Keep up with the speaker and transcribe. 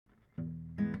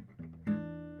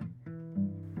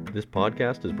This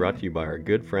podcast is brought to you by our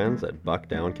good friends at Buck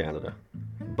Down Canada.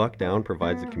 Buck Down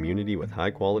provides the community with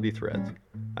high-quality threads.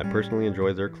 I personally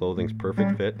enjoy their clothing's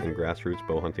perfect fit and grassroots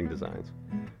bow hunting designs.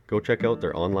 Go check out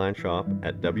their online shop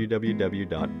at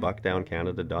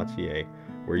www.buckdowncanada.ca,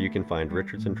 where you can find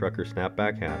Richardson Trucker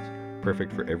snapback hats,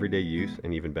 perfect for everyday use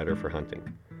and even better for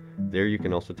hunting. There you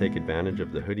can also take advantage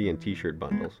of the hoodie and t-shirt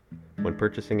bundles. When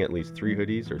purchasing at least 3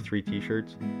 hoodies or 3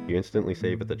 t-shirts, you instantly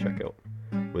save at the checkout.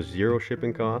 With 0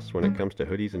 shipping costs when it comes to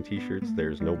hoodies and t-shirts,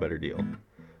 there's no better deal.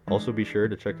 Also be sure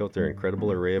to check out their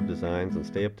incredible array of designs and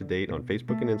stay up to date on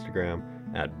Facebook and Instagram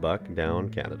at Buck Down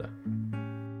Canada.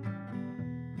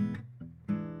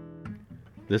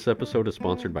 This episode is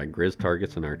sponsored by Grizz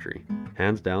Targets and Archery.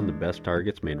 Hands down the best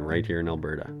targets made right here in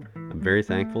Alberta. I'm very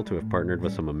thankful to have partnered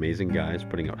with some amazing guys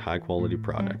putting out high quality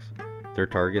products. Their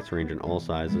targets range in all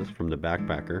sizes, from the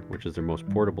backpacker, which is their most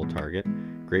portable target,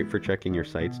 great for checking your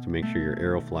sights to make sure your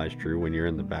arrow flies true when you're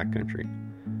in the backcountry.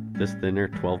 This thinner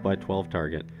 12x12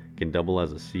 target can double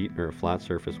as a seat or a flat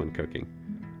surface when cooking.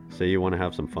 Say you want to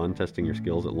have some fun testing your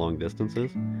skills at long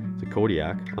distances? The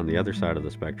Kodiak, on the other side of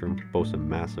the spectrum, boasts a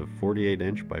massive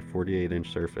 48-inch by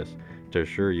 48-inch surface to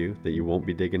assure you that you won't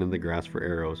be digging in the grass for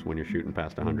arrows when you're shooting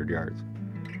past 100 yards.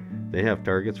 They have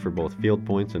targets for both field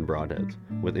points and broadheads,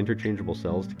 with interchangeable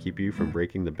cells to keep you from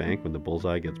breaking the bank when the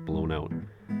bullseye gets blown out.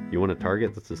 You want a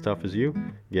target that's as tough as you?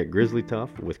 Get grizzly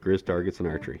tough with Grizz Targets and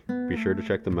Archery. Be sure to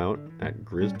check them out at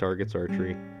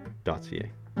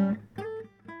grizztargetsarchery.ca.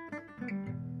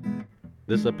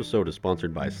 This episode is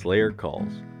sponsored by Slayer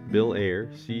Calls. Bill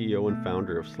Ayer, CEO and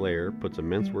founder of Slayer, puts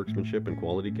immense workmanship and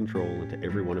quality control into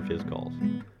every one of his calls.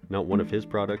 Not one of his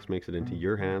products makes it into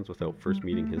your hands without first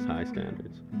meeting his high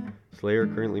standards. Slayer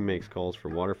currently makes calls for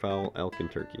waterfowl, elk, and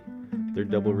turkey. Their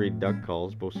double-reed duck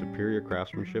calls boast superior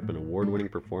craftsmanship and award-winning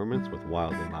performance with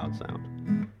wildly loud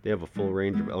sound. They have a full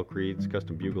range of elk reeds,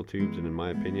 custom bugle tubes, and in my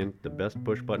opinion, the best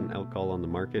push-button elk call on the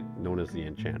market, known as the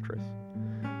Enchantress.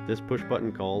 This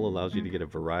push-button call allows you to get a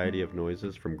variety of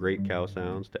noises from great cow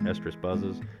sounds to estrus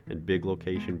buzzes and big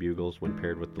location bugles when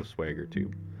paired with the Swagger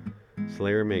tube.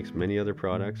 Slayer makes many other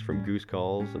products from goose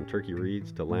calls and turkey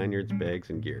reeds to lanyards,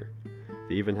 bags, and gear.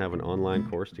 They even have an online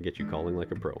course to get you calling like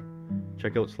a pro.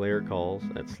 Check out Slayer Calls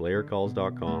at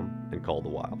slayercalls.com and call the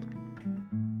wild.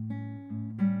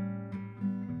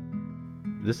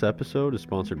 This episode is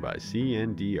sponsored by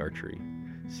C&D Archery.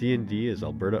 C&D is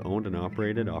Alberta owned and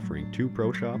operated, offering 2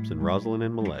 pro shops in Roslyn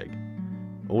and Maleg.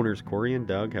 Owners Corey and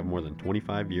Doug have more than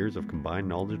 25 years of combined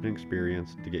knowledge and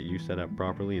experience to get you set up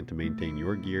properly and to maintain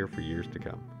your gear for years to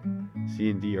come.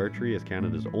 C&D Archery is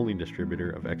Canada's only distributor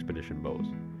of expedition bows.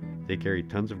 They carry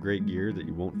tons of great gear that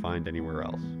you won't find anywhere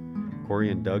else.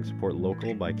 Corey and Doug support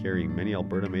local by carrying many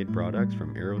Alberta-made products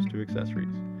from arrows to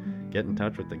accessories. Get in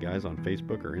touch with the guys on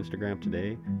Facebook or Instagram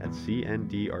today at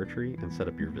C&D Archery and set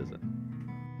up your visit.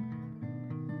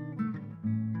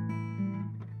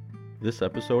 This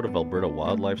episode of Alberta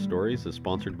Wildlife Stories is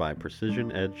sponsored by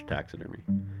Precision Edge Taxidermy.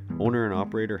 Owner and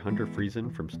operator Hunter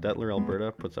Friesen from Stettler,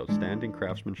 Alberta puts outstanding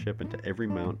craftsmanship into every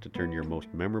mount to turn your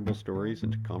most memorable stories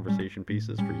into conversation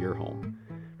pieces for your home.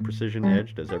 Precision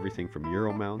Edge does everything from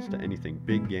Euro mounts to anything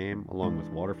big game, along with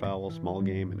waterfowl, small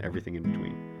game, and everything in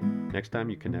between. Next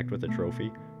time you connect with a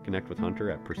trophy, connect with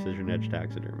Hunter at Precision Edge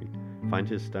Taxidermy. Find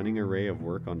his stunning array of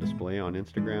work on display on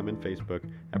Instagram and Facebook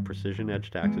at Precision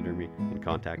Edge Taxidermy and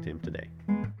contact him today.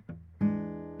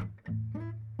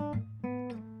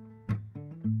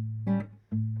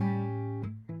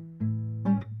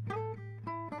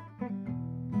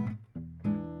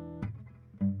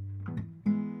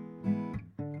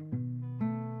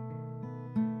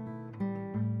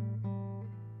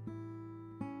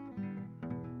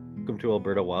 Welcome to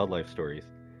Alberta Wildlife Stories.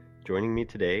 Joining me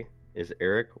today is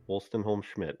Eric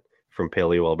Wolstenholme-Schmidt from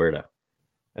Paleo Alberta.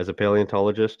 As a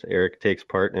paleontologist, Eric takes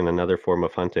part in another form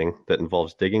of hunting that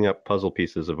involves digging up puzzle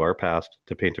pieces of our past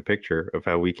to paint a picture of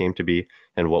how we came to be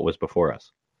and what was before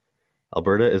us.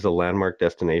 Alberta is a landmark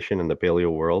destination in the paleo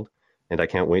world, and I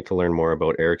can't wait to learn more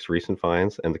about Eric's recent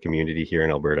finds and the community here in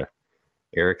Alberta.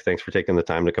 Eric, thanks for taking the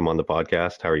time to come on the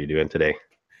podcast. How are you doing today?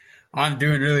 I'm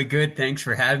doing really good. Thanks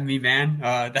for having me, man.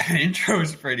 That intro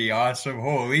is pretty awesome.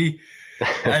 Holy,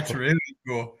 that's really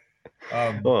cool.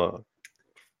 Well,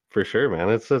 for sure, man.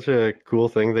 It's such a cool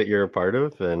thing that you're a part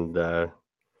of, and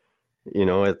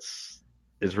it's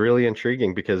really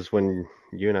intriguing because when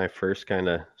you and I first kind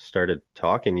of started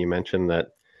talking, you mentioned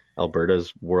that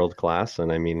Alberta's world class,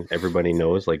 and I mean everybody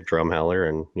knows like Drumheller,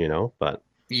 and but.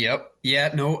 Yep. Yeah,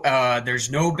 no, there's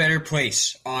no better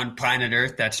place on planet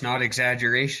Earth. That's not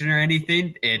exaggeration or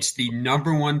anything. It's the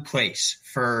number one place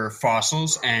for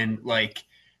fossils and like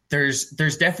there's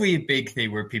definitely a big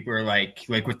thing where people are like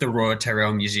with the Royal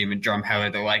Tyrrell Museum in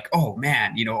Drumheller, they're like, oh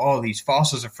man, all these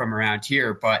fossils are from around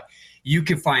here, but you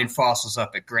can find fossils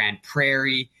up at Grand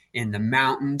Prairie, in the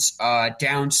mountains,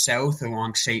 down south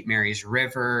along St. Mary's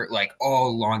River, like all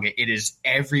along it. It is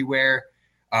everywhere.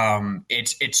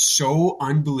 It's so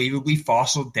unbelievably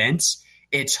fossil dense.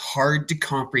 It's hard to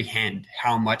comprehend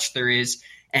how much there is,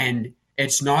 and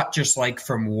it's not just like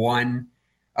from one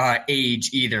age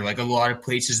either. Like a lot of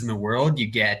places in the world, you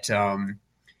get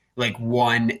like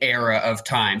one era of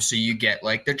time. So you get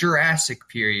like the Jurassic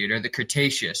period or the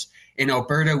Cretaceous. In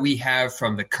Alberta, we have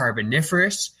from the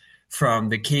Carboniferous, from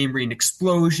the Cambrian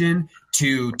explosion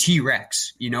to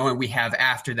T-Rex, and we have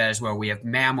after that as well. We have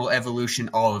mammal evolution,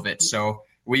 all of it. So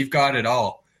we've got it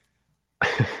all.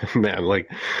 Man, like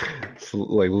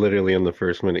literally in the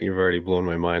first minute, you've already blown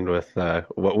my mind with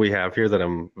what we have here that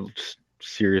I'm just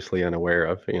seriously unaware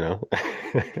of,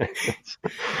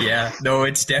 Yeah, no,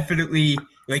 it's definitely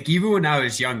like even when I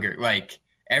was younger, like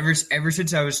ever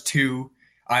since I was 2,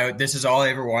 this is all I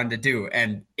ever wanted to do.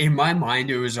 And in my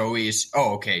mind, it was always,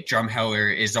 oh, okay,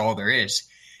 Drumheller is all there is.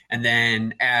 And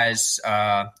then as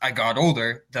I got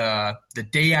older, the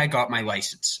day I got my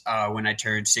license, when I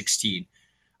turned 16,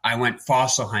 I went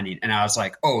fossil hunting, and I was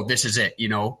like, oh, this is it.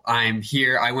 I'm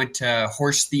here. I went to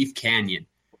Horse Thief Canyon,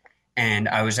 and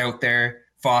I was out there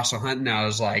fossil hunting. I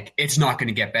was like, it's not going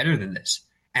to get better than this.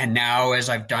 And now as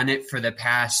I've done it for the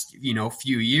past,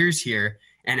 few years here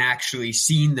and actually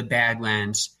seen the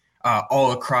Badlands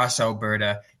all across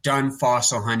Alberta, done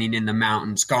fossil hunting in the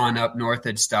mountains, gone up north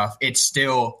and stuff, it's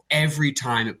still every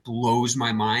time it blows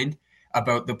my mind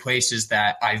about the places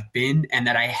that I've been and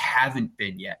that I haven't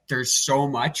been yet. There's so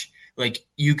much, like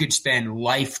you could spend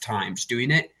lifetimes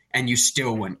doing it and you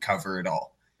still wouldn't cover it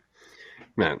all.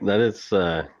 Man, that is,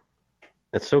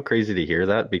 it's so crazy to hear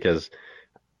that, because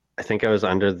I think I was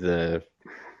under the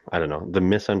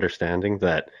misunderstanding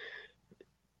that,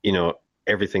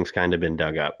 everything's kind of been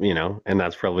dug up, and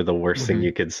that's probably the worst thing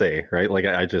you could say, right? Like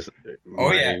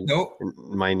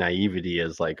my naivety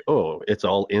is like, oh, it's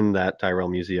all in that Tyrrell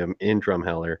Museum in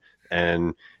Drumheller,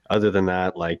 and other than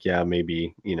that, like, yeah,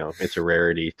 maybe it's a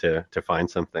rarity to find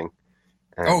something.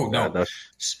 And, no.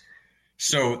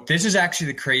 So this is actually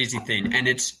the crazy thing, and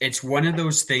it's one of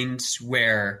those things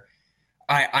where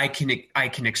I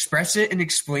can express it and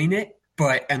explain it,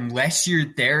 but unless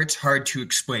you're there, it's hard to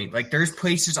explain. Like there's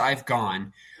places I've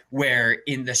gone where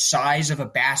in the size of a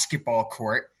basketball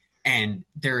court, and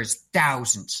there is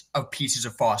thousands of pieces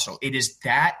of fossil. It is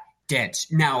that dense.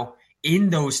 Now,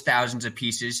 in those thousands of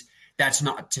pieces, that's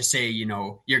not to say,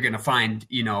 you're going to find,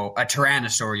 a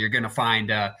tyrannosaur, you're going to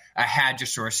find a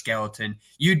hadrosaur skeleton.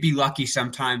 You'd be lucky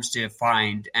sometimes to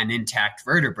find an intact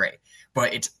vertebrae,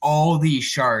 but it's all these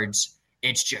shards.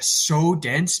 It's just so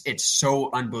dense. It's so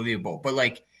unbelievable. But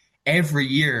like every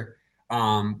year,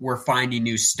 we're finding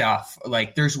new stuff.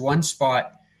 Like there's one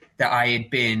spot that I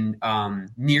had been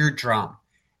near Drum.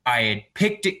 I had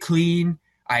picked it clean.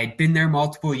 I had been there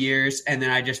multiple years, and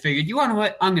then I just figured, you know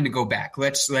what? I'm going to go back.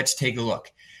 Let's take a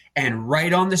look. And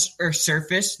right on the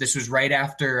surface, this was right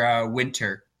after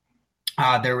winter,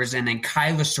 there was an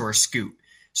ankylosaur scoop.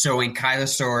 So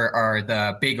ankylosaur are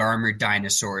the big armored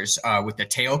dinosaurs with the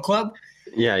tail club.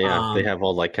 Yeah. They have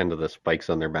all like kind of the spikes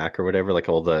on their back or whatever, like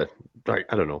all the,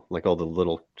 I don't know, like all the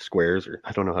little squares, or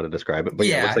I don't know how to describe it, but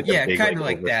it looks like a big, kind of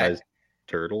like that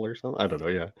turtle or something. I don't know.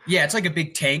 Yeah. Yeah. It's like a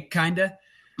big tank kind of.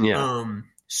 Yeah.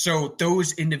 So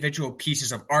those individual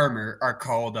pieces of armor are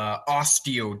called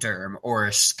osteoderm or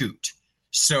a scoot.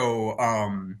 So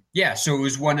so it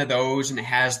was one of those, and it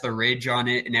has the ridge on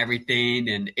it and everything,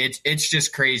 and it's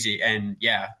just crazy. And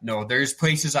there's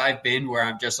places I've been where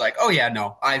I'm just like, oh yeah,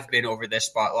 no, I've been over this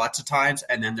spot lots of times,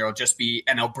 and then there'll just be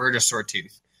an Alberta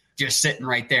sawtooth just sitting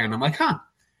right there, and I'm like,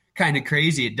 kind of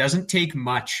crazy. It doesn't take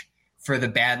much for the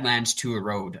Badlands to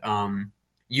erode.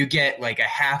 You get like a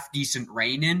half decent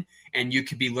rain in, and you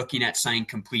could be looking at something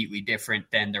completely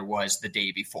different than there was the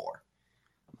day before.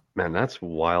 Man, that's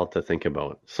wild to think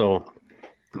about. So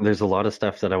there's a lot of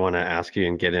stuff that I want to ask you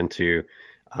and get into,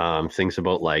 things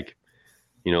about like,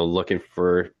 looking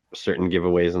for certain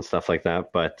giveaways and stuff like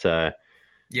that. But, the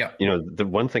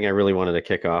one thing I really wanted to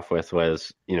kick off with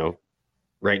was,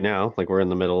 right now, like we're in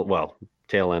the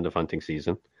tail end of hunting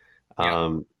season.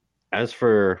 As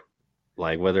for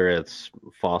like, whether it's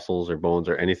fossils or bones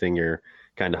or anything you're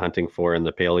kind of hunting for in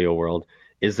the paleo world,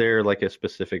 is there like a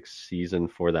specific season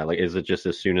for that? Like, is it just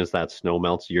as soon as that snow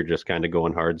melts, you're just kind of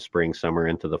going hard spring, summer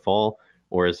into the fall?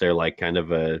 Or is there like kind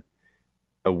of a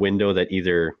window that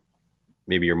either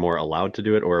maybe you're more allowed to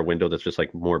do it, or a window that's just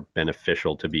like more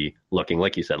beneficial to be looking,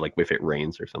 like you said, like if it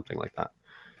rains or something like that?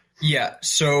 Yeah,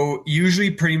 so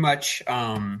usually pretty much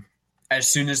as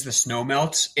soon as the snow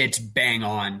melts, it's bang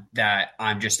on that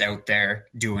I'm just out there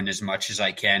doing as much as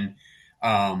I can.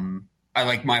 I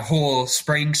like my whole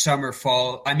spring, summer,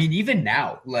 fall. I mean, even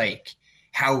now, like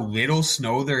how little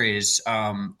snow there is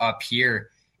up here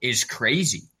is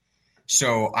crazy.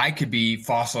 So I could be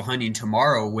fossil hunting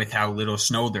tomorrow with how little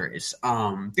snow there is.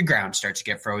 The ground starts to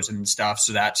get frozen and stuff,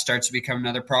 so that starts to become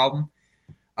another problem.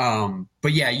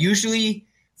 But yeah, usually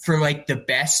for like the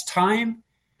best time,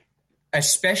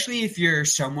 especially if you're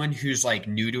someone who's like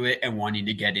new to it and wanting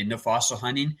to get into fossil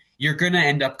hunting, you're going to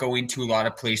end up going to a lot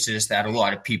of places that a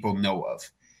lot of people know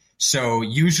of. So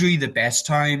usually the best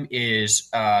time is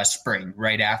spring,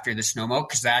 right after the snowmelt,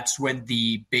 because that's when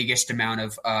the biggest amount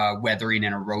of weathering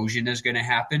and erosion is going to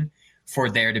happen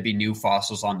for there to be new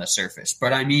fossils on the surface.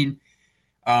 But I mean,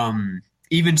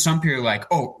 even some people are like,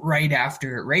 oh, right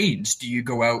after it rains, do you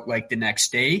go out like the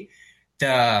next day?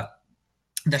 The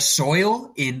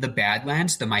soil in the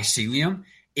Badlands, the mycelium,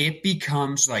 it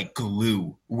becomes like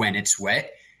glue when it's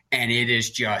wet, and it is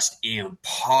just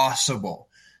impossible.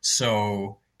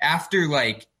 So after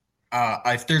like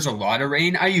if there's a lot of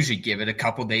rain, I usually give it a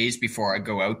couple days before I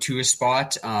go out to a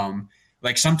spot.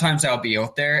 Like sometimes I'll be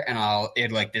out there and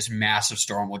it like this massive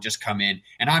storm will just come in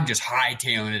and I'm just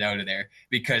hightailing it out of there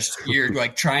because you're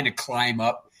like trying to climb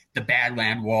up the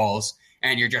Badland walls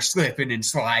and you're just slipping and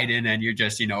sliding and you're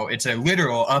just, it's a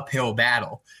literal uphill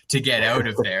battle to get out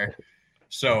of there.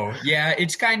 So yeah,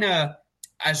 it's kind of,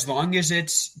 as long as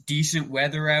it's decent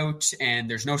weather out and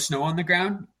there's no snow on the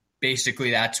ground,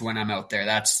 basically that's when I'm out there.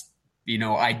 That's,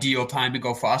 ideal time to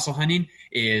go fossil hunting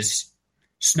is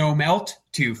snow melt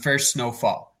to first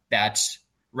snowfall. That's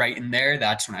right in there.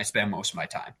 That's when I spend most of my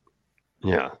time.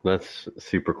 Yeah, that's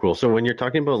super cool. So when you're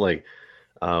talking about like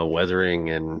weathering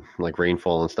and like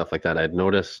rainfall and stuff like that, I'd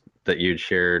noticed that you'd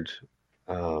shared,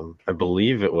 I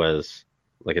believe it was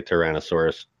like a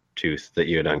Tyrannosaurus tooth that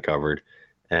you had uncovered.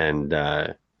 And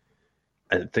I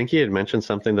think you had mentioned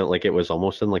something that like it was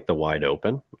almost in like the wide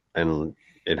open and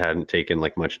it hadn't taken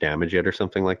like much damage yet or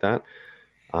something like that.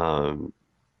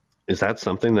 Is that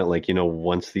something that like,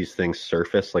 once these things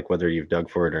surface, like whether you've dug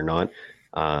for it or not,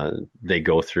 they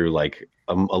go through like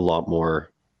a lot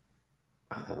more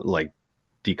like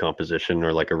decomposition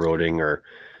or like eroding or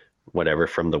whatever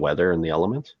from the weather and the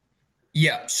elements?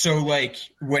 Yeah. So like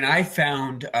when I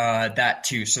found that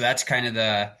too, so that's kind of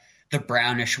the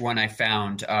brownish one I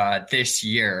found this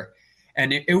year.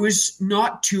 And it was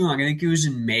not too long. I think it was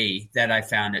in May that I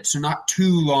found it. So not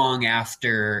too long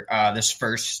after this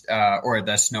first or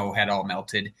the snow had all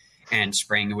melted and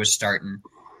spring was starting.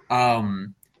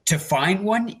 To find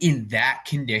one in that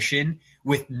condition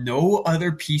with no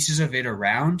other pieces of it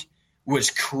around was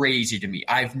crazy to me.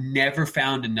 I've never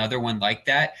found another one like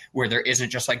that where there isn't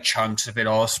just like chunks of it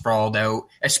all sprawled out,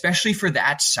 especially for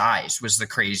that size was the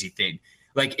crazy thing.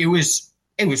 Like it was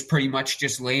pretty much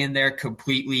just laying there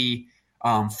completely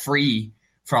free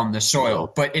from the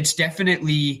soil, but it's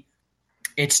definitely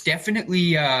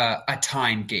a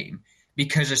time game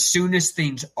because as soon as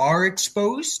things are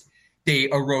exposed, they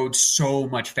erode so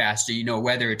much faster,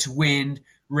 whether it's wind,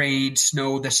 rain,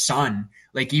 snow, the sun,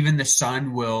 like even the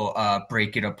sun will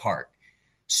break it apart.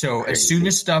 So as soon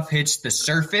as stuff hits the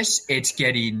surface, it's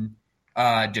getting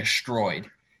destroyed.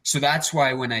 So that's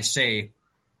why when I say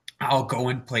I'll go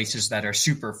in places that are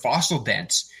super fossil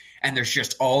dense and there's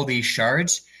just all these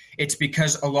shards, it's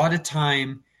because a lot of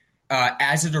time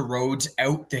as it erodes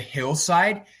out the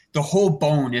hillside, the whole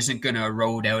bone isn't going to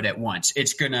erode out at once.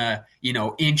 It's going to,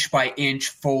 inch by inch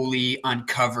fully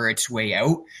uncover its way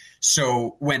out.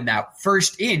 So when that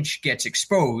first inch gets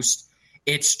exposed,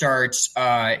 it starts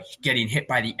getting hit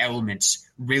by the elements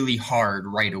really hard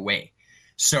right away.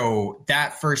 So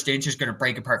that first inch is going to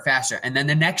break apart faster. And then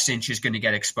the next inch is going to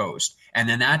get exposed. And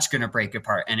then that's going to break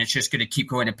apart. And it's just going to keep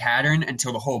going in pattern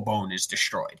until the whole bone is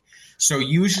destroyed. So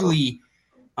usually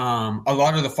a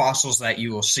lot of the fossils that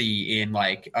you will see in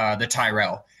like the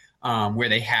Tyrrell, where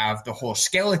they have the whole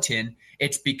skeleton,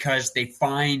 it's because they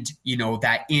find,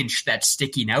 that inch that's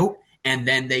sticking out. And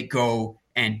then they go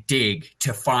and dig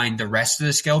to find the rest of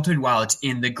the skeleton while it's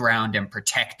in the ground and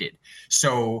protected.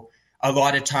 So a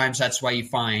lot of times that's why you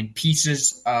find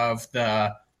pieces of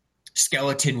the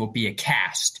skeleton will be a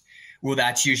cast. Well,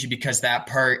 that's usually because that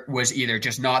part was either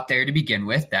just not there to begin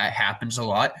with. That happens a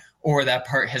lot. Or that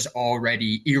part has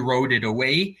already eroded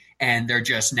away and they're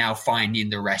just now finding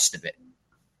the rest of it.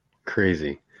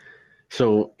 Crazy.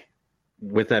 So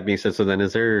with that being said, so then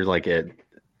is there like a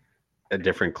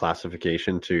different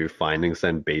classification to findings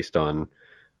then based on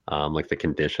like the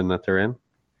condition that they're in?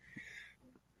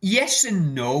 Yes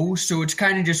and no. So it's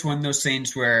kind of just one of those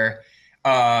things where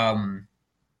Um,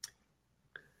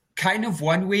 Kind of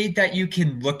one way that you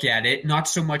can look at it, not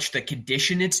so much the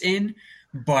condition it's in,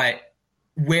 but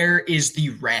where is the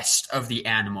rest of the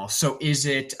animal? So is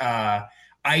it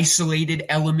isolated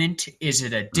element? Is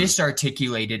it a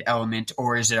disarticulated element,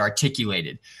 or is it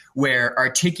articulated? Where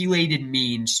articulated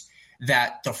means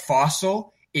that the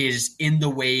fossil is in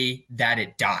the way that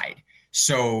it died.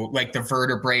 So like the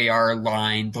vertebrae are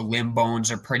aligned, the limb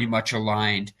bones are pretty much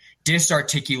aligned.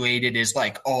 Disarticulated is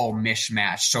like all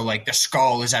mishmash. So like the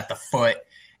skull is at the foot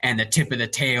and the tip of the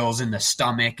tail's in the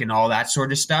stomach and all that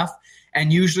sort of stuff.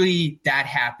 And usually that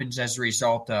happens as a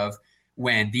result of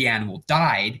when the animal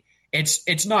died,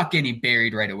 it's not getting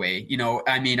buried right away. You know,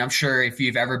 I mean, I'm sure if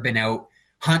you've ever been out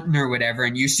hunting or whatever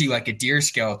and you see like a deer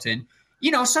skeleton, you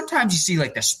know, sometimes you see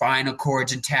like the spinal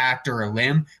cord's intact or a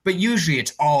limb, but usually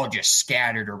it's all just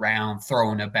scattered around,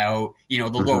 thrown about. You know,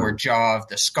 the lower jaw of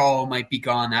the skull might be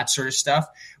gone, that sort of stuff.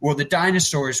 Well, the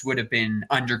dinosaurs would have been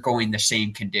undergoing the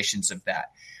same conditions of that.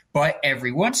 But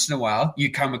every once in a while,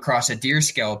 you come across a deer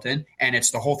skeleton and it's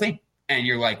the whole thing. And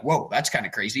you're like, whoa, that's kind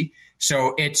of crazy.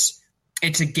 So it's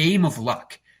a game of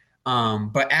luck.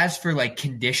 But as for like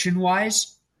condition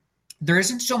wise, there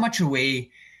isn't so much a way.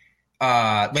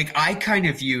 Like I kind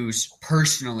of use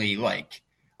personally, like,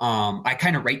 I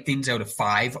kind of rate things out of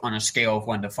 5 on a scale of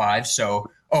 1 to 5. So,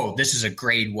 this is a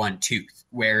grade 1 tooth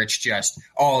where it's just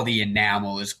all the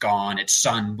enamel is gone. It's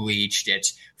sun bleached.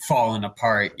 It's fallen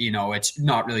apart. You know, it's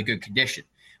not really good condition.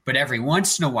 But every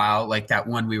once in a while, like that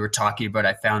one we were talking about,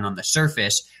 I found on the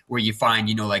surface where you find,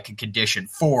 you know, like a condition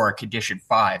 4, condition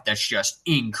 5, that's just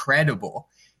incredible.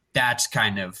 That's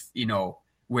kind of, you know,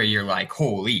 where you're like,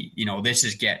 holy, you know, this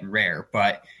is getting rare.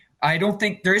 But I don't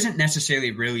think there isn't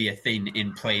necessarily really a thing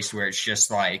in place where it's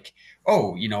just like,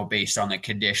 you know, based on the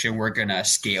condition, we're going to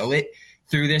scale it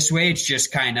through this way. It's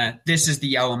just kind of, this is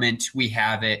the element, we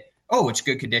have it. It's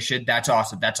good condition. That's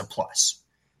awesome. That's a plus.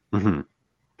 Mm-hmm.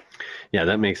 Yeah,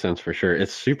 that makes sense for sure.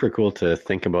 It's super cool to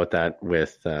think about that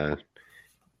with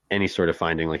any sort of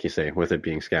finding, like you say, with it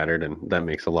being scattered. And that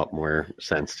makes a lot more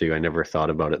sense too. I never thought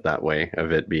about it that way,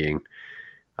 of it being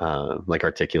like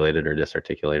articulated or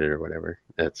disarticulated or whatever.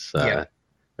 It's a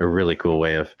really cool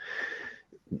way of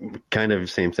kind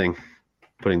of same thing,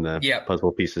 putting the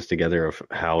puzzle pieces together of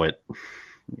how it,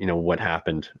 you know, what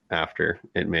happened after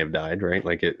it may have died, right?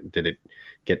 Like did it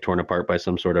get torn apart by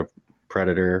some sort of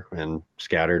predator and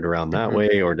scattered around that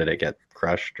way, or did it get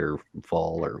crushed or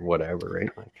fall or whatever,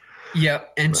 right?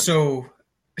 And so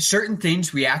certain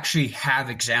things we actually have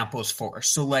examples for.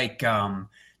 So like,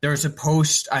 there was a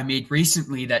post I made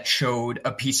recently that showed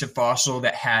a piece of fossil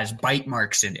that has bite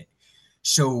marks in it.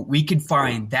 So we can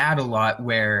find that a lot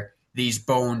where these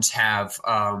bones have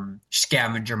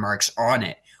scavenger marks on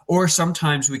it. Or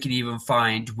sometimes we can even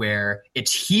find where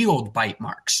it's healed bite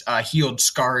marks, healed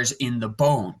scars in the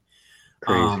bone.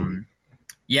 Crazy.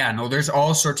 There's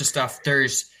all sorts of stuff.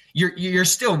 You're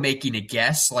still making a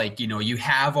guess. Like, you know, you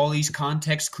have all these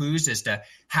context clues as to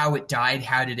how it died,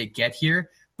 how did it get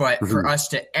here? But for us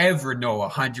to ever know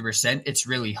 100%, it's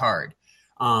really hard.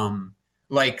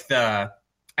 Like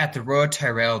at the Royal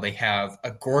Tyrrell, they have a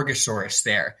Gorgosaurus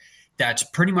there. That's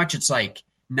pretty much, it's like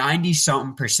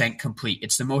 90-something% complete.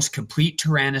 It's the most complete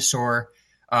Tyrannosaur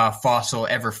fossil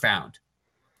ever found.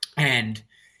 And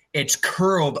it's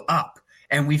curled up.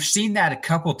 And we've seen that a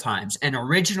couple times. And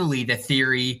originally the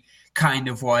theory kind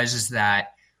of was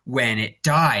that when it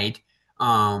died,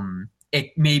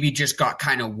 it maybe just got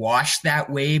kind of washed that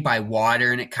way by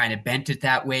water and it kind of bent it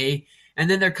that way. And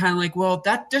then they're kind of like, well,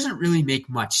 that doesn't really make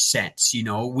much sense. You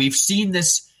know, we've seen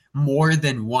this more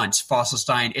than once, fossil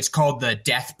Stein. It's called the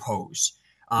death pose,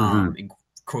 in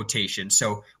quotation.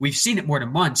 So we've seen it more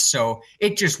than once. So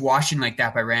it just washing like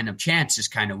that by random chance is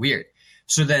kind of weird.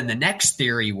 So then the next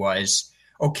theory was,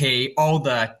 okay, all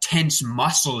the tense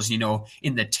muscles, you know,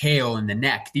 in the tail and the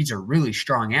neck, these are really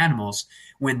strong animals.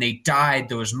 When they died,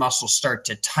 those muscles start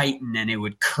to tighten and it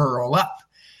would curl up.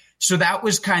 So that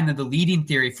was kind of the leading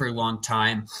theory for a long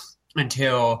time,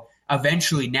 until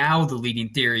eventually now the leading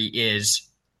theory is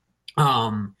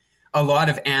a lot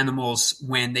of animals,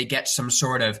 when they get some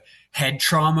sort of head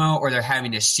trauma or they're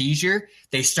having a seizure,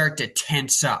 they start to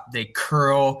tense up. They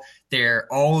curl,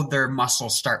 all of their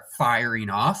muscles start firing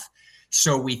off.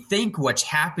 So we think what's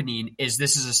happening is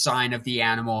this is a sign of the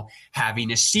animal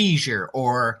having a seizure,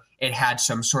 or it had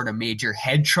some sort of major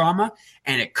head trauma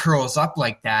and it curls up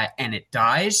like that and it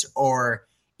dies. Or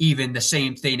even the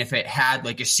same thing if it had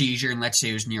like a seizure and let's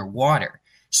say it was near water.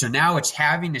 So now it's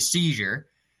having a seizure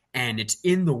and it's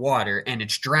in the water and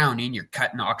it's drowning, you're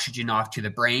cutting oxygen off to the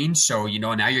brain. So,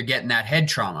 now you're getting that head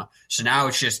trauma. So now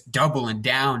it's just doubling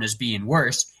down as being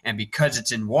worse. And because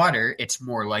it's in water, it's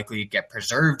more likely to get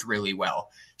preserved really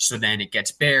well. So then it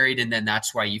gets buried. And then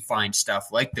that's why you find stuff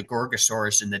like the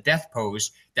Gorgosaurus and the death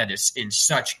pose that is in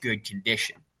such good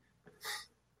condition.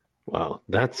 Wow.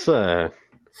 That's a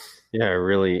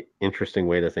really interesting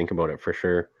way to think about it for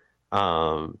sure.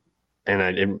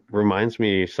 It reminds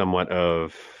me somewhat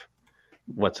of,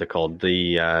 what's it called?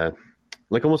 The,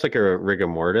 like almost like a rigor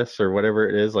mortis or whatever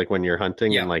it is, like when you're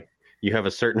hunting and like you have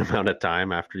a certain amount of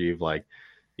time after you've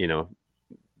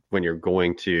when you're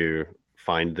going to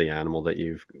find the animal that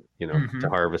you've, to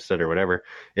harvest it or whatever,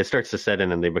 it starts to set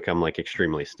in and they become like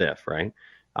extremely stiff. Right.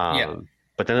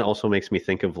 But then it also makes me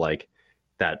think of like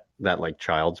that like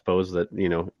child's pose that,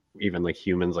 even like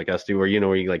humans like us do, where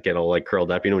where you like get all like curled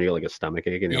up, when you get like a stomach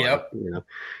ache, and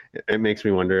it makes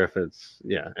me wonder if it's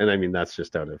and I mean that's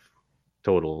just out of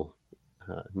total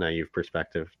naive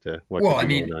perspective to what. Well, I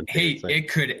mean, it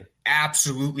could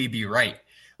absolutely be right.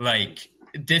 Like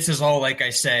this is all, like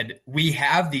I said, we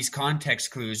have these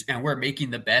context clues and we're making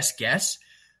the best guess.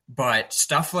 But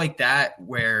stuff like that,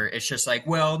 where it's just like,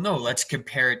 well, no, let's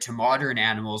compare it to modern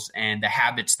animals and the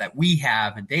habits that we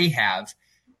have and they have.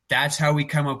 That's how we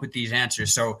come up with these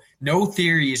answers. So no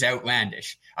theory is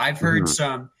outlandish. I've heard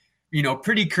some,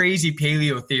 pretty crazy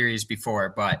paleo theories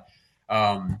before, but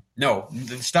no,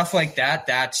 stuff like that,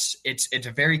 it's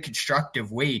a very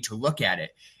constructive way to look at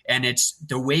it. And it's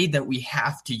the way that we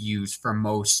have to use for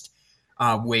most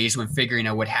ways when figuring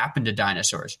out what happened to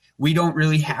dinosaurs. We don't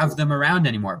really have them around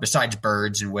anymore, besides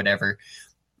birds and whatever.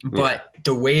 But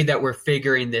the way that we're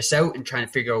figuring this out and trying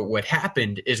to figure out what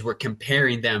happened is we're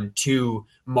comparing them to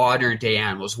modern day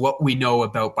animals, what we know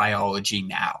about biology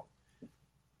now.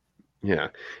 Yeah.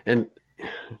 And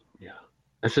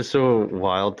it's just so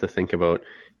wild to think about,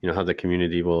 how the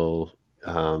community will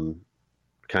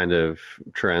kind of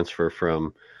transfer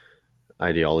from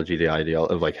ideology to ideal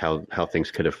of like how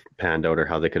things could have panned out or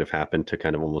how they could have happened to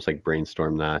kind of almost like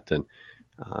brainstorm that and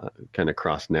kind of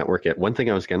cross network it. One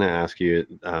thing I was going to ask you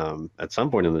at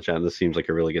some point in the chat, this seems like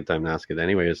a really good time to ask it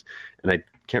anyways, and I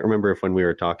can't remember if when we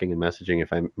were talking and messaging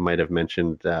if I might have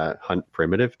mentioned Hunt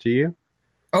Primitive to you.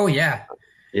 Oh yeah.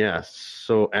 Yeah,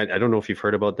 so I don't know if you've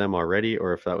heard about them already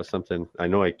or if that was something. I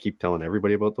know I keep telling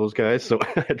everybody about those guys, so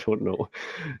I don't know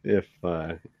if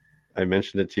I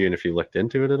mentioned it to you and if you looked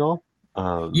into it at all.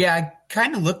 I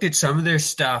kind of looked at some of their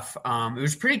stuff. It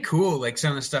was pretty cool, like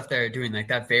some of the stuff they're doing, like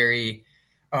that very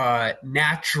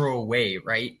natural way,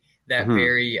 right? That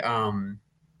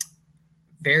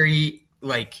very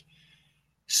like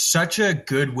such a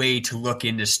good way to look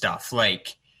into stuff,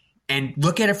 like, and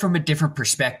look at it from a different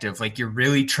perspective. Like you're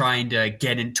really trying to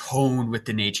get in tone with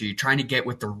the nature. You're trying to get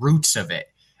with the roots of it.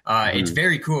 It's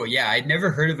very cool. Yeah, I'd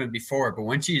never heard of them before, but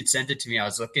once you had sent it to me, I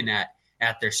was looking at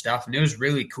their stuff and it was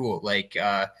really cool. Like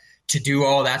to do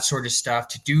all that sort of stuff,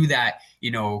 to do that,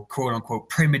 quote unquote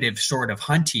primitive sort of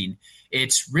hunting.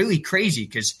 It's really crazy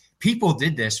because people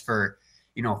did this for,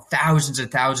 thousands and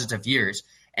thousands of years,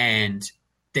 and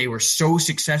they were so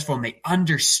successful and they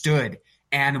understood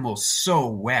animals so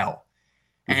well.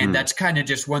 And that's kind of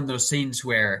just one of those things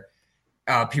where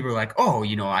people are like, oh,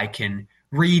 I can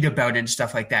read about it and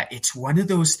stuff like that. It's one of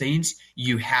those things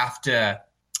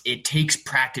it takes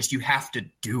practice. You have to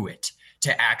do it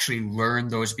to actually learn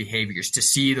those behaviors, to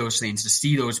see those things, to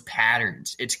see those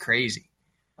patterns. It's crazy.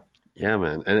 Yeah,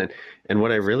 man. And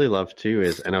what I really love too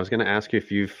is, and I was going to ask you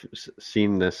if you've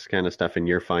seen this kind of stuff in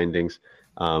your findings,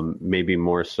 maybe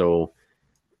more so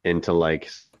into like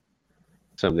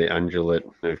some of the ungulate.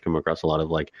 I've come across a lot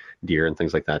of like deer and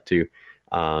things like that too.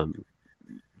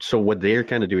 So what they're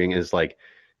kind of doing is like,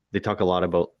 they talk a lot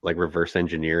about like reverse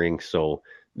engineering. So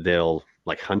they'll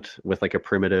like hunt with like a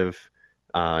primitive,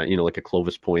 like a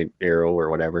Clovis point arrow or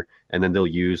whatever. And then they'll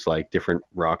use like different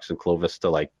rocks and Clovis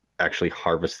to like actually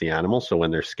harvest the animal. So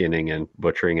when they're skinning and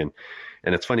butchering and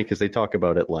it's funny because they talk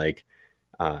about it like,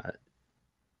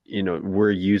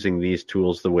 we're using these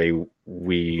tools the way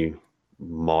we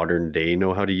modern day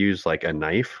know how to use like a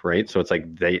knife, right? So it's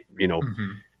like they,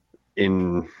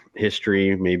 in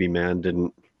history, maybe man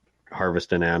didn't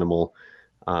harvest an animal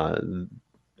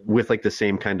with like the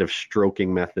same kind of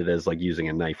stroking method as like using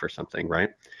a knife or something, right?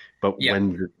 But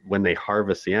when they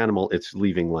harvest the animal, it's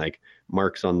leaving like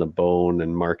marks on the bone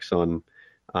and marks on,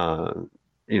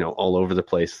 all over the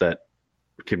place that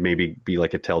could maybe be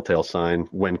like a telltale sign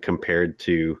when compared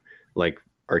to like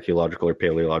archaeological or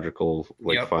paleological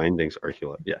findings.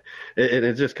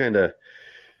 It's just kind of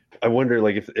I wonder,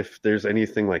 like, if there's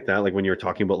anything like that, like when you were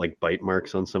talking about like bite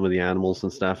marks on some of the animals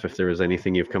and stuff, if there was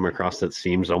anything you've come across that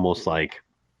seems almost like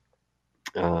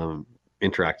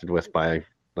interacted with by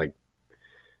like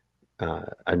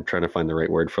I'm trying to find the right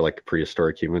word for like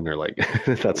prehistoric human, or like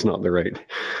that's not the right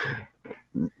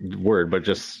word, but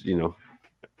just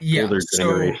older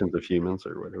generations of humans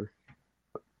or whatever.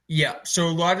 Yeah, so a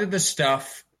lot of the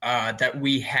stuff that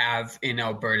we have in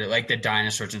Alberta, like the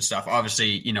dinosaurs and stuff,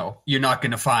 obviously, you're not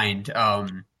going to find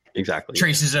exactly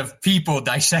traces of people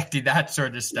dissecting that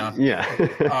sort of stuff.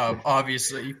 Yeah.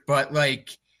 Obviously, but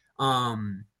like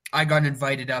I got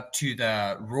invited up to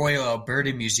the Royal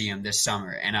Alberta Museum this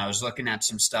summer, and I was looking at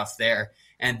some stuff there,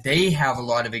 and they have a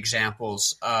lot of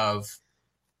examples of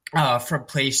from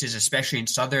places, especially in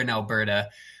southern Alberta,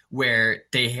 where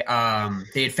they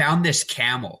had found this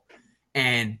camel,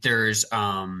 and there's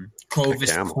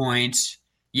Clovis points.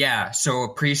 Yeah, so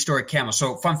a prehistoric camel.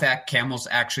 So fun fact, camels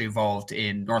actually evolved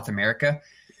in North America.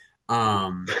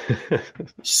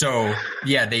 So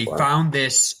yeah, they found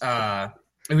this.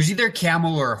 It was either a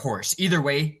camel or a horse. Either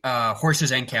way,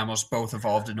 horses and camels both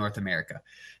evolved in North America.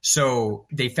 So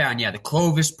they found, the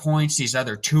Clovis points, these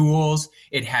other tools.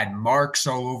 It had marks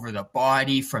all over the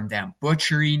body from them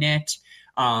butchering it.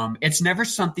 It's never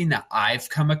something that I've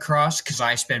come across because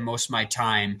I spend most of my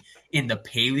time in the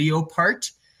paleo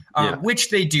part,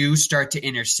 which they do start to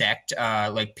intersect,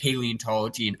 like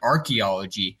paleontology and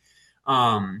archaeology.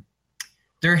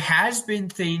 There has been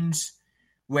things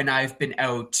when I've been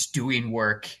out doing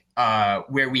work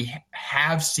where we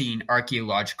have seen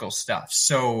archaeological stuff.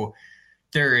 So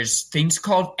there's things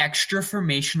called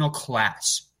extraformational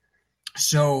clasts.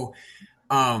 So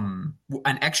an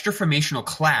extraformational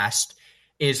clast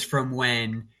is from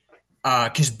when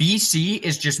because BC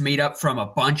is just made up from a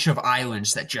bunch of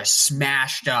islands that just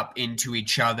smashed up into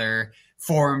each other,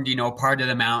 formed, part of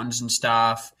the mountains and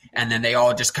stuff, and then they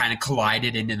all just kind of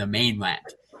collided into the mainland.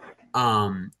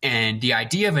 And the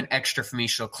idea of an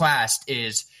extraformational clast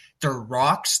is they're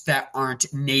rocks that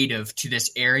aren't native to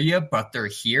this area, but they're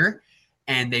here,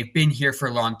 and they've been here for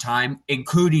a long time,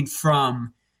 including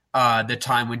from the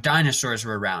time when dinosaurs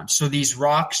were around. So these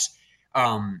rocks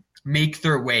make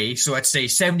their way. So let's say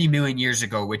 70 million years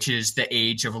ago, which is the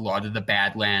age of a lot of the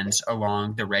badlands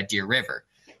along the Red Deer River.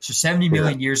 So 70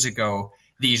 million years ago,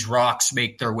 these rocks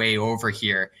make their way over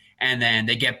here, and then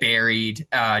they get buried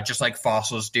just like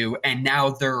fossils do, and now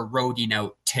they're eroding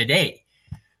out today.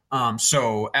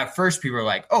 So at first people were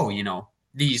like, oh,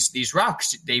 these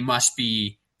rocks, they must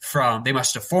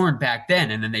have formed back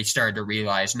then, and then they started to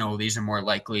realize, no, these are more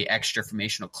likely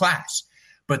extraformational clasts.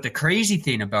 But the crazy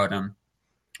thing about them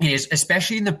is,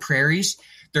 especially in the prairies,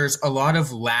 there's a lot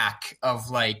of lack of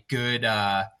like good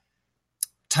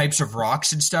types of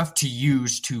rocks and stuff to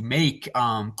use to make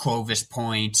Clovis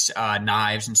points,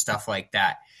 knives and stuff like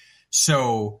that.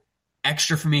 So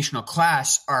extraformational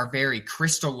clasts are very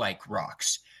crystal-like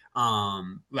rocks.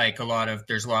 Like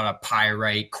there's a lot of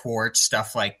pyrite, quartz,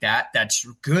 stuff like that. That's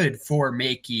good for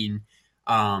making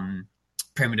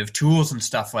primitive tools and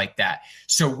stuff like that.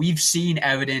 So we've seen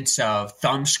evidence of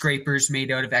thumb scrapers made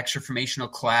out of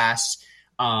extraformational clasts,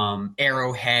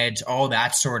 arrowheads, all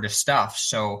that sort of stuff.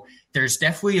 So there's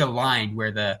definitely a line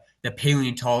where the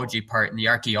paleontology part and the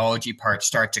archaeology part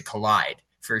start to collide,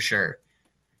 for sure.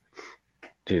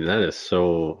 Dude, that is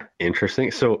so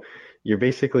interesting. So you're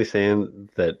basically saying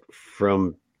that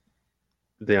from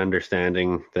the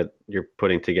understanding that you're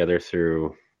putting together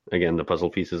through, again, the puzzle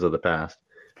pieces of the past,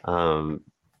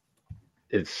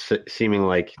 it's seeming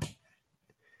like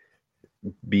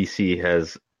BC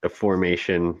has a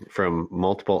formation from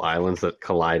multiple islands that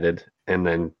collided, and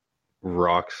then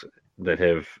rocks that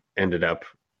have ended up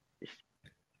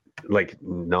like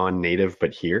non-native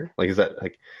but here. Like, is that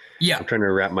like, I'm trying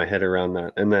to wrap my head around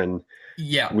that. And then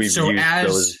we've so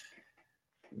used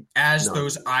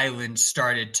those islands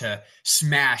started to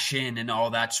smash in and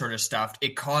all that sort of stuff,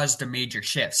 it caused a major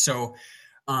shift. So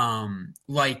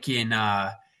like in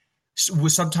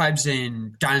sometimes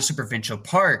in Dinosaur Provincial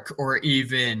Park, or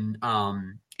even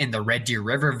in the Red Deer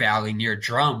River Valley near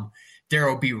Drum, there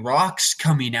will be rocks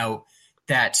coming out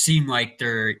that seem like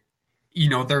they're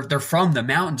from the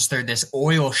mountains. They're this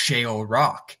oil shale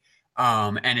rock.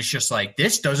 And it's just like,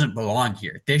 this doesn't belong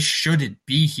here. This shouldn't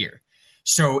be here.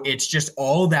 So it's just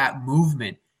all that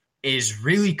movement is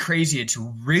really crazy. It's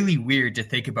really weird to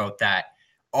think about that.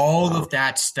 All of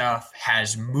that stuff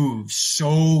has moved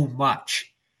so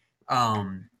much.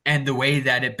 And the way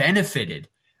that it benefited,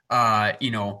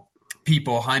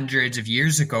 people hundreds of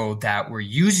years ago that were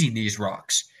using these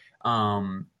rocks,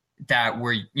 that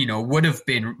were, would have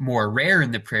been more rare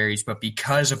in the prairies, but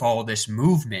because of all this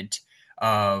movement,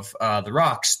 of the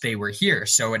rocks, they were here.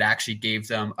 So it actually gave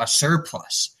them a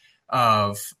surplus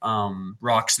of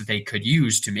rocks that they could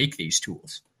use to make these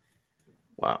tools.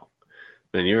 Wow.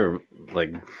 And you're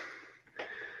like,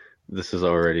 this is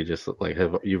already just like,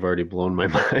 you've already blown my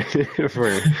mind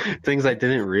for things I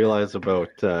didn't realize about,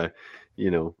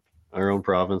 our own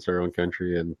province, our own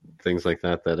country, and things like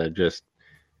that, that I just,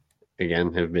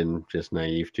 again, have been just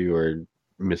naive to or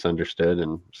misunderstood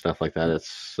and stuff like that. It's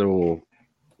so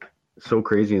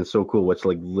crazy and so cool what's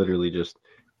like literally just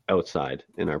outside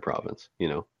in our province,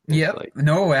 Yeah, like,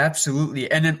 no,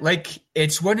 absolutely. And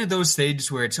it's one of those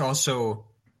things where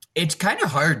it's kind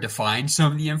of hard to find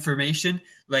some of the information.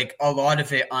 Like a lot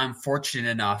of it, I'm fortunate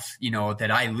enough,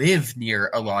 that I live near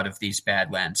a lot of these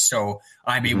badlands. So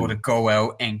I'm able to go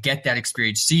out and get that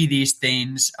experience, see these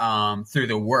things through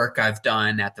the work I've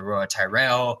done at the Royal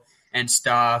Tyrrell and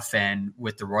stuff, and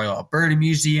with the Royal Alberta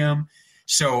Museum.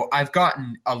 So I've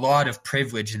gotten a lot of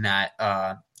privilege in that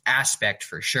aspect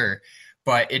for sure.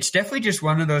 But it's definitely just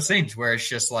one of those things where it's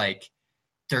just like,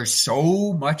 there's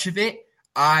so much of it.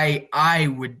 I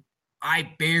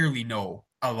barely know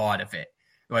a lot of it.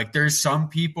 Like there's some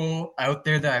people out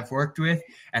there that I've worked with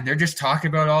and they're just talking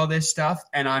about all this stuff.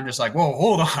 And I'm just like, whoa,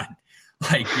 hold on.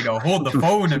 Like, hold the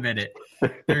phone a minute.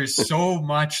 There's so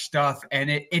much stuff and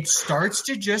it starts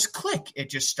to just click. It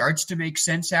just starts to make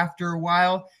sense after a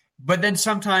while. But then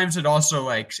sometimes it also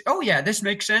like, oh yeah, this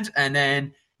makes sense. And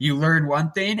then you learn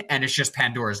one thing and it's just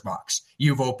Pandora's box.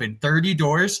 You've opened 30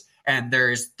 doors and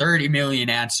there's 30 million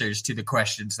answers to the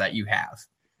questions that you have.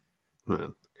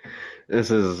 Man, this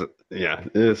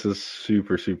is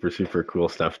super, super, super cool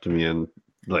stuff to me. And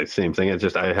like same thing. It's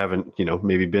just, I haven't,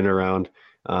 maybe been around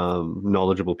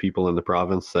knowledgeable people in the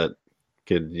province that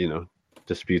could,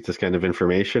 dispute this kind of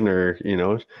information or,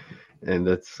 and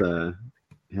it's, it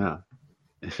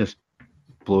just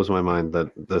blows my mind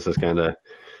that this is kind of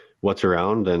what's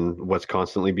around and what's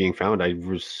constantly being found. I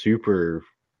was super,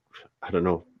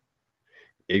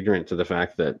 ignorant to the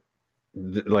fact that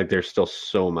like there's still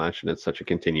so much and it's such a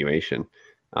continuation.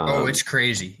 It's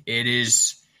crazy. It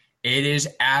is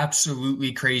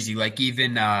absolutely crazy. Like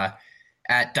even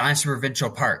at Dinosaur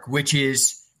Provincial Park, which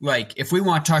is like, if we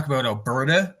want to talk about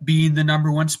Alberta being the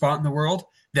number one spot in the world,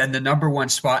 then the number one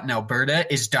spot in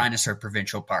Alberta is Dinosaur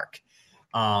Provincial Park.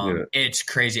 It's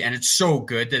crazy. And it's so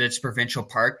good that it's provincial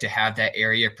park to have that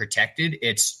area protected.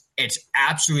 It's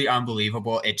absolutely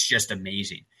unbelievable. It's just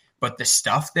amazing. But the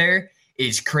stuff there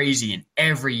is crazy. And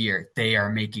every year they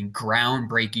are making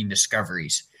groundbreaking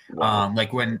discoveries. Wow.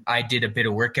 Like when I did a bit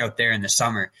of work out there in the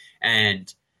summer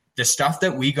and the stuff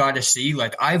that we got to see,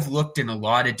 like I've looked in a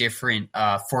lot of different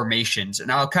formations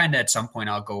and I'll kind of at some point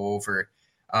I'll go over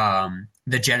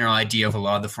the general idea of a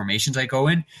lot of the formations I go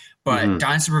in. But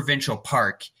Dinosaur Provincial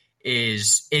Park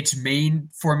its main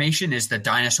formation is the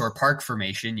Dinosaur Park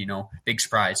formation, big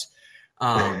surprise.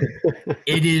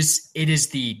 It is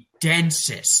the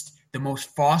densest, the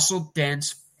most fossil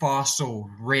dense, fossil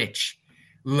rich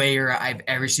layer I've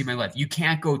ever seen in my life. You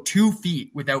can't go 2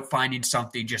 feet without finding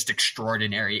something just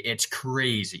extraordinary. It's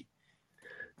crazy.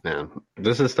 Man,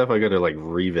 this is stuff I got to like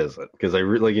revisit because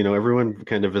everyone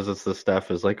kind of visits this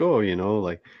stuff as like, oh,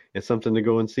 like it's something to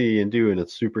go and see and do, and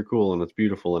it's super cool and it's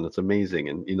beautiful and it's amazing,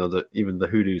 and even the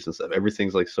hoodoos and stuff,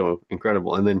 everything's like so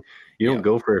incredible, and then you don't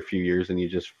go for a few years and you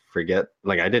just forget.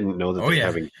 Like I didn't know that they're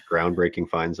having groundbreaking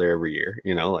finds there every year.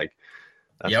 Like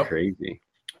that's crazy.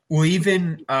 Well,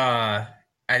 even I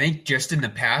think just in the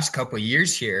past couple of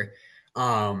years here,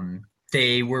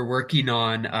 they were working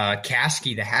on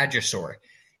Kasky the Hadrosaur.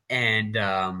 And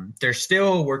they're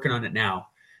still working on it now,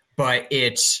 but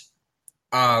it's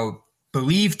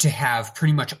believed to have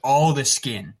pretty much all the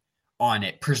skin on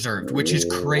it preserved, which is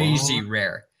crazy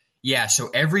rare. Yeah, so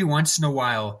every once in a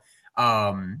while,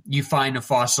 you find a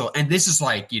fossil, and this is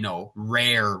like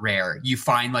rare. You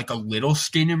find like a little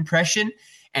skin impression,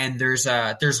 and there's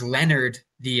Leonard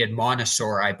the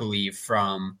Admonosaur, I believe,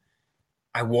 from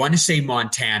I want to say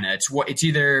Montana. It's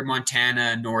either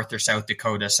Montana, North or South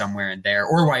Dakota, somewhere in there,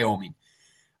 or Wyoming.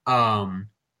 And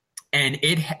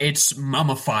it's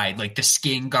mummified, like the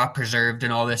skin got preserved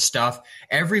and all this stuff.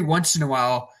 Every once in a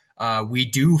while, we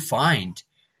do find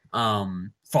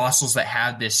fossils that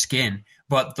have this skin.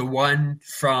 But the one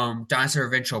from Dinosaur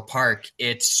Provincial Park,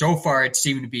 it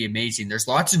seemed to be amazing. There's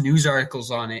lots of news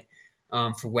articles on it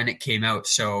for when it came out.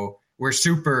 So we're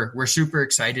super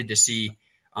excited to see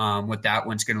what that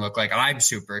one's going to look like. I'm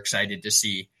super excited to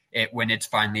see it when it's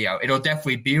finally out. It'll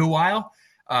definitely be a while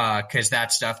because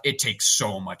that stuff, it takes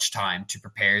so much time to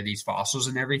prepare these fossils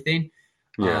and everything.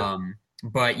 Yeah.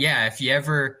 But yeah, if you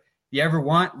ever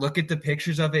want, look at the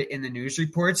pictures of it in the news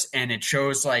reports, and it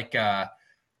shows like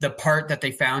the part that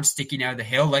they found sticking out of the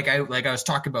hill, like I was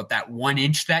talking about that 1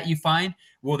 inch that you find.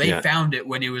 Well, they Yeah. found it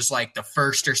when it was like the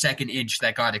first or second inch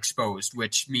that got exposed,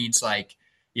 which means like,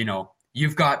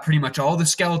 you've got pretty much all the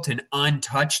skeleton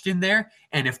untouched in there.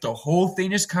 And if the whole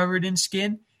thing is covered in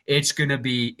skin, it's gonna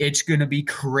be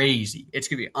crazy. It's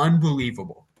gonna be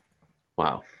unbelievable.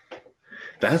 Wow.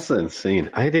 That's insane.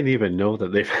 I didn't even know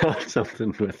that they found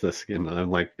something with the skin.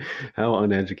 I'm like, how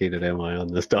uneducated am I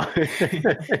on this topic?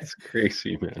 It's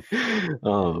crazy, man.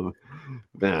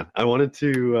 Man, I wanted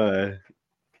to,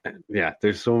 yeah,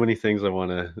 there's so many things I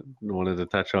wanted to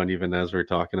touch on even as we're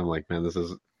talking. I'm like, man, this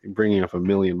is bringing up a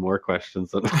million more questions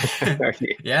than I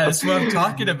already Yeah, that's what I'm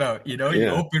talking about. You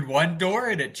Yeah. open one door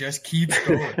and it just keeps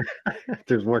going.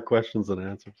 There's more questions than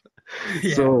answers.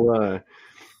 Yeah. So,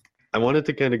 I wanted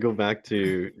to kind of go back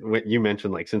to what you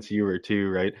mentioned, like since you were two,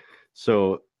 right?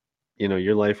 So,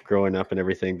 your life growing up and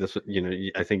everything. This,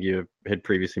 I think you had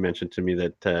previously mentioned to me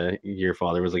that your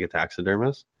father was like a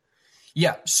taxidermist.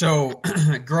 Yeah. So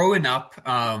growing up,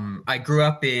 I grew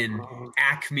up in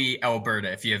Acme,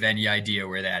 Alberta, if you have any idea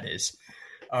where that is.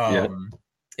 Yeah.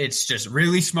 It's just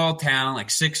really small town, like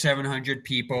 700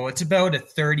 people. It's about a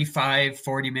 35,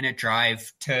 40-minute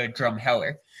drive to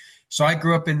Drumheller. So I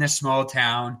grew up in this small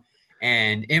town,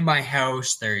 and in my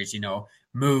house, there's,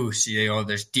 moose,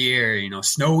 there's deer,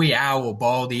 snowy owl,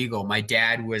 bald eagle. My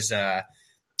dad was a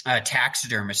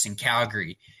taxidermist in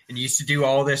Calgary and used to do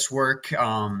all this work,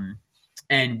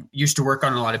 and used to work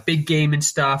on a lot of big game and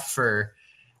stuff for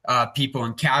people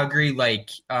in Calgary, like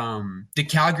the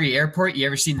Calgary airport. You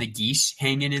ever seen the geese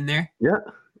hanging in there? Yeah.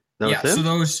 Yeah. So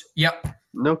those, yep.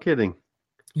 No kidding.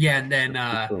 Yeah. And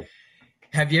then Cool.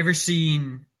 have you ever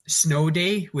seen Snow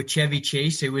Day with Chevy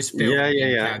Chase? It was filmed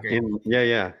in Calgary.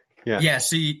 Yeah. Yeah.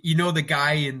 So you know the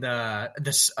guy in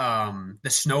the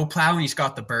snow plow, and he's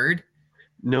got the bird.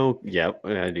 No, yeah,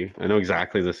 I do. I know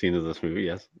exactly the scene of this movie.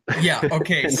 Yes. Yeah.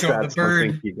 Okay. So That's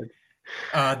something he did.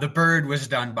 the bird was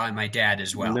done by my dad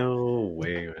as well. No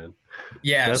way, man.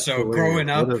 Yeah. That's so hilarious.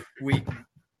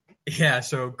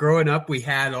 growing up, we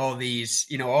had all these,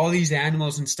 all these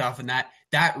animals and stuff, and that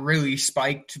really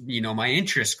spiked, my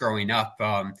interest growing up,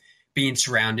 being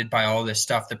surrounded by all this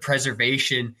stuff, the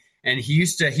preservation. And he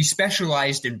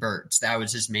specialized in birds. That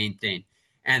was his main thing.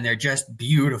 And they're just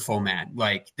beautiful, man.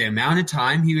 Like the amount of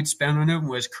time he would spend on them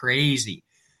was crazy.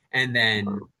 And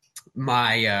then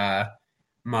my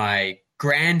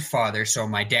grandfather, so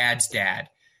my dad's dad,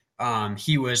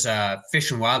 he was a fish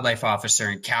and wildlife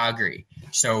officer in Calgary.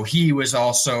 So he was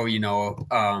also, he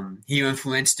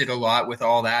influenced it a lot with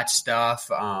all that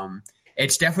stuff.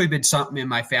 It's definitely been something in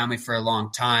my family for a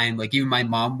long time. Like even my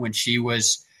mom, when she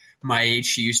was my age,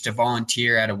 she used to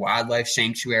volunteer at a wildlife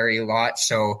sanctuary a lot.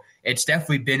 So it's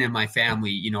definitely been in my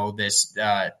family,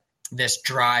 this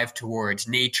drive towards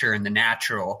nature and the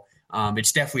natural.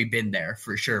 It's definitely been there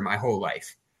for sure my whole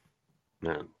life.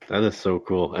 Man, that is so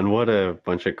cool. And what a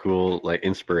bunch of cool like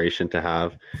inspiration to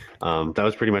have. That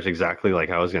was pretty much exactly like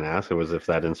I was going to ask. It was if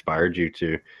that inspired you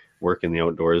to work in the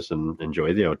outdoors and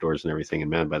enjoy the outdoors and everything. And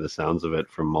man, by the sounds of it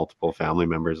from multiple family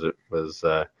members, it was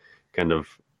kind of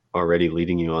already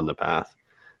leading you on the path.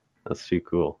 That's too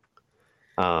cool.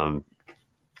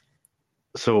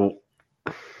 So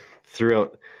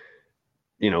throughout,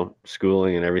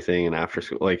 schooling and everything and after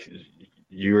school, like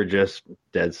you were just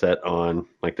dead set on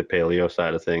like the paleo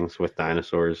side of things with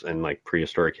dinosaurs and like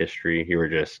prehistoric history. You were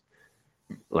just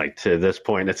like, to this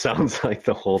point, it sounds like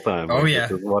the whole time. Oh, like, yeah.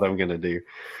 This is what I'm going to do.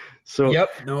 So,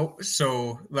 Yep. No.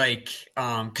 So like,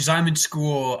 cause I'm in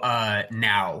school,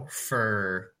 now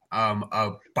for,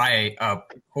 a bio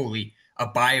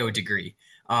degree.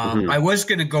 I was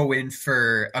going to go in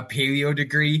for a paleo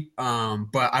degree,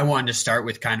 but I wanted to start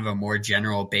with kind of a more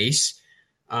general base.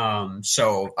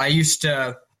 So I used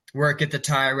to work at the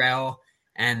Tyrrell,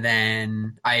 and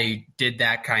then I did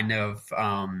that kind of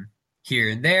here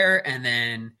and there. And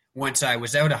then once I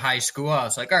was out of high school, I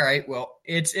was like, all right, well,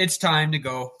 it's time to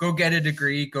go get a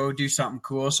degree, go do something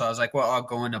cool. So I was like, well, I'll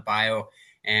go into bio,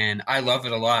 and I love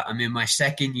it a lot. I'm in my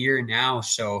second year now,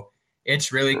 so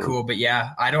it's really cool. But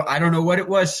yeah, I don't know what it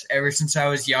was ever since I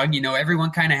was young.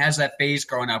 Everyone kind of has that phase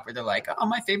growing up where they're like, oh,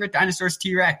 my favorite dinosaur is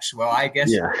T-Rex. Well, I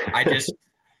guess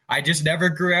I just never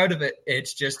grew out of it.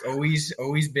 It's just always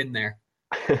been there.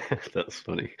 That's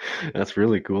funny. That's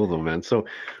really cool though, man. So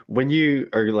when you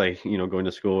are like, going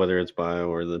to school, whether it's bio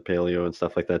or the paleo and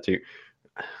stuff like that too,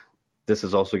 this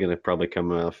is also going to probably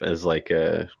come off as like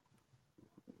I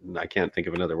can't think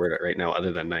of another word right now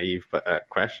other than naive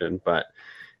question, but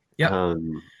yeah.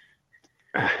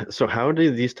 So how do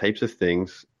these types of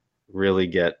things really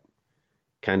get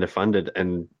kind of funded?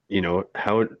 And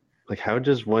how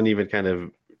does one even kind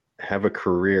of have a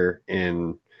career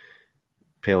in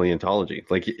paleontology?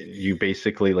 Like you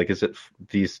basically like, is it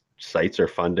these sites are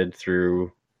funded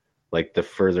through like the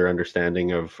further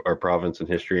understanding of our province and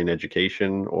history and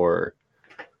education, or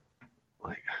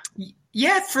like?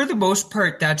 Yeah, for the most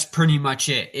part, that's pretty much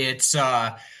it. It's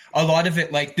a lot of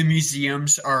it, like the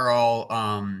museums are all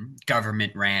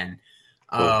government ran.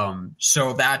 Cool.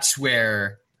 So that's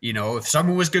where, if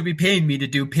someone was going to be paying me to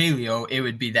do paleo, it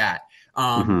would be that.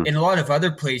 Hmm. In a lot of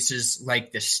other places,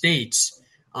 like the States,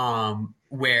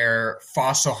 where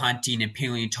fossil hunting and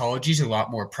paleontology is a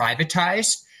lot more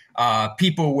privatized,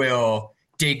 people will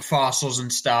dig fossils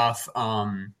and stuff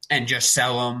and just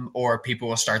sell them, or people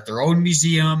will start their own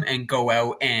museum and go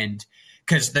out, and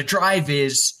because the drive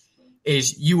is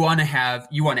you want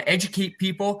to educate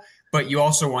people, but you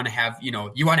also want to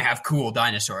have cool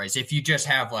dinosaurs. If you just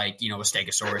have like a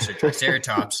stegosaurus or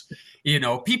triceratops,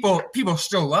 people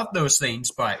still love those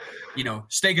things, but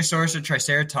stegosaurus or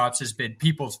triceratops has been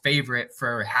people's favorite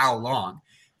for how long?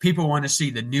 People want to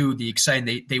see the new, the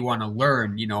exciting. They want to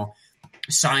learn.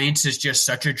 Science is just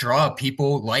such a draw.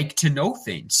 People like to know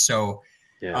things. So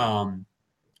Yeah.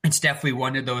 it's definitely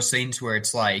one of those things where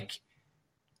it's like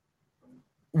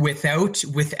without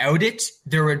it,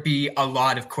 there would be a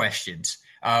lot of questions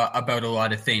about a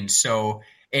lot of things. So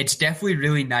it's definitely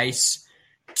really nice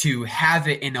to have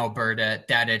it in Alberta,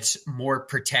 that it's more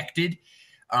protected,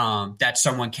 that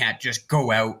someone can't just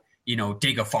go out,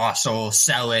 dig a fossil,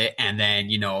 sell it, and then,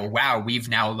 wow, we've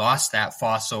now lost that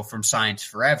fossil from science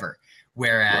forever.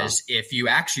 Whereas if you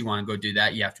actually want to go do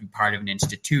that, you have to be part of an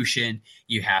institution.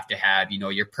 You have to have,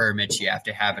 your permits. You have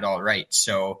to have it all right.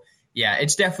 So, yeah,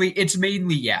 it's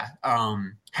mainly,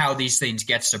 how these things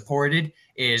get supported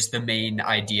is the main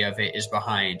idea of it is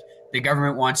behind. The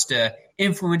government wants to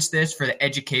influence this for the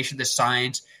education, the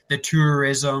science, the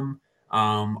tourism,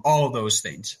 all of those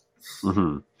things.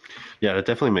 Hmm. Yeah, that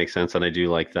definitely makes sense. And I do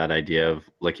like that idea of,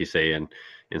 like you say, in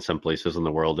some places in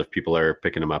the world, if people are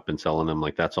picking them up and selling them,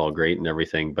 like that's all great and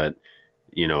everything, but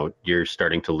you're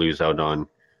starting to lose out on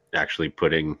actually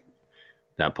putting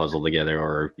that puzzle together,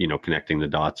 or connecting the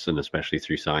dots, and especially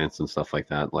through science and stuff like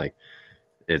that. Like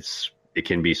it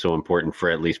can be so important for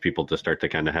at least people to start to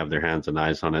kind of have their hands and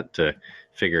eyes on it, to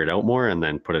figure it out more, and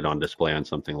then put it on display on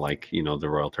something like the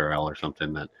Royal Tyrrell or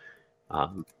something that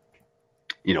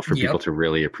for people Yep. to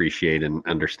really appreciate and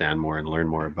understand more and learn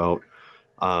more about.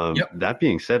 Yep. That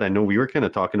being said, I know we were kind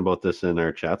of talking about this in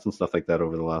our chats and stuff like that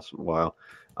over the last while.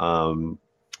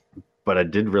 But I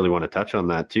did really want to touch on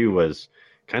that too, was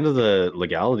kind of the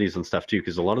legalities and stuff too,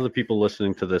 because a lot of the people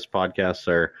listening to this podcast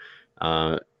are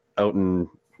out in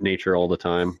nature all the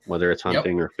time, whether it's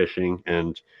hunting or fishing,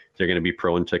 and they're going to be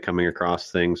prone to coming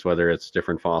across things, whether it's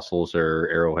different fossils or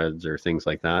arrowheads or things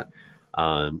like that.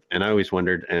 And I always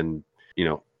wondered, and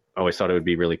I always thought it would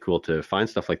be really cool to find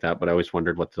stuff like that, but I always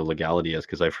wondered what the legality is,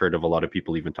 because I've heard of a lot of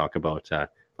people even talk about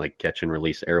like catch and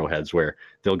release arrowheads, where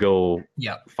they'll go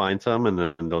find some and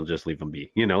then they'll just leave them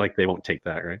be, like they won't take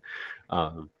that, right?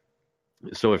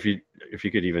 So if you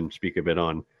could even speak a bit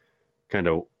on kind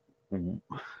of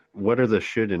what are the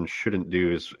should and shouldn't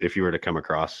do's if you were to come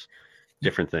across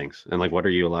different things, and like what are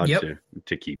you allowed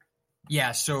to keep?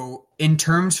 Yeah, so in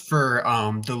terms for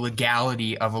the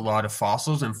legality of a lot of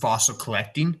fossils and fossil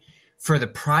collecting, for the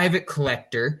private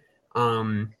collector,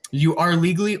 you are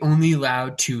legally only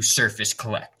allowed to surface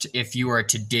collect. If you are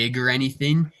to dig or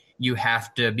anything, you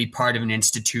have to be part of an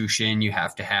institution. You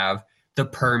have to have the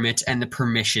permit and the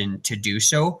permission to do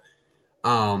so.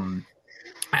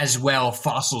 As well,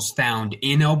 fossils found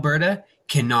in Alberta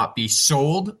cannot be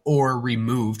sold or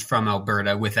removed from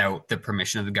Alberta without the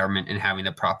permission of the government and having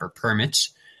the proper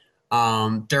permits.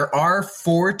 There are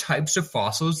 4 types of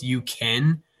fossils you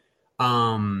can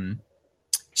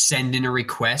send in a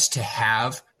request to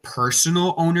have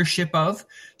personal ownership of.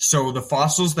 So the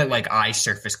fossils that like I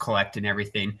surface collect and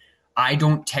everything, I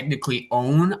don't technically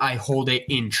own. I hold it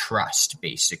in trust,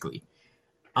 basically.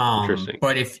 Interesting.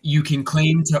 But if you can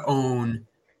claim to own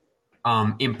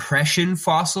impression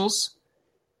fossils,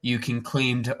 you can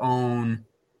claim to own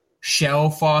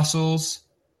shell fossils,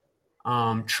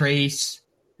 trace,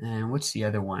 and what's the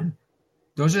other one?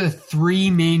 Those are the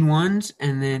 3 main ones,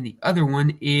 and then the other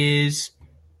one is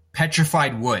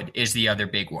petrified wood is the other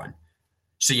big one.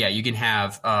 So yeah, you can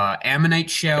have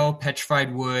ammonite shell,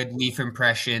 petrified wood, leaf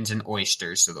impressions, and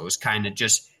oysters. So those kind of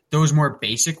just those more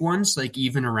basic ones, like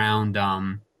even around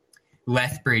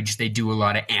Lethbridge, they do a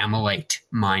lot of ammonite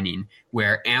mining,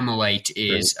 where ammonite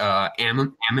is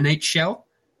ammonite shell,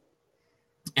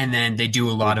 and then they do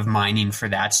a lot of mining for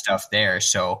that stuff there.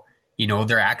 So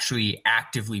they're actually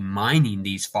actively mining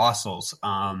these fossils.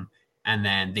 and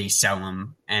then they sell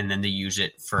them, and then they use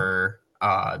it for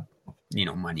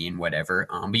money and whatever.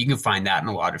 But you can find that in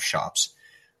a lot of shops.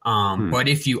 But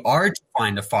if you are to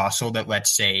find a fossil that,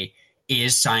 let's say,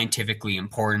 is scientifically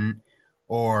important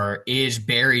or is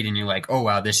buried and you're like, oh,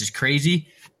 wow, this is crazy,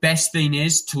 best thing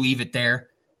is to leave it there,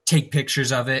 take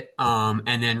pictures of it,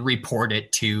 and then report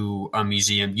it to a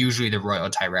museum. Usually the Royal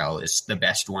Tyrrell is the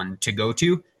best one to go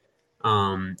to.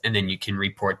 And then you can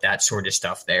report that sort of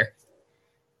stuff there.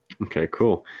 Okay,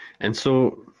 cool. And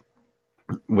so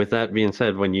with that being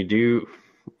said, when you do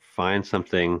find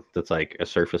something that's like a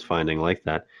surface finding like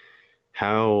that,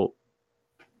 how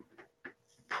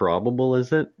probable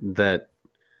is it that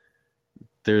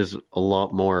there's a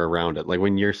lot more around it? Like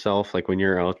when you're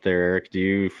out there, Eric, do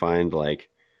you find like,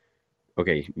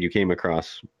 okay, you came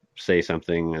across, say,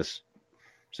 something as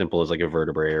simple as like a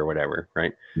vertebrae or whatever,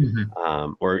 right?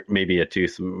 Mm-hmm. Or maybe a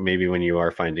tooth. Maybe when you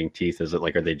are finding teeth, is it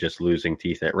like, are they just losing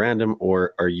teeth at random,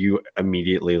 or are you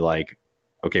immediately like,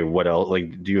 okay, what else?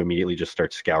 Like, do you immediately just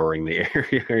start scouring the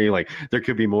area? Are you like, there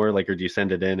could be more, like, or do you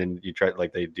send it in and you try,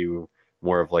 like, they do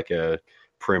more of like a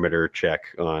perimeter check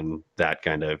on that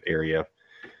kind of area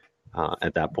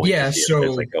at that point? Yeah, to see so if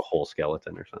there's like a whole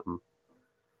skeleton or something.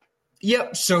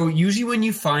 Yep. So usually when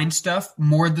you find stuff,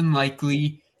 more than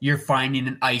likely you're finding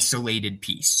an isolated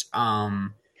piece.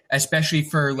 Especially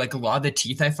for like a lot of the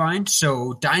teeth I find.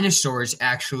 So dinosaurs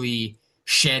actually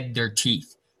shed their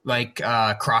teeth, like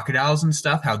crocodiles and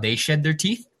stuff, how they shed their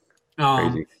teeth.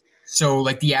 Crazy. So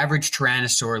like the average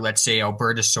tyrannosaur, let's say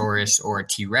Albertosaurus or a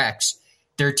T-Rex,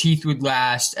 their teeth would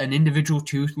last, an individual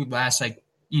tooth would last like,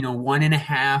 1.5,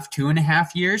 2.5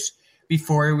 years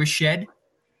before it was shed.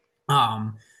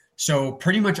 So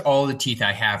pretty much all the teeth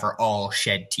I have are all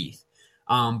shed teeth.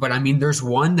 But I mean, there's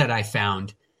one that I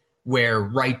found where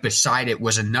right beside it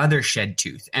was another shed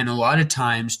tooth. And a lot of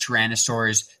times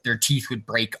tyrannosaurs, their teeth would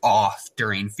break off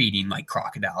during feeding, like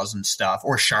crocodiles and stuff,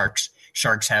 or sharks.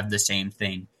 Sharks have the same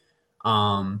thing.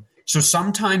 So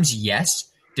sometimes,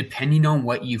 yes, depending on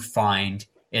what you find,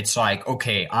 it's like,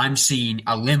 okay, I'm seeing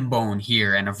a limb bone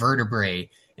here and a vertebrae,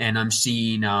 and I'm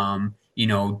seeing,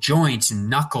 joints and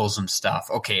knuckles and stuff.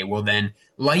 Okay, well then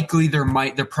likely there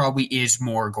probably is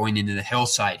more going into the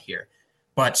hillside here.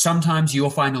 But sometimes you'll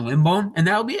find a limb bone and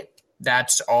that'll be it.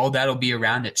 That's all that'll be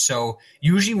around it. So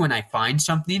usually when I find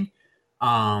something,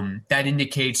 that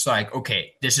indicates like,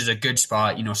 okay, this is a good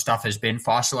spot. Stuff has been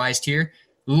fossilized here.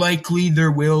 Likely there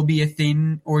will be a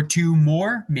thing or two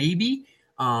more, maybe.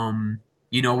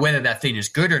 Whether that thing is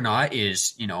good or not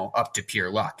is, up to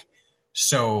pure luck.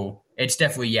 So it's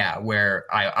definitely, where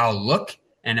I'll look,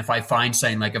 and if I find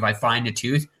something, like if I find a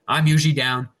tooth, I'm usually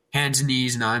down, hands and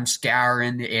knees, and I'm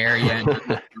scouring the area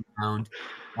and around.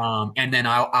 And then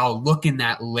I'll look in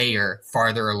that layer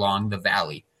farther along the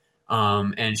valley.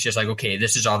 And it's just like, okay,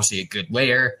 this is obviously a good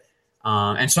layer.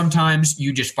 And sometimes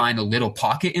you just find a little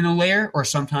pocket in a layer, or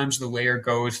sometimes the layer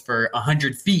goes for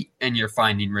 100 feet and you're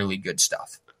finding really good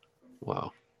stuff.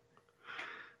 Wow.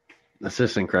 That's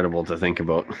just incredible to think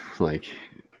about, like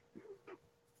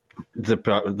the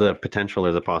potential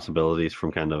or the possibilities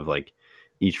from kind of like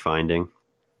each finding,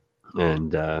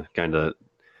 and kind of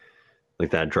like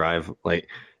that drive, like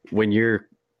when you're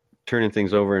turning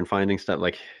things over and finding stuff,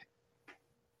 like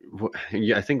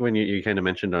I think when you kind of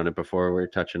mentioned on it before, we were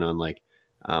touching on like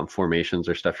formations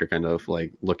or stuff you're kind of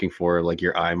like looking for, like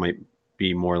your eye might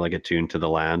be more like attuned to the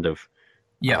land of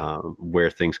where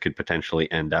things could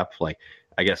potentially end up. Like,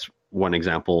 I guess one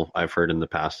example I've heard in the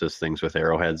past is things with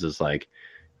arrowheads is like,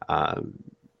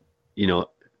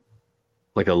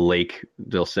 like a lake,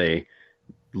 they'll say,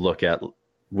 look at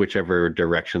whichever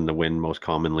direction the wind most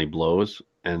commonly blows.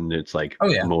 And it's like,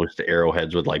 most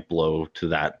arrowheads would like blow to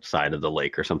that side of the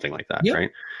lake or something like that.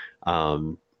 Right.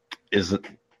 Is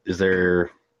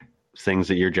there things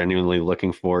that you're genuinely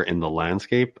looking for in the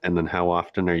landscape? And then how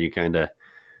often are you kind of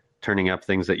turning up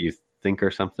things that you think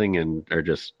are something and are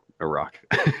just a rock?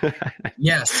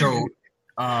 So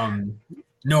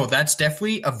no, that's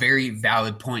definitely a very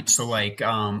valid point. So like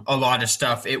a lot of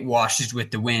stuff, it washes with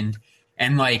the wind,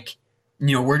 and like,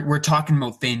 we're talking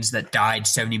about things that died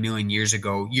 70 million years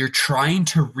ago. You're trying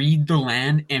to read the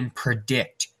land and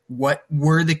predict what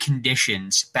were the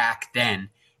conditions back then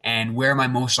and where am I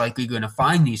most likely going to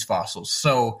find these fossils.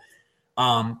 So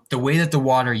the way that the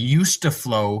water used to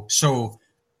flow, so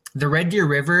the Red Deer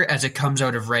River, as it comes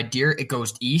out of Red Deer, it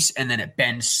goes east and then it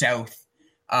bends south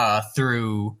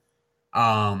through.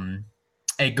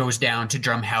 It goes down to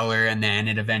Drumheller, and then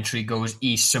it eventually goes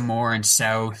east some more and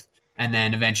south, and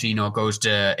then eventually,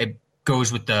 it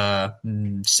goes with the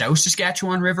South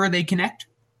Saskatchewan River. They connect.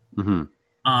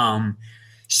 Mm-hmm.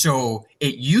 So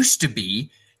it used to be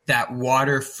that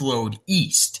water flowed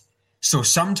east. So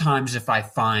sometimes if I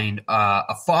find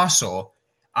a fossil,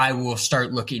 I will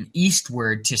start looking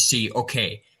eastward to see,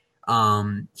 okay,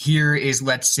 here is,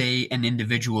 let's say, an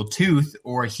individual tooth,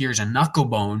 or here's a knuckle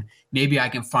bone. Maybe I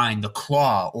can find the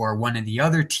claw or one of the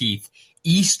other teeth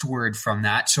eastward from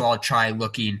that. So I'll try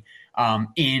looking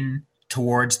in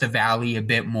towards the valley a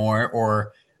bit more,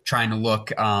 or trying to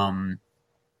look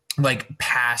like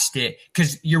past it,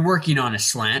 because you're working on a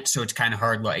slant. So it's kind of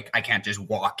hard. Like I can't just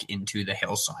walk into the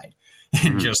hillside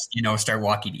and just, start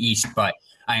walking east, but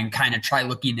I can kind of try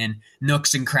looking in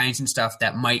nooks and crannies and stuff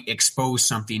that might expose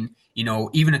something,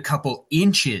 even a couple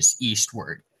inches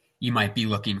eastward. You might be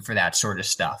looking for that sort of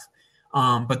stuff.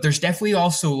 But there's definitely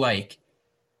also like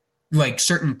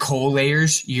certain coal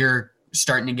layers you're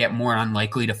starting to get more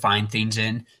unlikely to find things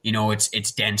in.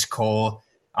 It's dense coal.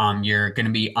 You're going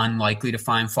to be unlikely to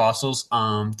find fossils.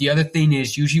 The other thing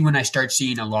is usually when I start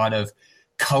seeing a lot of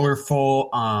colorful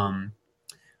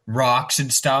rocks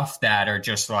and stuff that are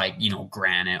just like,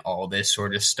 granite, all this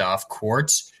sort of stuff,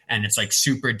 quartz, and it's like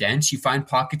super dense, you find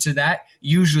pockets of that.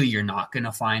 Usually you're not going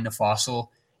to find a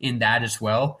fossil in that as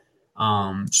well.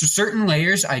 So certain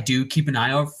layers I do keep an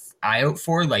eye out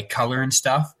for, like color and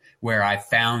stuff, where I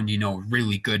found,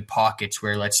 really good pockets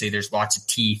where, let's say, there's lots of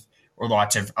teeth or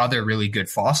lots of other really good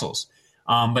fossils.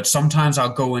 But sometimes I'll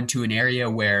go into an area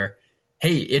where,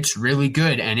 hey, it's really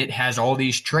good and it has all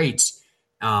these traits.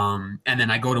 And then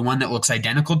I go to one that looks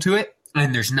identical to it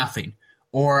and there's nothing.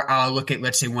 Or I'll look at,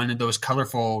 let's say, one of those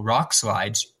colorful rock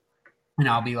slides and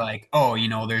I'll be like, oh,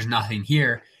 there's nothing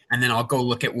here. And then I'll go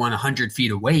look at one 100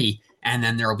 feet away and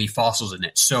then there'll be fossils in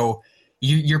it. So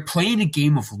you're playing a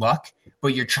game of luck,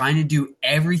 but you're trying to do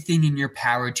everything in your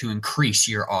power to increase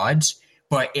your odds.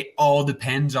 But it all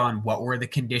depends on what were the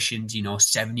conditions,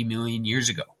 70 million years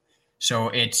ago. So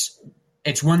it's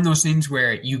one of those things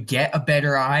where you get a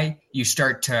better eye, you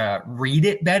start to read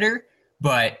it better,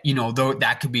 but, though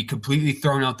that could be completely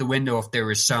thrown out the window if there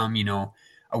was some,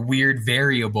 a weird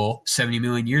variable 70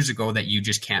 million years ago that you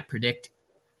just can't predict.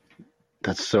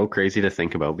 That's so crazy to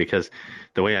think about, because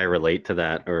the way I relate to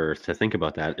that, or to think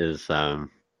about that, is,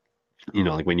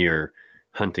 like when you're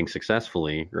hunting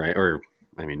successfully, right? Or,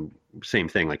 same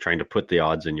thing, like trying to put the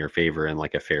odds in your favor in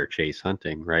like a fair chase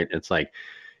hunting, right? It's like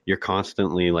you're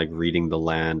constantly like reading the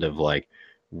land of like,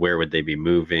 where would they be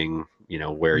moving?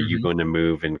 Where are you going to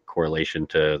move in correlation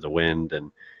to the wind?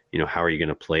 And, how are you going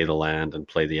to play the land and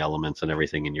play the elements and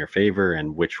everything in your favor?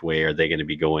 And which way are they going to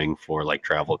be going for like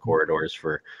travel corridors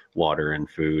for water and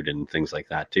food and things like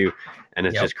that too? And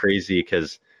it's just crazy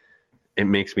because it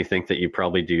makes me think that you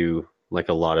probably do like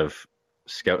a lot of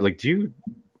scout. Like, do you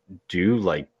do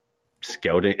like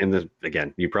scouting? And this,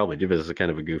 again, you probably do, but this is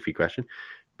kind of a goofy question.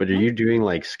 But are you doing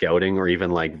like scouting or even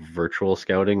like virtual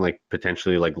scouting, like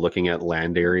potentially like looking at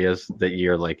land areas that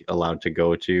you're like allowed to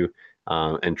go to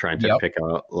and trying to pick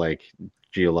out like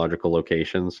geological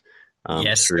locations?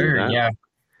 Yes, sir. That? Yeah.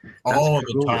 That's all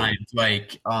cool, the time. Man.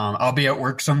 Like I'll be at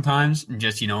work sometimes and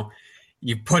just,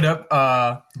 you put up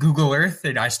Google Earth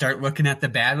and I start looking at the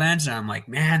Badlands and I'm like,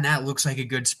 man, that looks like a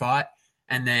good spot.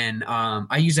 And then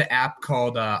I use an app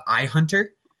called iHunter.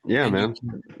 Yeah, man.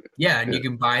 And you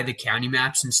can buy the county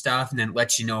maps and stuff, and then it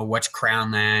lets you know what's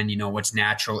crown land, what's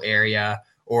natural area,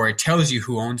 or it tells you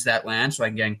who owns that land, so I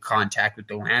can get in contact with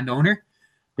the landowner.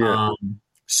 Yeah.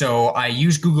 So I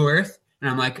use Google Earth, and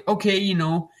I'm like, okay,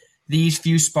 these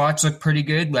few spots look pretty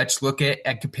good. Let's look at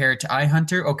compare it to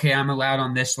iHunter. Okay, I'm allowed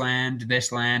on this land.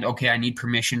 Okay, I need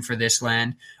permission for this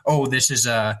land. Oh, this is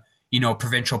a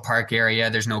provincial park area.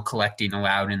 There's no collecting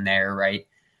allowed in there, right?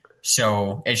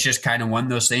 So it's just kind of one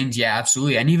of those things. Yeah,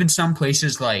 absolutely. And even some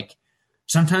places, like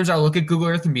sometimes I'll look at Google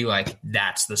Earth and be like,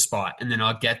 that's the spot. And then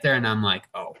I'll get there and I'm like,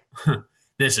 oh,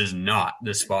 this is not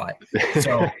the spot.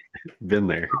 So been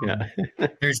there. Yeah.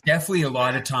 There's definitely a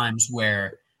lot of times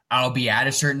where I'll be at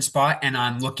a certain spot and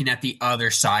I'm looking at the other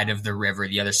side of the river,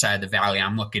 the other side of the valley.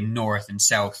 I'm looking north and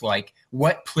south, like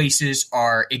what places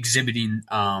are exhibiting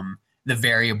the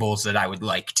variables that I would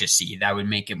like to see. That would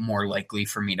make it more likely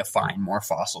for me to find more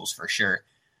fossils for sure.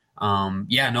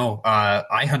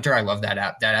 iHunter, I love that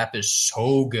app. That app is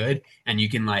so good, and you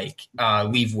can like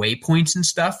leave waypoints and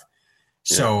stuff.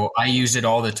 Yeah. So I use it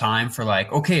all the time for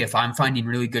like, okay, if I'm finding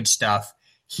really good stuff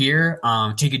here,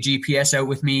 take a GPS out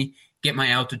with me, get my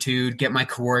altitude, get my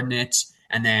coordinates,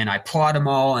 and then I plot them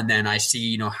all, and then I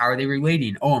see, how are they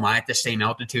relating? Oh, am I at the same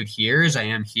altitude here as I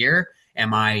am here?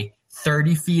 Am I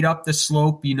 30 feet up the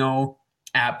slope,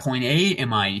 at point A?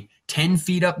 Am I 10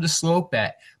 feet up the slope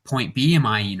at point B? Am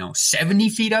I, 70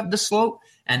 feet up the slope?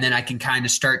 And then I can kind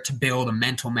of start to build a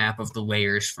mental map of the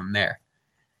layers from there.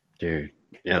 Dude,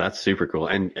 yeah, that's super cool.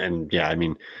 And yeah, I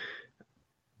mean,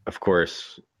 of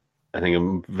course, I think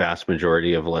a vast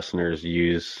majority of listeners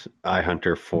use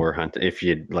iHunter for hunt. If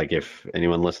you like, if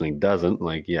anyone listening doesn't,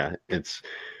 like, yeah, it's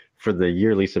for the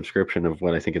yearly subscription of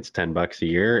what I think it's $10 a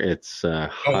year. It's Oh,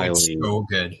 it's highly, so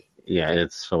good. yeah,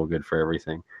 it's so good for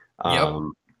everything. Yep.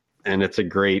 Um, and it's a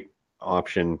great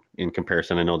option in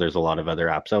comparison. I know there's a lot of other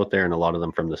apps out there, and a lot of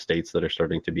them from the States that are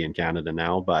starting to be in Canada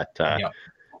now. But Yep.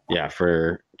 yeah,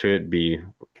 for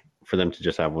them to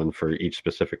just have one for each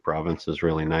specific province is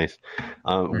really nice.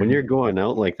 When Mhm. you're going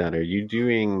out like that, are you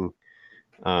doing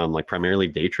like primarily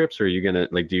day trips, or are you gonna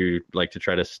like do you like to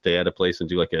try to stay at a place and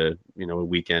do like a a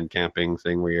weekend camping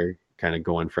thing where you're kind of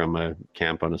going from a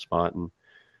camp on a spot and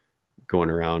going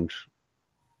around?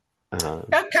 Uh,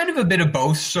 Yeah, kind of a bit of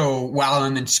both. So while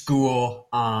I'm in school,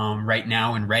 right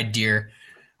now in Red Deer,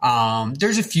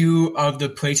 there's a few of the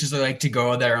places I like to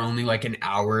go that are only like an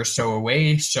hour or so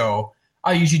away. So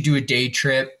I'll usually do a day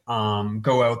trip,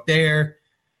 go out there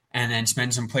and then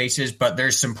spend some places. But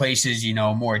there's some places,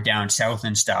 more down south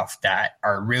and stuff that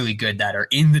are really good that are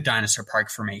in the dinosaur park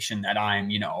formation that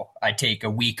I take a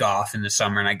week off in the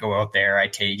summer and I go out there. I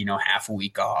take, half a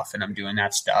week off and I'm doing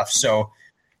that stuff. So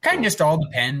kind of just all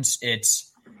depends.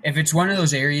 If it's one of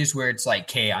those areas where it's like,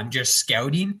 hey, I'm just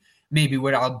scouting, maybe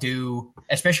what I'll do,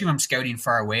 especially if I'm scouting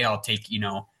far away, I'll take,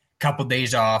 a couple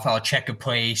days off. I'll check a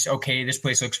place. Okay, this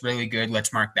place looks really good.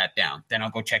 Let's mark that down. Then I'll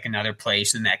go check another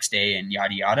place the next day and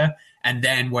yada yada. And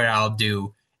then what I'll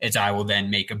do is I will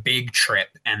then make a big trip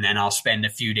and then I'll spend a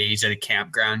few days at a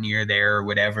campground near there or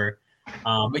whatever.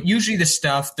 But usually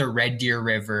the Red Deer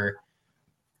River,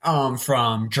 from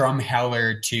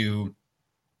Drumheller to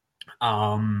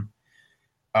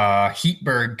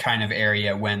Heatburg kind of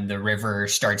area when the river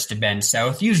starts to bend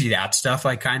south. Usually that stuff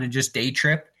I kind of just day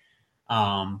trip.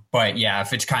 But yeah,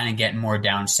 if it's kind of getting more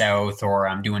down south or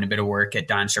I'm doing a bit of work at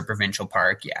Dinosaur Provincial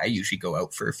Park, yeah, I usually go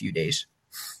out for a few days.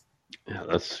 yeah,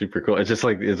 that's super cool. It's just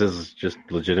like this is just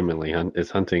legitimately it's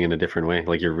hunting in a different way.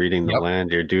 Like you're reading the Yep.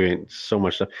 land, you're doing so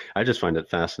much stuff. I just find it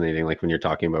fascinating. Like when you're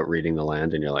talking about reading the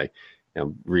land, and you're like,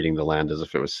 reading the land as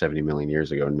if it was 70 million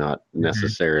years ago, not Mhm.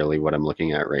 necessarily what I'm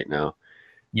looking at right now.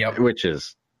 Yep. Which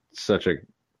is such a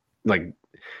like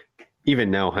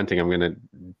even now hunting, I'm gonna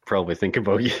probably think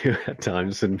about you at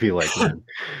times and be like, man,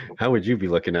 how would you be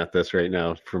looking at this right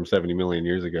now from 70 million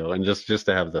years ago? And just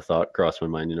to have the thought cross my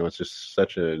mind, it's just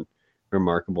such a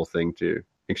remarkable thing to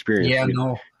experience. Yeah,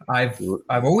 no, I've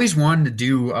always wanted to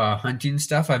do hunting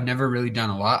stuff. I've never really done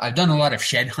a lot. I've done a lot of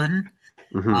shed hunting.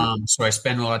 Hmm. So I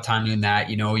spend a lot of time doing that.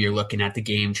 You're looking at the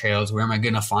game trails. Where am I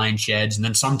going to find sheds? And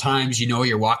then sometimes,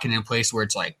 you're walking in a place where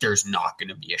it's like, there's not going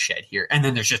to be a shed here. And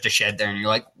then there's just a shed there. And you're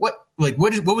like, what? Like,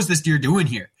 what was this deer doing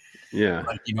here? Yeah.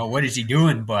 Like, what is he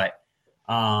doing? But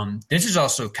this is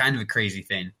also kind of a crazy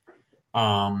thing.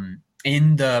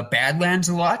 In the Badlands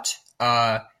a lot,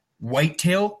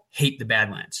 whitetail hate the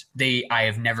Badlands. I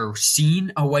have never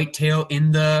seen a whitetail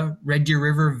in the Red Deer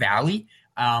River Valley.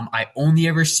 I only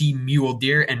ever see mule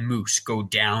deer and moose go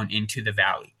down into the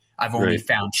valley. I've only Right.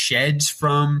 found sheds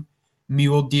from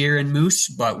mule deer and moose,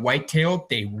 but whitetail,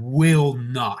 they will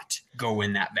not go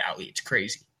in that valley. It's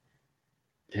crazy.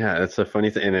 Yeah, it's a funny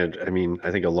thing. And I mean, I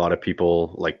think a lot of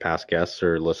people, like past guests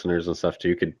or listeners and stuff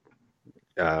too, could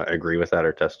agree with that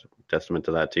or testament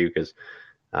to that too. Because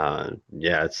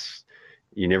yeah, it's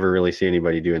you never really see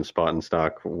anybody doing spot and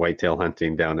stock whitetail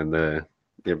hunting down in the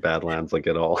Badlands like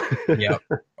at all. Yep.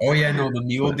 Oh yeah, no, the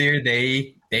mule But deer,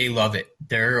 they love it.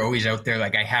 They're always out there.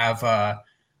 Like I have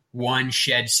one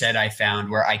shed set I found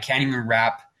where I can't even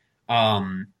wrap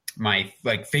my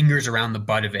like fingers around the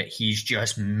butt of it. He's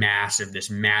just massive, this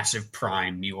massive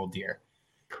prime mule deer.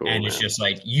 cool, And it's man. just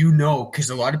like, because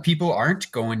a lot of people aren't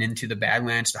going into the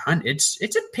Badlands to hunt. It's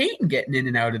a pain getting in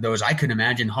and out of those. I could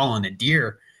imagine hauling a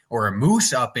deer or a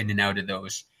moose up in and out of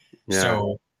those. Yeah.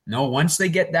 So no, once they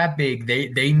get that big,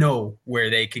 they know where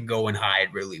they can go and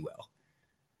hide really well.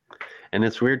 And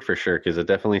it's weird for sure because it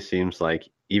definitely seems like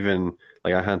even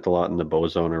like I hunt a lot in the bow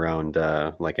zone around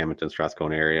like Edmonton,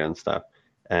 Strathcona area and stuff.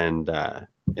 And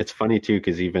it's funny too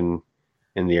because even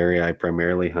in the area I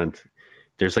primarily hunt,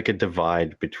 there's like a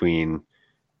divide between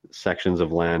sections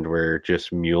of land where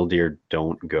just mule deer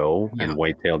don't go and Yep.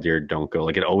 whitetail deer don't go.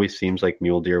 Like it always seems like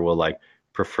mule deer will like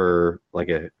prefer like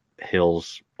a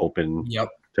hills open Yep.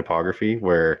 topography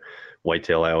where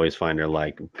whitetail I always find are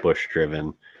like bush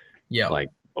driven, Yep. like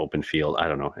open field. I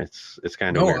don't know. It's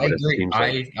kind of No, weird, I but it agree. seems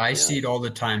like I yeah. see it all the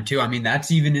time too. I mean,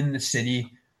 that's even in the city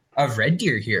of Red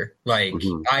Deer here. Like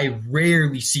Hmm. I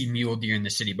rarely see mule deer in the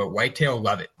city, but whitetail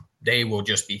love it. They will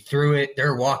just be through it.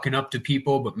 They're walking up to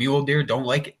people, but mule deer don't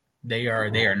like it. They are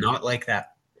not like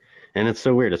that. And it's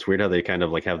so weird. It's weird how they kind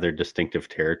of like have their distinctive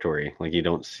territory. Like you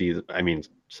don't see, I mean,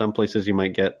 some places you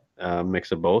might get a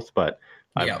mix of both, but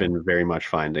I've Yeah. been very much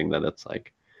finding that it's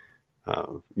like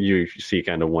you see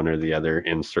kind of one or the other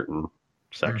in certain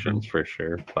sections Hmm. for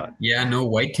sure. But Yeah, no,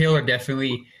 whitetail are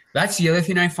definitely, that's the other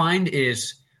thing I find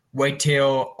is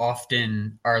whitetail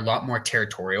often are a lot more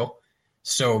territorial.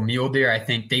 So mule deer, I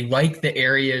think they like the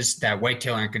areas that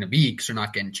whitetail aren't going to be because they're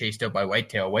not getting chased out by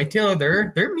whitetail. Whitetail,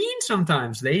 they're mean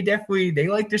sometimes. They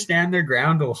like to stand their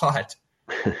ground a lot.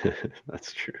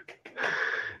 that's true.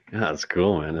 Yeah, it's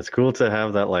cool, man. It's cool to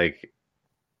have that like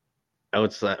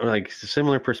outside, like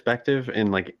similar perspective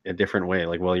in like a different way.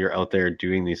 Like while you're out there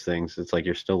doing these things, it's like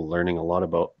you're still learning a lot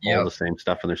about all Yep. the same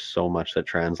stuff, and there's so much that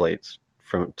translates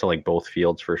from to like both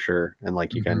fields for sure. And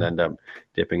like you kind of Hmm. end up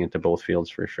dipping into both fields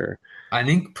for sure. I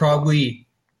think probably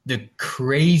the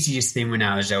craziest thing when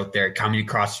I was out there coming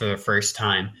across for the first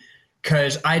time,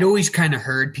 because I'd always kind of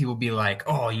heard people be like,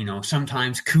 oh,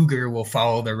 sometimes cougar will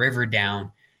follow the river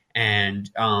down, and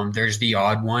there's the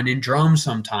odd one in drum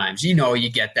sometimes. You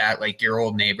get that, like your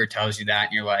old neighbor tells you that,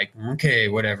 and you're like, okay,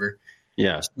 whatever.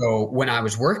 Yeah. So when I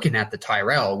was working at the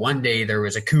Tyrrell, one day there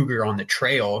was a cougar on the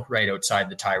trail right outside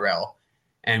the Tyrrell.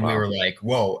 And we Wow. were like,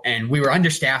 whoa. And we were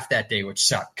understaffed that day, which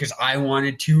sucked because I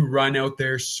wanted to run out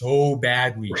there so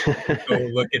badly to go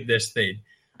look at this thing.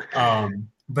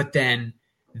 But then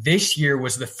this year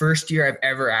was the first year I've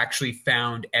ever actually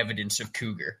found evidence of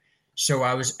cougar. So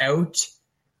I was out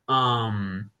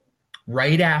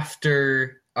right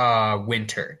after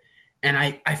winter. And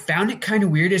I found it kind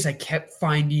of weird as I kept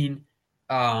finding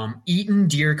eaten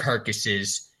deer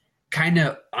carcasses kind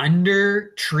of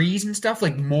under trees and stuff,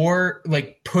 like more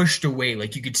like pushed away.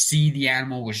 Like you could see the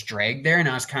animal was dragged there. And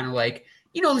I was kind of like,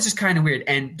 this is kind of weird.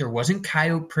 And there wasn't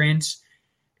coyote prints.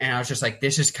 And I was just like,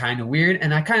 this is kind of weird.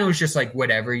 And I kind of was just like,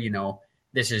 whatever,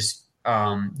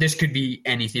 this could be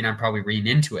anything. I'm probably reading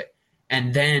into it.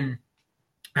 And then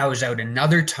I was out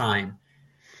another time,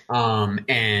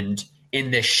 and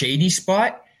in the shady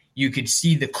spot, you could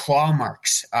see the claw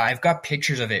marks. I've got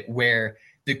pictures of it where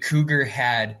the cougar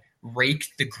had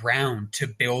raked the ground to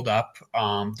build up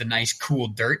the nice, cool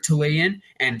dirt to lay in,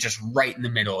 and just right in the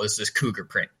middle is this cougar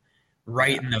print,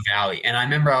 right Yeah. in the valley. And I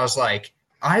remember I was like,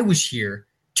 I was here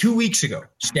 2 weeks ago,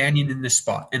 standing in this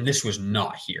spot, and this was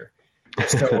not here.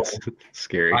 So That's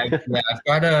scary.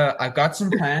 I've got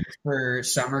some plans for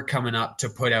summer coming up to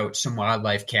put out some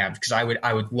wildlife cams because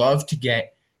I would love to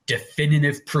get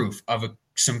definitive proof of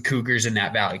some cougars in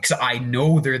that valley because I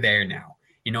know they're there now.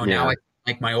 Now Yeah. I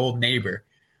like my old neighbor,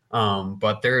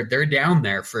 but they're down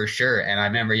there for sure. And I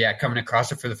remember, coming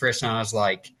across it for the first time, I was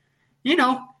like,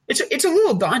 it's a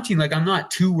little daunting. Like I'm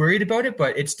not too worried about it,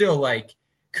 but it's still like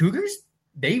cougars.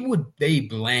 They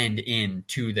blend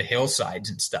into the hillsides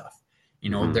and stuff.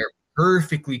 Hmm. They're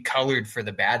perfectly colored for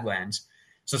the Badlands.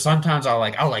 So sometimes I'll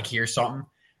hear something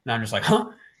and I'm just like, huh?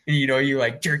 And you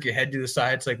like jerk your head to the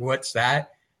side. It's like, what's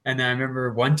that? And then I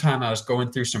remember one time I was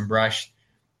going through some brush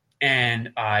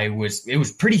and it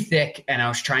was pretty thick and I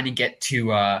was trying to get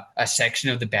to a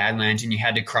section of the Badlands and you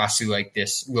had to cross through like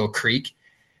this little creek.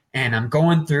 And I'm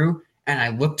going through and I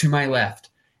look to my left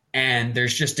and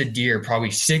there's just a deer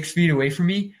probably 6 feet away from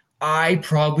me. I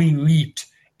probably leaped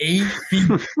 8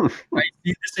 feet. I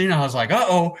see this thing, and I was like,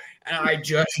 "Uh-oh!" And I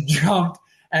just jumped,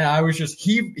 and I was just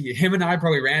him and I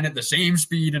probably ran at the same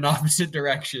speed in opposite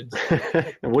directions.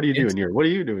 What are you It's doing here? What are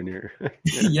you doing here?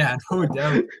 Yeah. yeah, no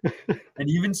doubt. And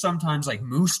even sometimes like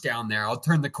moose down there, I'll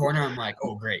turn the corner. I'm like,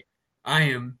 "Oh, great! I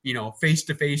am, face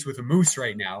to face with a moose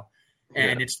right now." Yeah.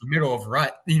 And it's the middle of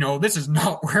rut. This is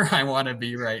not where I want to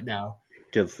be right now.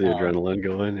 Gets the Uh, adrenaline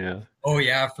going. Yeah. oh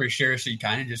yeah, for sure. So you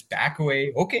kind of just back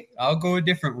away. Okay, I'll go a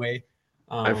different way.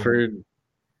 I've Um, heard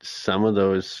some of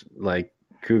those like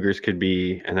cougars could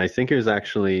be, and I think it was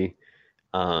actually,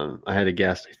 I had a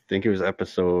guest, I think it was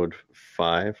episode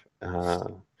 5.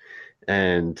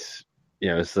 And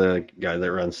it's the guy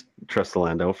that runs Trust the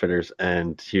Land Outfitters,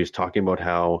 and he was talking about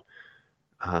how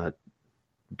uh,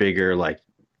 bigger like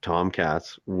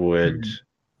tomcats would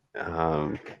mhm.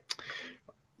 um,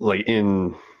 like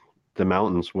in the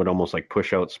mountains would almost like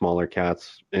push out smaller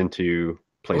cats into Oh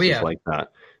places yeah, like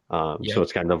that. So yep.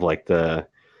 it's kind of like the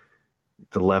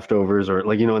leftovers, or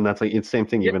like and that's like it's the same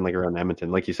thing Yep. even like around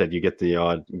Edmonton. Like you said, you get the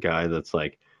odd guy that's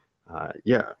like,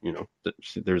 yeah,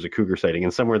 there's a cougar sighting,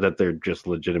 and somewhere that there just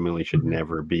legitimately should Mhm.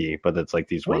 never be, but it's like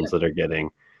these Oh yeah. ones that are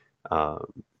getting,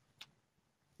 um,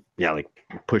 yeah, like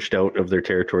pushed out of their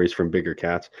territories from bigger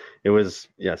cats. It was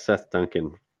Seth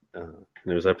Duncan.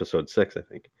 It was episode 6, I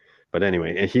think. But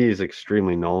anyway, and he is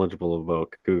extremely knowledgeable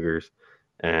about cougars,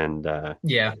 and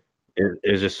Yeah.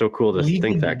 it was just so cool to Well,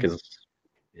 think that even because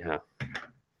yeah,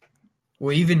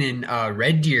 Well, even in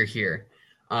Red Deer here,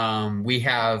 we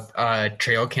have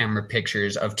trail camera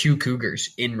pictures of two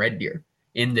cougars in Red Deer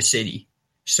in the city.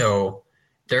 So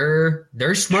they're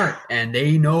smart and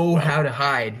they know how to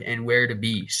hide and where to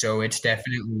be. So it's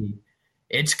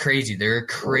crazy. They're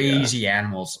crazy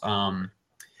animals.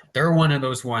 They're one of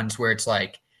those ones where it's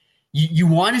like you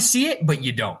want to see it, but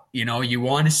you don't. You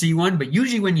want to see one, but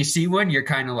usually when you see one, you're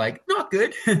kind of like, not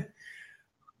good.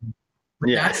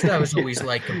 Yeah. That's what I was always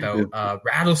like about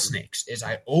rattlesnakes is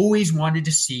I always wanted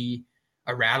to see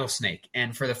a rattlesnake.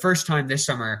 And for the first time this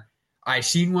summer, I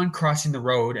seen one crossing the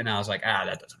road and I was like,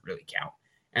 that doesn't really count.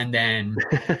 And then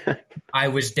I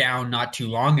was down not too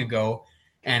long ago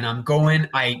and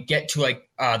I get to like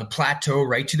the plateau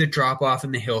right to the drop off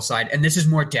in the hillside. And this is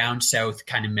more down south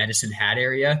kind of Medicine Hat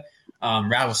area.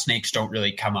 Rattlesnakes don't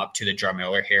really come up to the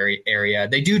Drumheller area.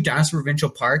 They do down to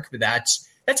Provincial Park, but that's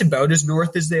about as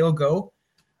north as they'll go.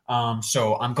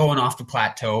 So I'm going off the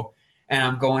plateau and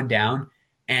I'm going down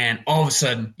and all of a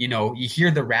sudden, you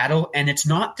hear the rattle and it's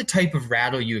not the type of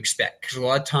rattle you expect. Because a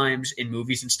lot of times in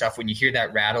movies and stuff, when you hear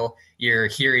that rattle, you're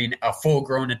hearing a full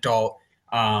grown adult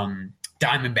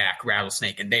diamondback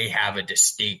rattlesnake and they have a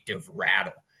distinctive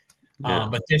rattle. Yeah.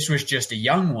 But this was just a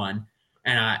young one.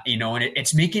 And, and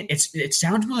it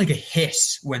sounds more like a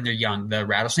hiss when they're young. The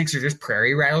rattlesnakes are just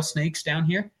prairie rattlesnakes down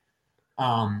here.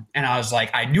 And I was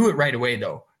like, I knew it right away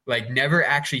though, like never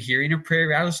actually hearing a prairie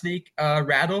rattlesnake,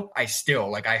 rattle. I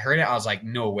heard it. I was like,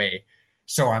 no way.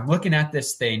 So I'm looking at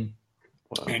this thing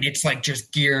and it's like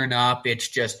just gearing up. It's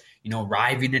just,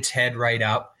 writhing its head right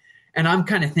up. And I'm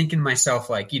kind of thinking to myself,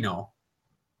 like, I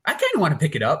kind of want to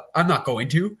pick it up. I'm not going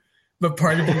to, but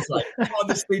part of me is like, oh,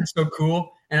 this thing's so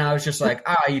cool. And I was just like,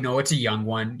 it's a young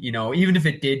one, even if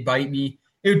it did bite me,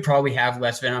 it would probably have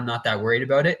less venom. I'm not that worried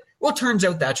about it. Well, it turns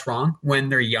out that's wrong. When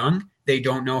they're young, they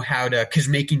don't know how to, because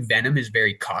making venom is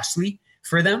very costly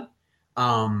for them.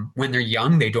 When they're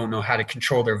young, they don't know how to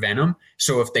control their venom.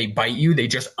 So if they bite you, they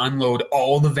just unload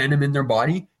all the venom in their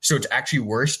body. So it's actually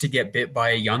worse to get bit by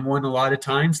a young one a lot of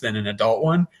times than an adult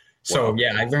one. So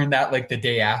yeah, I learned that like the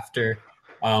day after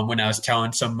when I was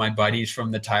telling some of my buddies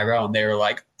from the Tyrrell, and they were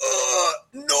like,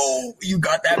 no, you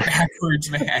got that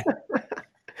backwards, man.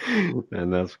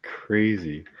 And that's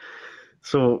crazy.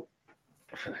 So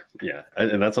yeah,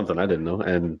 and that's something I didn't know.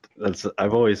 And I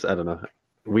don't know.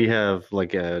 We have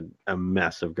like a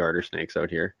mess of garter snakes out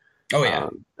here. Oh yeah.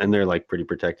 And they're like pretty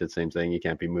protected. Same thing. You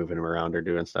can't be moving them around or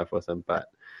doing stuff with them. But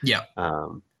yeah,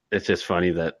 it's just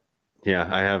funny that,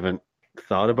 I haven't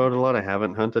thought about it a lot. I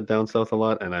haven't hunted down south a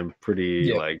lot, and I'm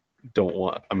pretty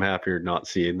I'm happier not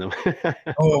seeing them.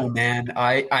 Oh man,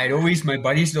 my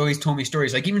buddies always told me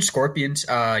stories, like even scorpions.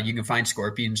 You can find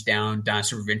scorpions down to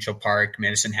Provincial Park,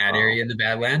 Medicine Hat area in the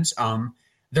Badlands.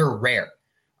 They're rare.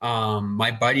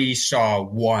 My buddy saw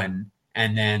one,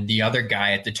 and then the other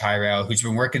guy at the Tyrrell, who's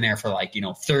been working there for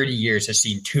 30 years, has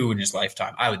seen two in his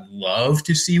lifetime. I would love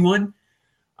to see one.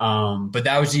 But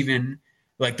that was even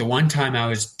like the one time I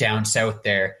was down south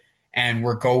there, and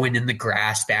we're going in the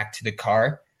grass back to the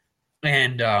car.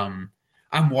 And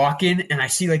I'm walking and I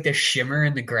see like this shimmer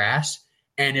in the grass,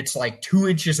 and it's like 2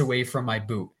 inches away from my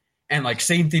boot. And like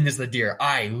same thing as the deer,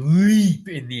 I leap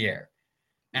in the air.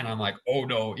 And I'm like, oh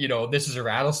no, this is a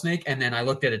rattlesnake. And then I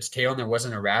looked at its tail and there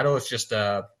wasn't a rattle. It's just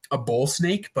a bull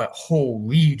snake. But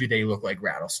holy, do they look like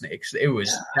rattlesnakes. It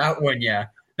was that one. Yeah,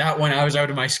 that one I was out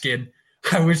of my skin.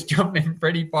 I was jumping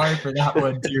pretty far for that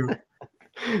one too.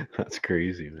 That's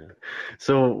crazy, man.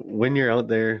 So when you're out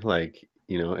there, like,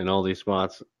 in all these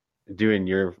spots, doing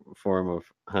your form of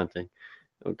hunting,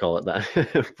 I'll call it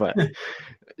that. But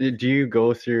do you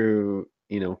go through,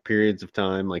 periods of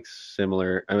time like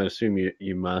similar? I would assume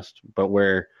you must, but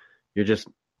where you're just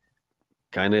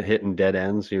kind of hitting dead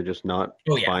ends, you're just not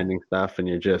finding stuff, and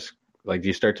you're just like, do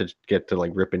you start to get to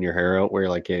like ripping your hair out where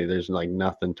like, hey, there's like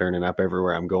nothing turning up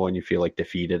everywhere I'm going, you feel like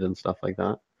defeated and stuff like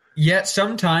that? Yeah,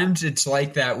 sometimes it's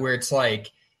like that where it's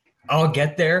like I'll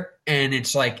get there and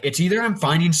it's like it's either I'm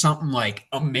finding something like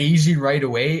amazing right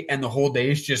away and the whole day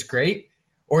is just great,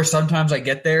 or sometimes I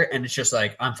get there and it's just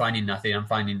like I'm finding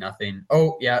nothing.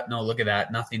 Oh yeah, no, look at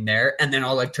that, nothing there. And then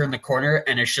I'll like turn the corner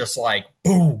and it's just like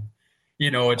boom,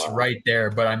 it's right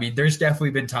there. But I mean, there's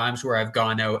definitely been times where I've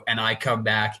gone out and I come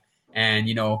back and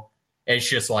it's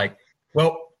just like,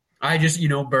 well, I just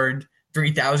burned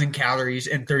 3,000 calories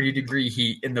and 30-degree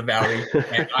heat in the valley,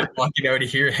 and I'm walking out of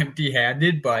here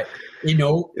empty-handed. But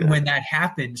when that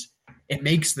happens, it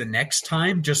makes the next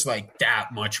time just like that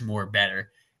much more better,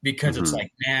 because it's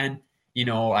like, man,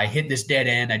 I hit this dead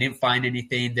end, I didn't find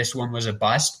anything, this one was a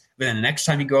bust. But then the next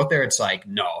time you go out there, it's like,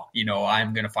 no,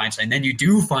 I'm gonna find something. And then you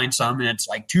do find some, and it's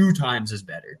like 2 times as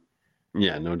better.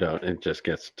 Yeah, no doubt. It just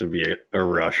gets to be a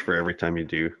rush for every time you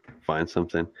do find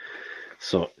something.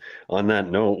 So, on that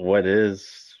note, what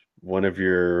is one of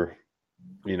your,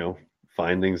 you know,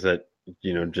 findings that,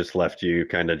 just left you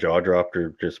kind of jaw dropped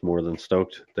or just more than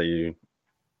stoked that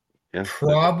yeah,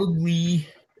 Probably,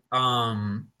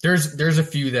 there's a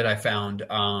few that I found.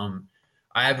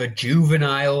 I have a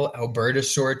juvenile Alberta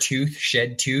sore tooth,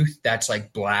 shed tooth that's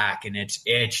like black, and it's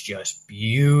just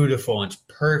beautiful. It's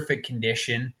perfect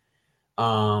condition.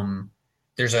 Um,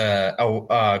 there's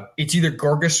it's either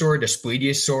Gorgosaur or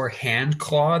Desplediosaur hand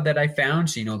claw that I found.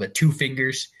 So the two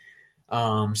fingers.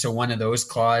 So one of those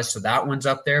claws. So that one's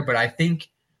up there. But I think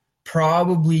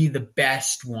probably the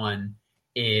best one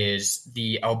is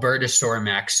the Albertosaur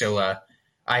maxilla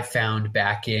I found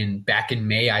back in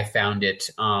May. I found it.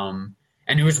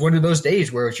 And it was one of those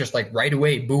days where it's just like right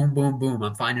away, boom, boom, boom.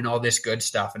 I'm finding all this good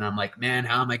stuff. And I'm like, man,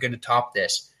 how am I going to top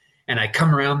this? And I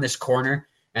come around this corner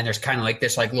and there's kind of like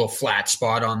this like little flat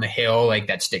spot on the hill, like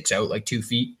that sticks out like 2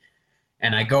 feet.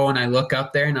 And I go and I look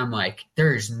up there and I'm like,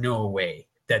 there's no way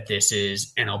that this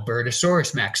is an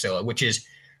Albertosaurus maxilla, which is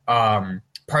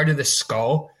part of the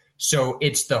skull. So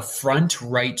it's the front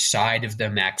right side of the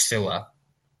maxilla.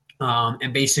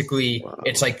 And basically, wow.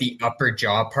 It's like the upper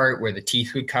jaw part where the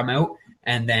teeth would come out.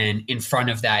 And then in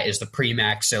front of that is the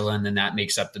premaxilla, and then that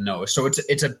makes up the nose. So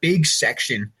it's a big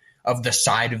section of the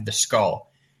side of the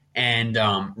skull. And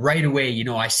right away,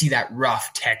 I see that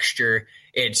rough texture.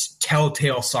 It's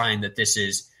telltale sign that this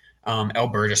is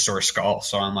Albertosaur skull.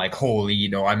 So I'm like,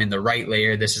 holy, I'm in the right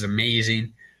layer. This is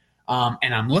amazing.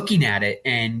 And I'm looking at it.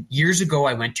 And years ago,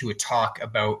 I went to a talk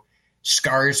about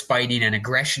scars, fighting, and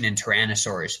aggression in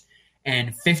tyrannosaurs.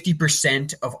 And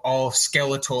 50% of all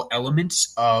skeletal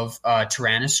elements of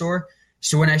tyrannosaur.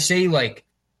 So when I say like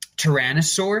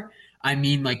tyrannosaur, I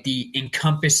mean like the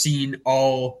encompassing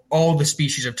all the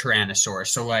species of tyrannosaur.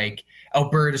 So like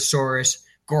Albertosaurus,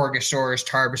 Gorgosaurus,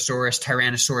 Tarbosaurus,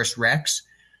 Tyrannosaurus rex.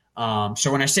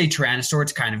 So when I say tyrannosaur,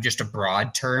 it's kind of just a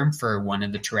broad term for one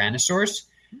of the tyrannosaurs.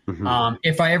 Mm-hmm.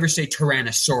 If I ever say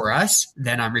Tyrannosaurus,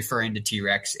 then I'm referring to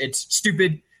T-Rex. It's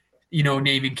stupid,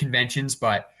 naming conventions,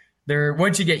 but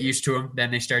once you get used to them,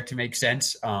 then they start to make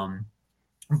sense.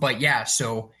 But yeah,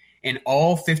 so in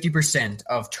all 50%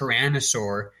 of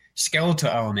Tyrannosaur skeletal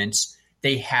elements,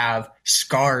 they have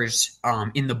scars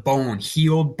in the bone,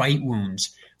 healed bite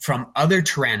wounds from other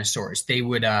tyrannosaurs. They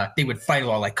would fight a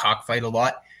lot, like cockfight a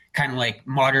lot, kind of like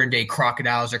modern day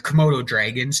crocodiles or Komodo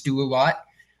dragons do a lot.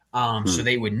 So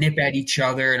they would nip at each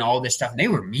other and all this stuff. And they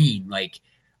were mean. Like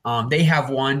they have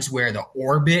ones where the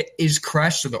orbit is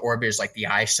crushed. So the orbit is like the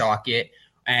eye socket.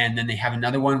 And then they have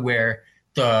another one where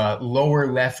the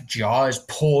lower left jaw is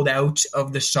pulled out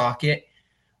of the socket.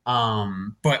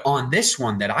 But on this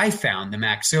one that I found, the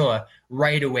maxilla,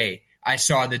 right away, I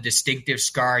saw the distinctive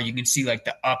scar. You can see like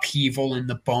the upheaval in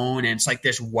the bone, and it's like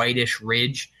this whitish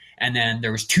ridge. And then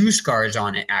there was two scars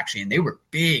on it, actually, and they were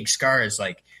big scars.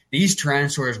 Like these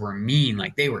tyrannosaurs were mean.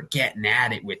 Like they were getting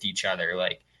at it with each other.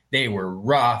 Like they were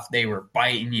rough. They were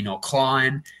biting,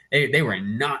 clawing. They were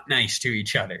not nice to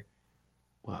each other.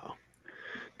 Wow.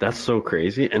 That's so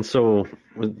crazy. And so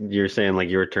you're saying like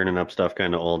you were turning up stuff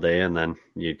kind of all day and then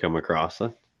you'd come across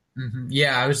it? Mm-hmm.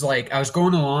 Yeah, I was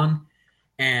going along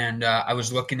and I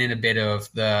was looking in a bit of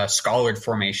the Scallard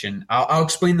Formation. I'll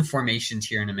explain the formations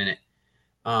here in a minute.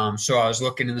 So I was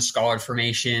looking in the Scallard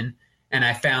Formation and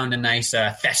I found a nice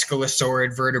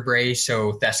thescalosaurid vertebrae.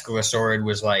 So thescalosaurid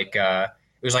was like it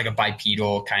was like a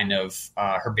bipedal kind of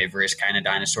herbivorous kind of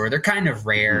dinosaur. They're kind of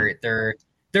rare. Mm-hmm.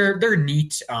 They're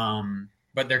neat.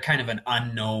 But they're kind of an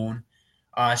unknown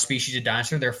species of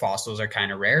dinosaur. Their fossils are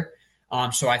kind of rare.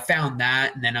 So I found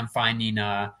that, and then I'm finding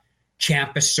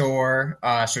Champsosaur.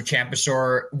 So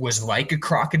Champsosaur was like a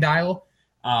crocodile.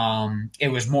 It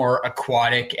was more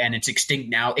aquatic, and it's extinct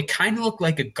now. It kind of looked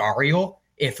like a gharial,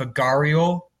 if a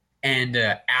gharial and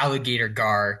alligator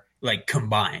gar like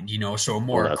combined, so a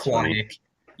more aquatic. Funny.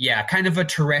 Yeah, kind of a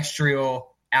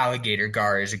terrestrial alligator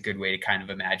gar is a good way to kind of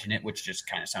imagine it, which just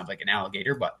kind of sounds like an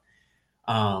alligator, but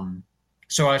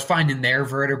so I was finding their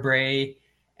vertebrae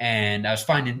and I was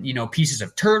finding, pieces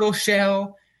of turtle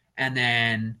shell. And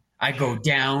then I go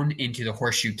down into the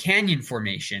Horseshoe Canyon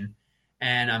Formation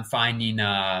and I'm finding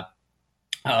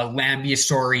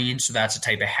lambeosaurine. So that's a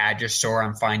type of hadrosaur.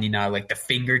 I'm finding like the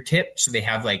fingertip. So they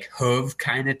have like hoof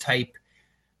kind of type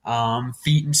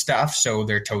feet and stuff. So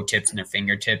their toe tips and their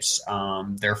fingertips,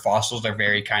 their fossils are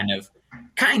very kind of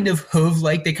hoof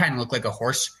like. They kind of look like a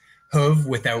horse hoof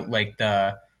without like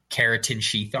the keratin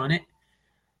sheath on it.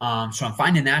 So I'm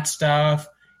finding that stuff,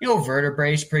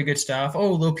 vertebrae is pretty good stuff.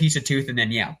 Oh, a little piece of tooth. And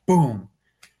then, yeah, boom.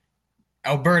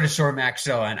 Albertosaur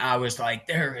maxilla, and I was like,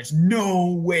 there is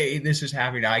no way this is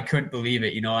happening. I couldn't believe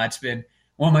it. That's been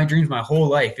one of my dreams my whole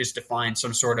life, is to find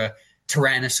some sort of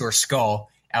Tyrannosaur skull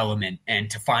element, and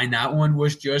to find that one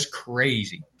was just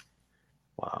crazy.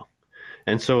 Wow.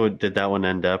 And so did that one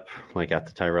end up like at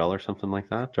the Tyrrell or something like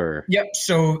that, or? Yep.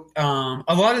 So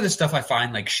a lot of the stuff I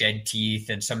find, like shed teeth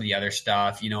and some of the other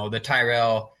stuff, the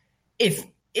Tyrrell,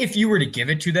 if you were to give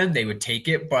it to them, they would take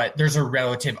it, but there's a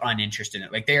relative uninterest in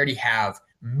it. Like, they already have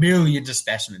millions of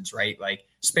specimens, right? Like,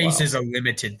 space is a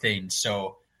limited thing.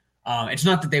 So it's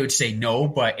not that they would say no,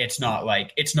 but it's not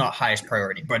highest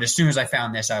priority. But as soon as I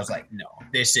found this, I was like, no,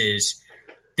 this is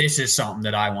something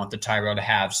that I want the Tyrrell to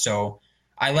have. So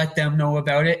I let them know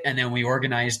about it, and then we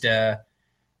organized a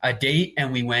date,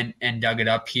 and we went and dug it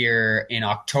up here in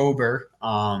October.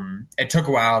 It took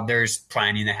a while. There's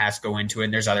planning that has to go into it,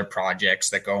 and there's other projects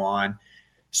that go on.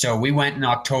 So we went in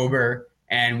October,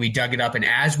 and we dug it up. And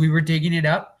as we were digging it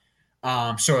up,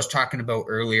 so I was talking about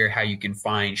earlier how you can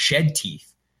find shed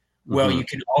teeth. Well, you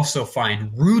can also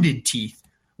find rooted teeth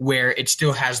where it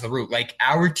still has the root. Like,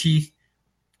 our teeth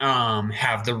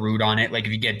have the root on it. Like,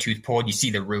 if you get a tooth pulled, you see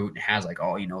the root. It has, like,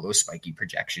 those spiky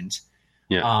projections.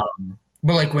 Yeah.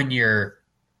 But like, when you're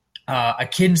a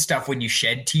kid and stuff, when you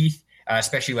shed teeth,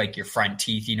 especially like your front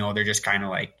teeth, they're just kind of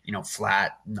like,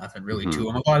 flat, nothing really to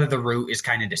them. A lot of the root is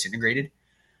kind of disintegrated.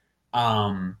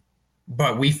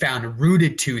 But we found a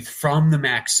rooted tooth from the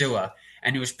maxilla,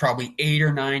 and it was probably 8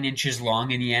 or 9 inches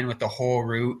long in the end with the whole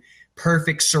root.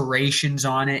 Perfect serrations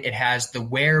on it. It has the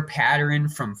wear pattern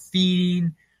from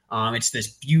feeding. It's this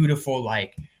beautiful,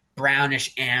 like,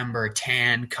 brownish amber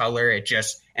tan color.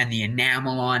 And the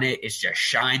enamel on it is just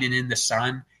shining in the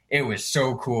sun. It was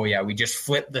so cool. Yeah, we just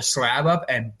flipped the slab up,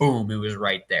 and boom, it was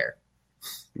right there.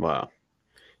 Wow.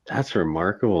 That's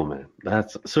remarkable, man.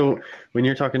 So when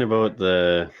you're talking about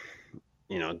them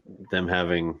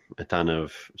having a ton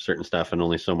of certain stuff and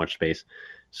only so much space.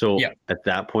 So At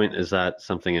that point, is that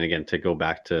something, and again, to go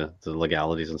back to the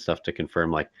legalities and stuff, to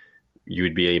confirm, like, you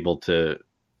would be able to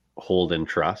hold and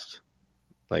trust,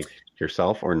 like,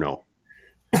 yourself, or no?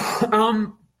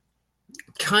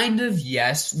 Kind of,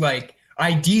 yes. Like,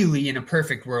 ideally, in a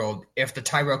perfect world, if the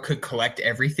Tyrrell could collect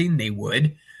everything, they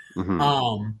would.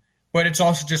 But it's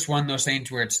also just one of those things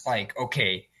where it's like,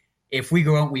 okay, if we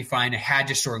go out and we find a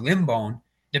hadrosaur limb bone,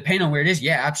 depending on where it is,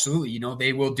 yeah, absolutely.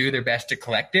 They will do their best to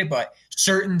collect it, but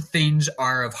certain things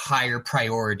are of higher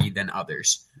priority than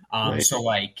others. Right. So,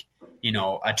 like, a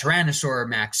Tyrannosaur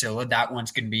maxilla, that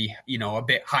one's going to be, a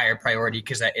bit higher priority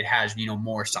because it has,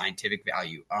 more scientific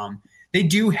value. They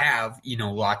do have,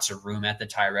 lots of room at the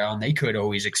Tyrrell, and they could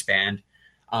always expand.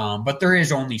 But there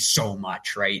is only so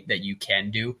much, right, that you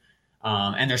can do.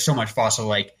 And there's so much fossil.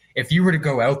 Like, if you were to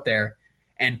go out there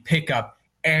and pick up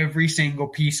every single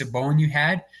piece of bone you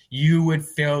had, you would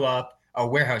fill up a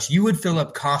warehouse. You would fill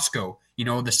up Costco,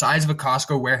 the size of a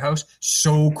Costco warehouse,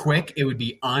 so quick, it would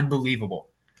be unbelievable.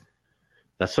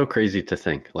 That's so crazy to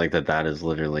think, like, that is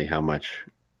literally how much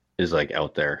is, like,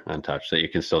 out there untouched that you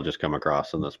can still just come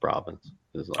across in this province.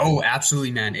 Like, oh,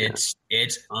 absolutely, man. Yeah.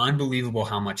 It's unbelievable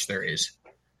how much there is.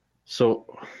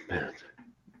 So, man,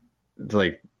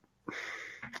 like,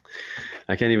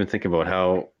 I can't even think about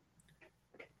how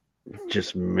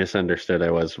just misunderstood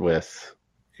I was with,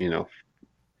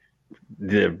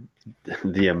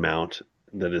 the amount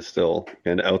that is still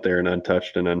kind of out there and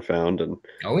untouched and unfound. And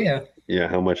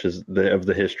how much of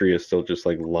the history is still just,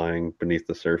 like, lying beneath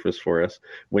the surface for us.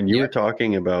 When you were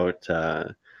talking about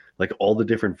like all the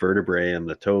different vertebrae and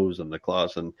the toes and the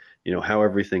claws and how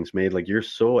everything's made, like, you're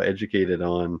so educated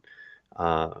on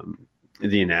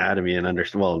the anatomy and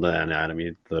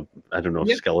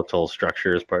skeletal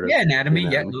structure is part of anatomy.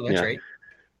 No, that's right.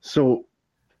 So,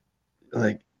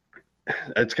 like,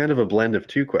 it's kind of a blend of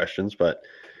two questions, but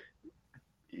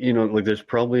like, there's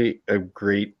probably a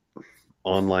great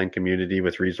online community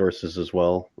with resources as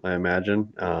well, I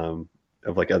imagine, of,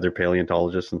 like, other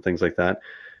paleontologists and things like that.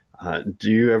 Do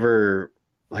you ever,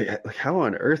 like, how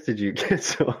on earth did you get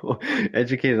so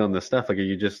educated on this stuff? Like, are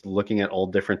you just looking at all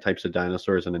different types of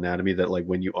dinosaurs and anatomy that, like,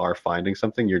 when you are finding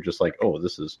something, you're just like, oh,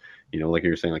 this is, like you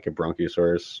were saying, like a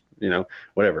Bronchiosaurus,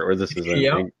 whatever, or this is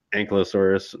an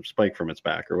Ankylosaurus spike from its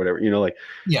back or whatever,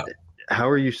 how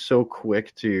are you so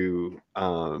quick to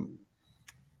kind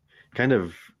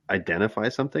of identify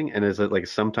something? And is it, like,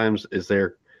 sometimes is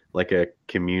there, like, a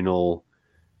communal,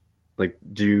 like,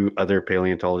 do other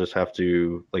paleontologists have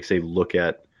to, like, say, look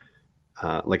at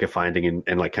like a finding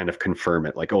and like kind of confirm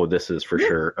it, like, oh, this is for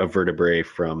sure a vertebrae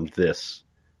from this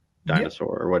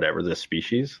dinosaur or whatever, this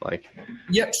species? Like,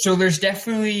 so there's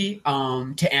definitely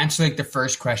to answer, like, the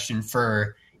first question,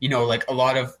 for like a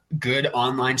lot of good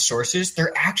online sources,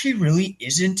 there actually really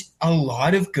isn't a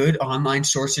lot of good online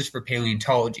sources for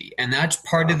paleontology. And that's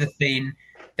part of the thing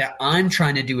that I'm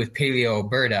trying to do with Paleo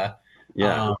Alberta.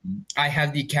 Yeah. I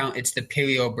have the account, it's the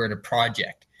Paleo Alberta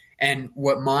Project. And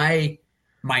what my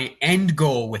end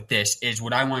goal with this is,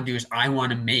 what I want to do is I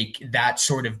want to make that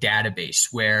sort of database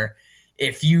where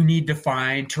if you need to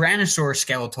find Tyrannosaurus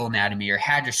skeletal anatomy or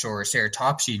Hadrosaur or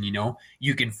Ceratopsian,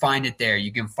 you can find it there.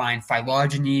 You can find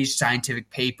phylogenies, scientific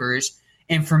papers,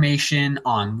 information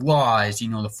on laws,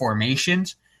 the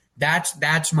formations.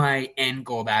 That's my end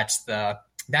goal. That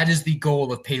is the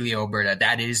goal of Paleo Alberta.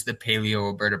 That is the Paleo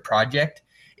Alberta Project,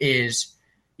 is,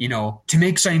 to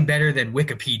make something better than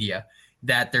Wikipedia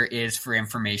that there is for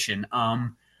information.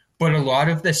 But a lot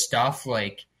of the stuff,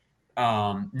 like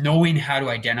knowing how to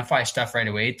identify stuff right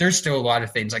away, there's still a lot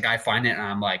of things, like I find it and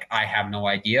I'm like, I have no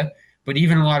idea. But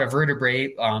even a lot of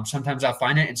vertebrae, sometimes I'll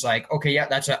find it, it's like, okay, yeah,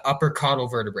 that's an upper caudal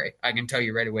vertebrae, I can tell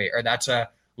you right away. Or that's a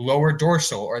lower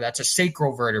dorsal, or that's a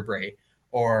sacral vertebrae,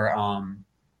 or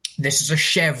this is a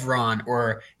chevron,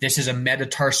 or this is a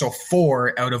metatarsal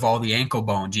 4 out of all the ankle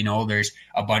bones. There's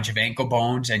a bunch of ankle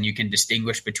bones and you can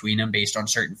distinguish between them based on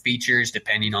certain features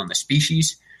depending on the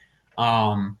species.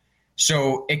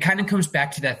 So it kind of comes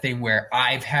back to that thing where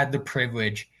I've had the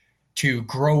privilege to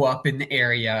grow up in the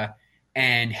area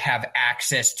and have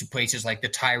access to places like the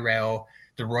Tyrrell,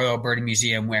 the Royal Alberta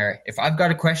Museum, where if I've got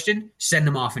a question, send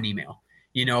them off an email,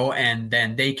 and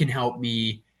then they can help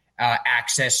me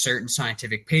access certain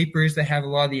scientific papers that have a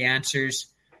lot of the answers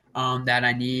that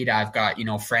I need. I've got,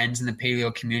 friends in the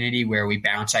paleo community where we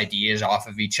bounce ideas off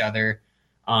of each other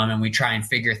and we try and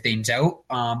figure things out.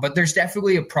 But there's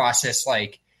definitely a process,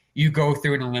 like you go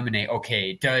through and eliminate,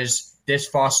 okay, does this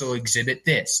fossil exhibit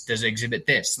this? Does it exhibit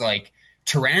this? Like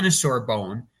Tyrannosaur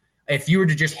bone, if you were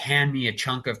to just hand me a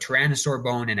chunk of Tyrannosaur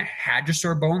bone and a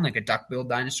Hadrosaur bone, like a duck-billed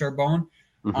dinosaur bone,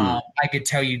 I could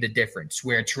tell you the difference,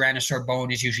 where Tyrannosaur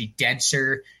bone is usually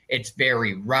denser. It's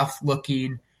very rough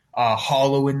looking,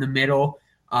 hollow in the middle,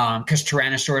 because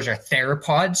Tyrannosaurs are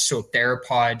theropods. So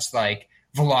theropods like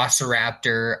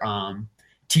Velociraptor,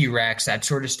 T-Rex, that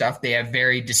sort of stuff, they have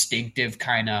very distinctive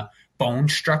kind of bone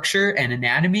structure and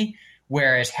anatomy,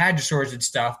 whereas Hadrosaurs and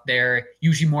stuff, they're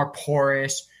usually more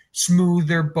porous,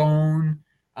 smoother bone.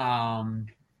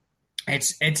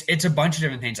 It's a bunch of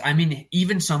different things. I mean,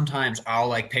 even sometimes I'll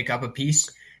like pick up a piece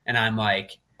and I'm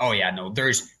like, oh yeah, no,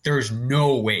 there's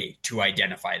no way to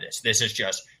identify this. This is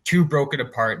just too broken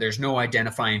apart. There's no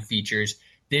identifying features.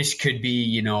 This could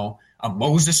be, a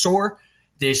mosasaur.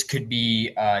 This could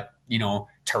be,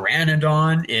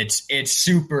 pteranodon. It's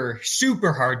super,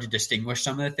 super hard to distinguish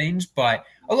some of the things, but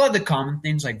a lot of the common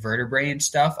things like vertebrae and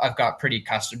stuff, I've got pretty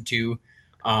accustomed to,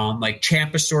 like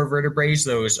champsosaur vertebrae,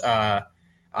 those,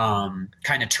 kind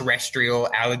of terrestrial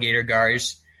alligator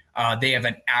gars. They have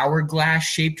an hourglass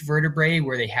shaped vertebrae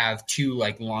where they have two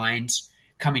like lines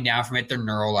coming down from it. Their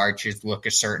neural arches look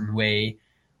a certain way.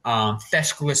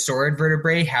 Thescelosaurid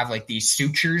vertebrae have like these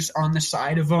sutures on the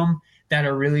side of them that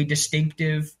are really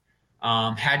distinctive.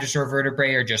 Hadrosaur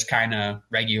vertebrae are just kind of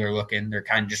regular looking. They're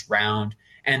kind of just round.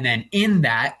 And then in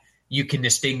that, you can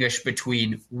distinguish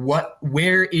between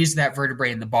where is that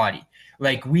vertebrae in the body.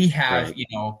 Like we have,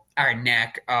 right, our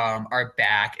neck, our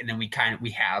back, and then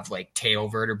we have like tail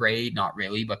vertebrae, not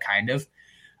really, but kind of.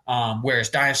 Whereas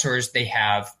dinosaurs, they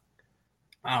have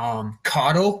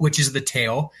caudal, which is the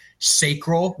tail,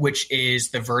 sacral, which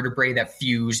is the vertebrae that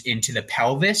fuse into the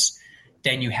pelvis.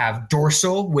 Then you have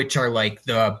dorsal, which are like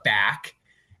the back,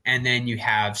 and then you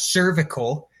have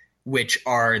cervical, which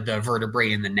are the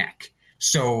vertebrae in the neck.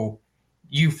 So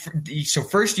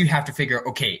first you have to figure,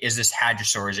 okay, is this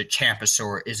Hadrosaur? Is it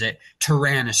Champsosaur? Is it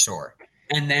Tyrannosaur?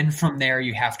 And then from there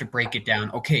you have to break it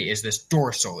down. Okay, is this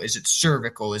dorsal? Is it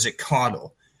cervical? Is it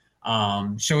caudal?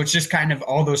 So it's just kind of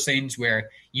all those things where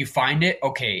you find it.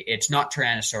 Okay, it's not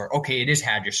Tyrannosaur. Okay, it is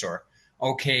Hadrosaur.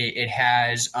 Okay, it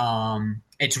has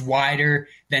it's wider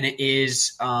than it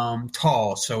is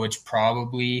tall, so it's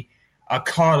probably a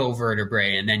caudal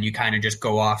vertebrae, and then you kind of just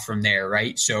go off from there,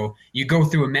 right? So you go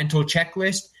through a mental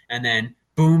checklist, and then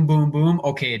boom, boom, boom.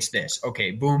 Okay, it's this.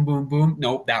 Okay, boom, boom, boom.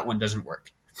 Nope, that one doesn't work.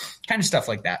 Kind of stuff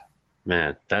like that.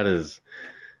 Man, that is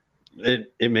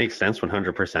it. It makes sense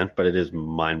 100%, but it is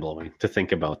mind blowing to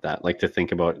think about that. Like to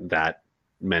think about that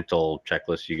mental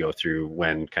checklist you go through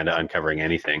when kind of uncovering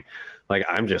anything. Like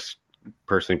I'm just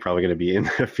personally probably going to be in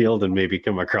the field and maybe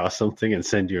come across something and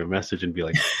send you a message and be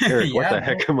like, Eric, what the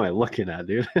heck am I looking at,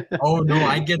 dude? Oh no,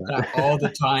 I get that all the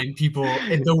time. People,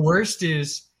 and the worst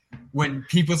is when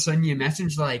people send you a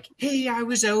message like, hey, I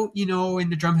was out, in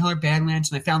the Drumheller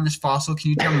Badlands and I found this fossil.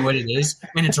 Can you tell me what it is?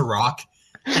 And it's a rock.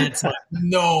 And it's like,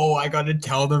 no, I got to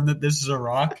tell them that this is a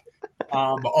rock.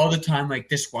 But all the time, like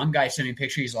this one guy sent me a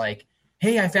picture. He's like,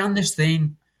 hey, I found this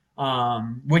thing.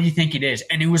 What do you think it is?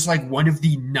 And it was like one of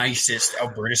the nicest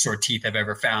Alberta sword teeth I've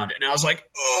ever found. And I was like,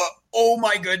 oh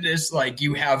my goodness, like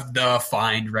you have the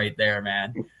find right there,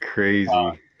 man.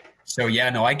 Crazy. So yeah,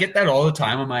 no, I get that all the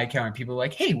time on my account. And people are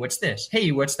like, hey, what's this?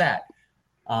 Hey, what's that?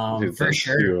 Dude, For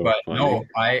sure. so But funny. no,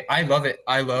 I love it.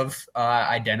 I love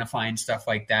identifying stuff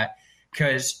like that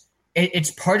because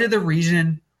it's part of the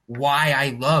reason why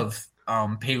I love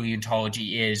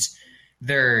paleontology is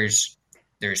there's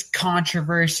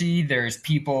controversy, there's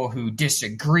people who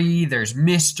disagree, there's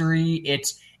mystery.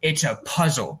 It's a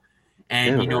puzzle.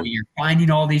 And you're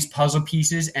finding all these puzzle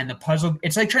pieces, and the puzzle,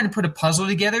 it's like trying to put a puzzle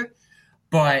together,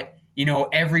 but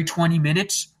every 20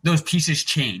 minutes those pieces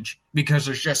change because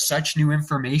there's just such new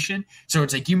information. So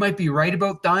it's like you might be right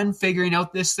about done figuring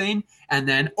out this thing, and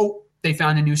then they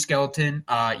found a new skeleton.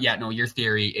 Your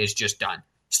theory is just done.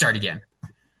 Start again.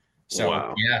 So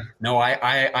wow. yeah, no,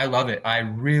 I love it. I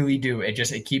really do.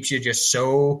 It keeps you just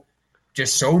so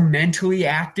mentally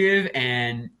active,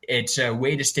 and it's a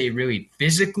way to stay really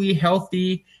physically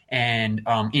healthy and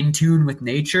in tune with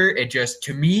nature.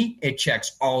 To me, it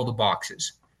checks all the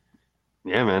boxes.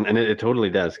 Yeah, man. And it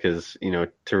totally does. Cause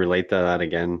to relate to that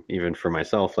again, even for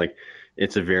myself, like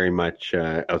it's a very much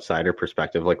outsider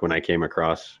perspective. Like when I came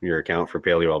across your account for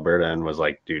Paleo Alberta and was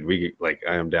like, dude,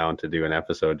 I am down to do an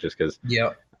episode just cause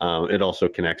it also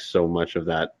connects so much of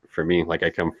that for me. Like I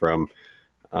come from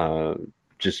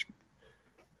just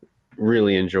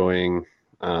really enjoying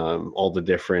all the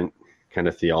different kind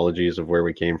of theologies of where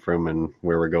we came from and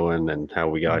where we're going and how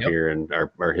we got here and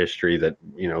our history that,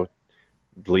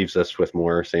 leaves us with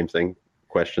more same thing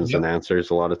questions than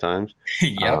answers a lot of times.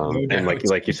 And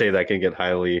like you say, that can get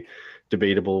highly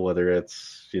debatable, whether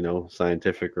it's,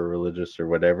 scientific or religious or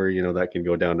whatever, that can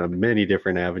go down to many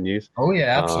different avenues. Oh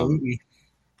yeah, absolutely.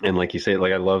 And like you say,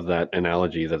 like I love that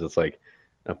analogy that it's like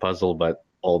a puzzle, but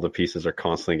all the pieces are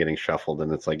constantly getting shuffled,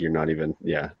 and it's like you're not even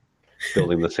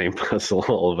building the same puzzle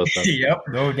all of a sudden. Yep,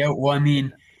 no doubt. Well, I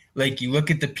mean, like you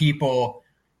look at the people,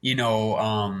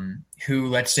 who,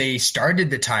 let's say, started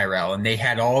the Tyrrell, and they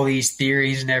had all these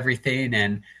theories and everything,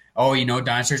 and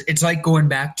dinosaurs. It's like going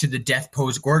back to the death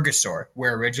pose Gorgosaur,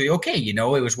 where originally,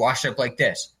 it was washed up like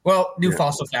this. Well, new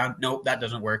fossil found. Nope, that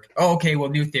doesn't work. Oh, okay, well,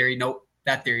 new theory. Nope,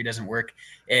 that theory doesn't work.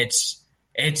 It's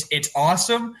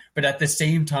awesome, but at the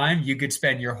same time, you could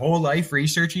spend your whole life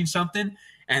researching something,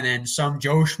 and then some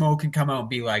Joe Schmo can come out and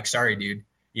be like, sorry, dude,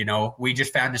 we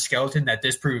just found a skeleton that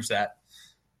disproves that.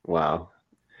 Wow.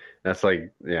 That's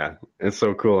like, it's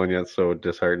so cool and yet so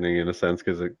disheartening in a sense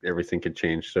because everything could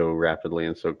change so rapidly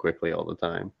and so quickly all the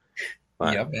time.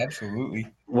 But, yep, absolutely.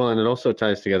 Well, and it also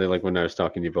ties together, like when I was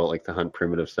talking to you about like the hunt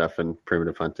primitive stuff and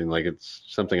primitive hunting, like it's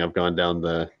something I've gone down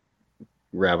the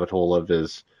rabbit hole of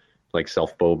is like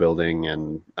self-bow building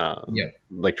and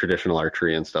like traditional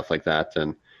archery and stuff like that.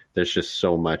 And there's just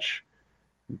so much,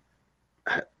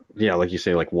 like you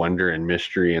say, like wonder and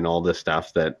mystery and all this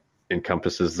stuff that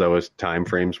encompasses those time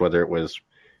frames, whether it was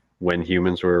when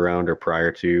humans were around or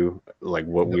prior to, like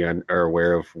what we are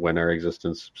aware of when our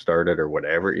existence started or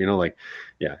whatever,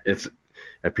 it's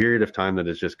a period of time that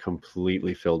is just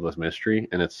completely filled with mystery.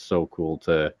 And it's so cool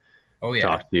to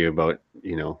talk to you about,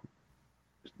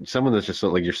 someone that's just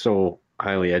like, you're so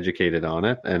highly educated on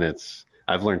it. And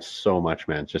I've learned so much,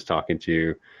 man, just talking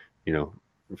to you,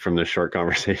 from this short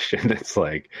conversation. It's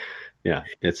like,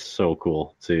 it's so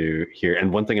cool to hear.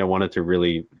 And one thing I wanted to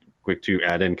really quick to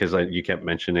add in, because you kept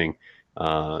mentioning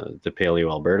the Paleo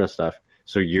Alberta stuff.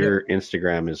 So your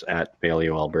Instagram is at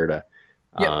Paleo Alberta.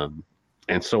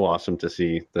 And so awesome to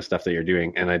see the stuff that you're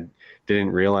doing. And I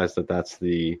didn't realize that that's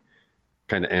the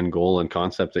kind of end goal and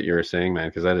concept that you were saying, man,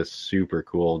 because that is super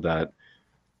cool to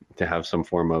have some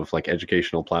form of like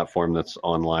educational platform that's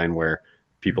online where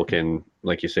people can,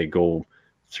 like you say, go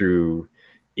through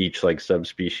each like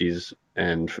subspecies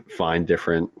and find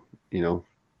different,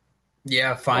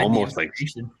 find almost like,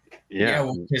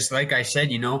 because like I said,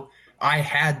 I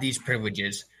had these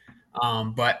privileges,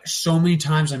 but so many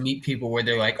times I meet people where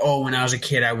they're like, oh, when I was a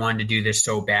kid, I wanted to do this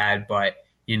so bad, but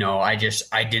I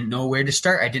didn't know where to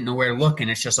start. I didn't know where to look.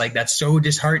 And it's just like, that's so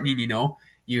disheartening.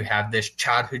 You have this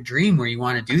childhood dream where you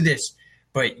want to do this,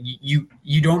 but you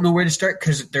don't know where to start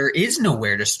because there is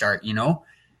nowhere to start,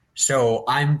 So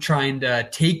I'm trying to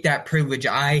take that privilege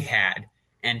I had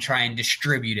and try and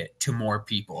distribute it to more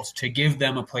people, to give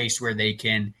them a place where they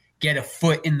can get a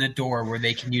foot in the door, where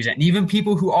they can use it. And even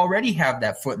people who already have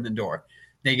that foot in the door,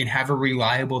 they can have a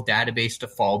reliable database to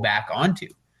fall back onto.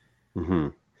 Mm-hmm.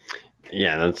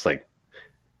 Yeah, that's like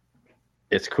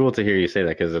it's cool to hear you say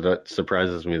that, because it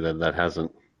surprises me that that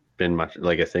hasn't been much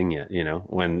like a thing yet,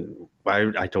 when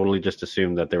I totally just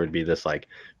assumed that there would be this like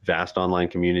vast online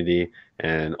community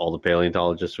and all the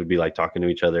paleontologists would be like talking to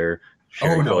each other, Oh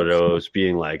sharing no. photos,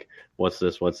 being like, what's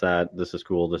this, what's that, this is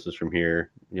cool, this is from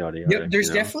here, yada Yep, yada, there's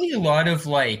definitely a lot of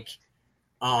like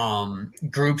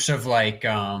groups of like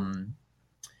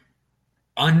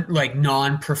like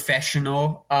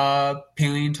non-professional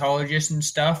paleontologists and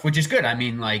stuff, which is good. I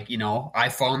mean, like, I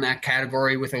fall in that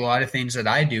category with a lot of things that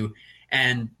I do.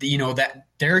 And that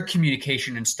their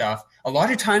communication and stuff a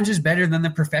lot of times is better than the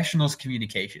professionals'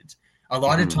 communications. A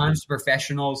lot of times the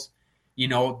professionals,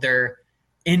 they're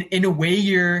in a way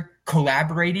you're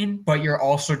collaborating, but you're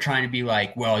also trying to be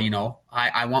like, well,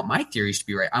 I want my theories to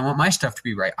be right. I want my stuff to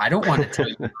be right. I don't want to tell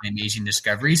you my amazing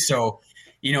discoveries. So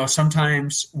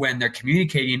sometimes when they're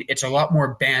communicating, it's a lot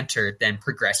more banter than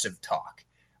progressive talk,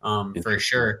 for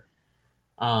sure.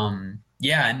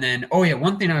 Yeah, and then,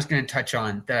 one thing I was going to touch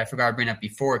on that I forgot to bring up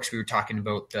before, because we were talking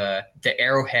about the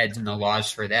arrowheads and the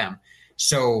laws for them.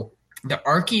 So the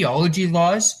archaeology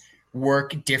laws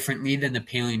work differently than the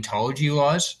paleontology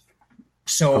laws.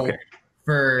 So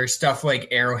for stuff like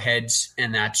arrowheads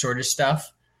and that sort of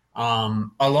stuff, a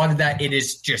lot of that, it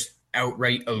is just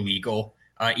outright illegal.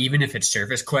 Even if it's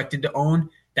surface collected to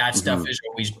own, that stuff is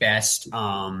always best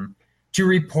to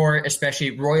report,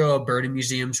 especially Royal Alberta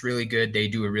Museum's really good. They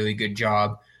do a really good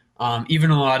job.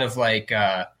 Even a lot of like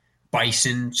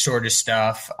bison sort of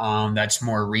stuff that's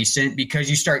more recent, because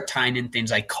you start tying in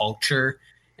things like culture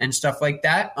and stuff like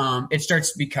that. It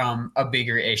starts to become a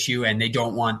bigger issue, and they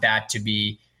don't want that to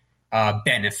be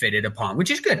benefited upon,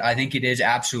 which is good. I think it is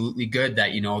absolutely good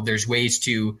that, there's ways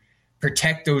to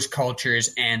protect those cultures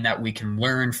and that we can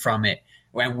learn from it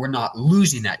when we're not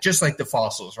losing that, just like the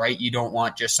fossils, right? You don't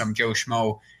want just some Joe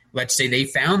Schmo. Let's say they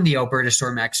found the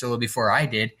Albertosaur maxilla before I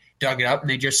did, dug it up, and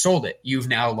they just sold it. You've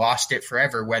now lost it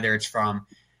forever, whether it's from,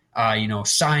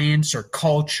 science or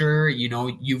culture,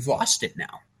 you've lost it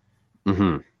now.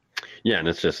 Mm-hmm. Yeah, and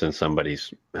it's just in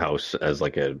somebody's house as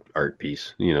like an art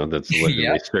piece, that's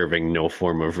literally serving no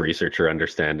form of research or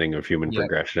understanding of human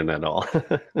progression at all.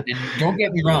 And don't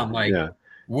get me wrong,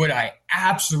 would I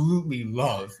absolutely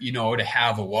love, to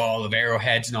have a wall of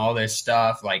arrowheads and all this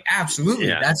stuff? Like, absolutely,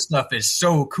 that stuff is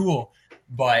so cool.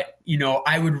 But,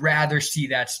 I would rather see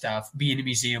that stuff be in a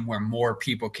museum where more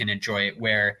people can enjoy it,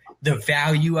 where the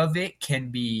value of it can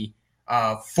be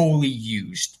fully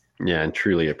used. Yeah, and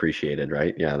truly appreciated,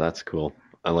 right? Yeah, that's cool.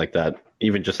 I like that.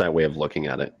 Even just that way of looking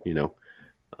at it,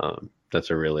 that's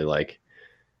a really like,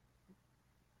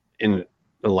 in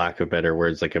a lack of better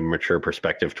words, like a mature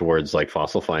perspective towards like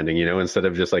fossil finding, instead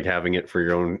of just like having it for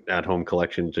your own at-home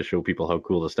collection to show people how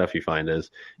cool the stuff you find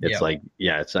is. It's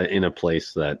it's in a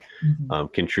place that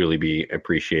can truly be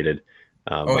appreciated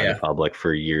by the public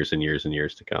for years and years and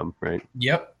years to come, right?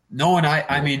 Yep. No, and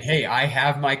I mean, hey, I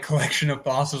have my collection of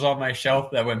fossils on my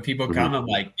shelf that when people come, I'm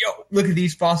like, yo, look at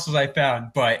these fossils I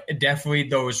found. But definitely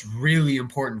those really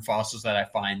important fossils that I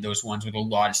find, those ones with a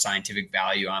lot of scientific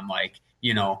value, I'm like,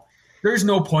 there's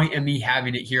no point in me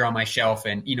having it here on my shelf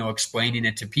and, explaining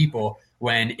it to people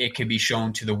when it could be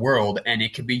shown to the world and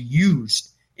it could be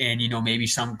used in, maybe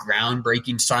some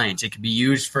groundbreaking science. It could be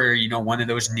used for, one of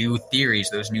those new theories,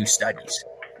 those new studies.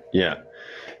 Yeah.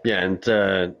 Yeah.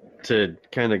 And to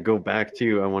kind of go back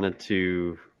to, I wanted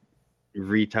to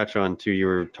retouch on to, you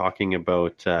were talking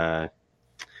about,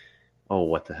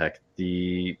 what the heck?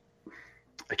 I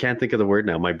can't think of the word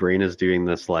now. My brain is doing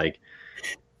this like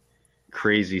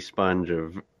crazy sponge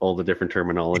of all the different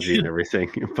terminology and everything.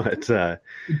 But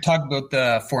you talk about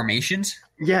the formations?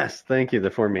 Yes, thank you. The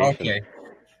formation. Okay.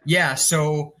 Yeah.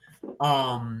 So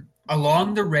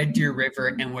along the Red Deer River,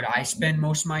 and what I spend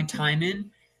most of my time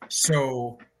in,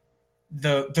 so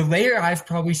the layer I've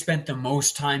probably spent the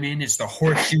most time in is the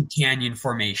Horseshoe Canyon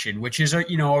Formation, which is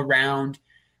around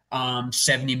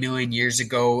 70 million years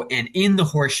ago. And in the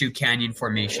Horseshoe Canyon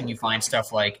Formation, you find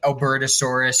stuff like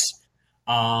Albertosaurus,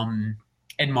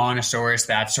 Edmontosaurus,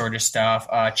 that sort of stuff,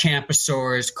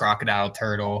 Champsosaurus, crocodile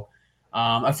turtle,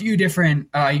 a few different.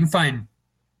 You can find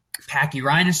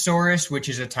Pachyrhinosaurus, which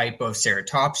is a type of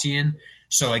ceratopsian.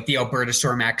 So like the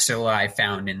Albertosaur maxilla I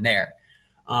found in there.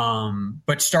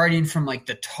 But starting from like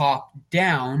the top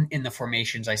down in the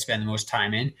formations I spend the most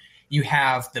time in, you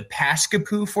have the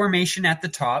Paskapoo Formation at the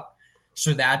top.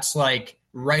 So that's like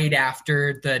right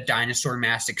after the dinosaur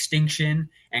mass extinction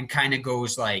and kind of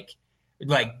goes like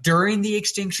during the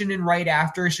extinction and right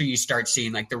after. So you start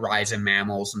seeing like the rise of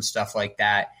mammals and stuff like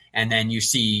that. And then you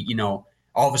see, all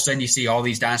of a sudden you see all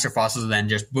these dinosaur fossils and then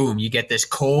just boom, you get this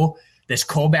coal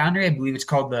boundary. I believe it's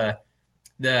called the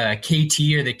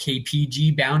KT or the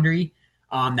KPG boundary.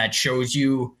 that shows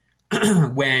you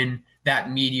when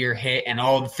that meteor hit and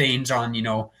all the things on,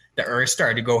 the Earth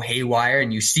started to go haywire,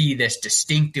 and you see this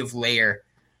distinctive layer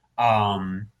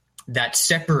that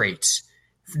separates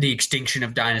the extinction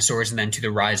of dinosaurs and then to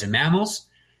the rise of mammals.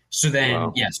 So then,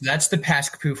 Wow. yes, that's the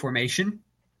Pascapoo Formation.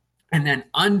 And then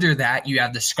under that, you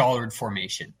have the Scallard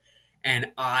Formation.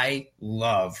 And I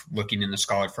love looking in the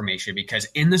Scallard Formation because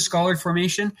in the Scallard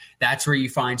Formation, that's where you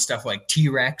find stuff like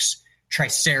T-Rex,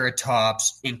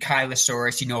 Triceratops,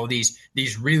 Ankylosaurus,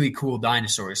 these really cool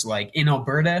dinosaurs. Like in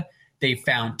Alberta, they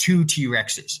found 2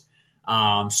 T-Rexes.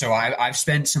 So I've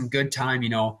spent some good time,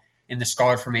 in the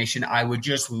Scallard Formation. I would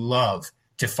just love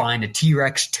to find a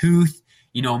T-Rex tooth,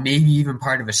 maybe even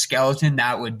part of a skeleton.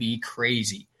 That would be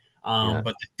crazy. But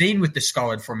the thing with the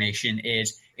Scallard Formation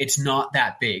is it's not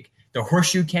that big. The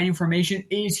Horseshoe Canyon Formation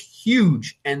is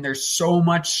huge, and there's so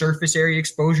much surface area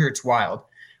exposure, it's wild.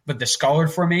 But the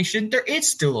Scallard Formation, there is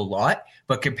still a lot,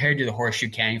 but compared to the Horseshoe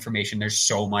Canyon Formation, there's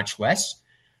so much less.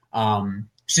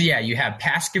 So yeah, you have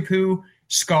Pascapoo,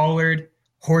 Scallard,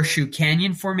 Horseshoe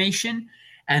Canyon Formation,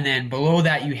 and then below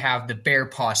that you have the Bear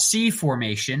Paw Sea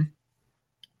Formation.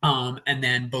 And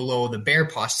then below the Bear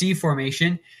Paw Sea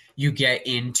Formation, you get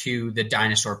into the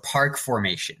Dinosaur Park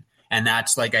Formation. And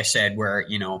that's, like I said, where,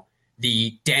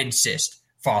 the densest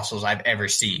fossils I've ever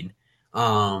seen.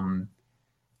 Or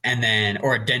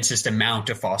densest amount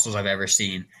of fossils I've ever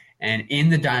seen. And in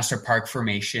the Dinosaur Park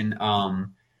Formation,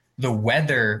 the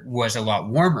weather was a lot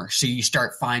warmer. So you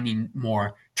start finding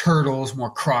more turtles, more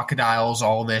crocodiles,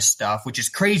 all this stuff, which is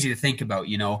crazy to think about,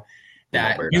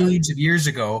 that millions of years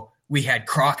ago, we had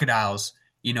crocodiles,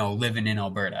 living in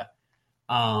Alberta.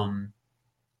 And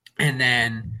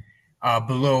then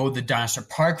below the Dinosaur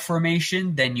Park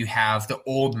Formation, then you have the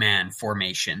Old Man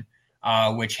Formation,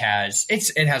 which has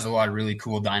a lot of really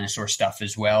cool dinosaur stuff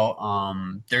as well.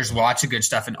 There's lots of good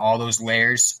stuff in all those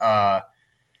layers.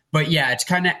 But yeah, it's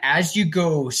kind of as you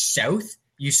go south,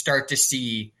 you start to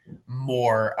see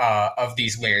more of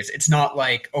these layers. It's not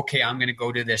like, okay, I'm going to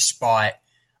go to this spot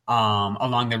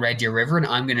along the Red Deer River and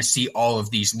I'm going to see all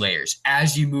of these layers.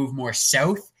 As you move more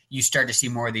south, you start to see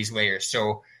more of these layers.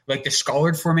 So like the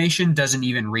Scallard Formation doesn't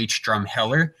even reach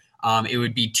Drumheller. It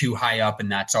would be too high up and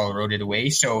that's all eroded away.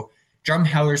 So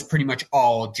Drumheller is pretty much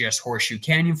all just Horseshoe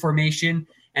Canyon Formation.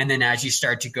 And then as you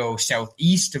start to go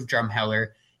southeast of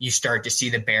Drumheller, you start to see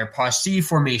the Bear Paw Sea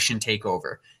Formation take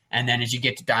over. And then as you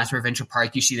get to Dinosaur Provincial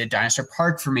Park, you see the Dinosaur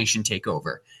Park Formation take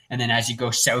over. And then as you go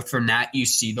south from that, you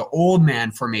see the Old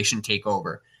Man Formation take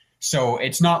over. So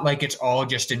it's not like it's all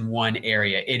just in one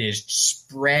area. It is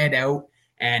spread out,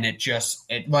 and it's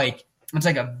like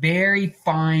a very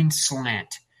fine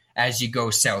slant as you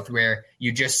go south, where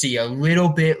you just see a little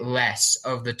bit less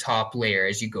of the top layer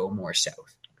as you go more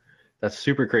south. That's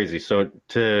super crazy. So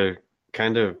to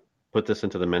kind of put this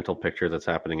into the mental picture that's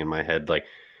happening in my head, like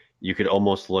you could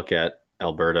almost look at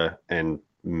Alberta and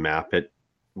map it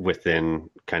within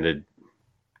kind of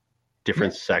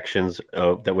different sections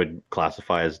that would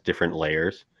classify as different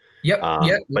layers. Yep.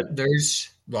 But there's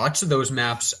lots of those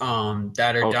maps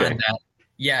that are done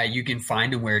that, you can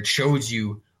find them where it shows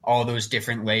you all those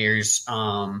different layers.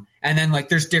 And then like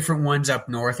there's different ones up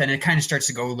north, and it kind of starts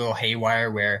to go a little haywire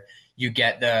where you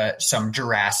get some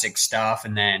Jurassic stuff,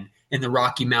 and then in the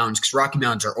Rocky Mountains, because Rocky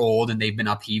Mountains are old and they've been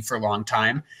upheaved for a long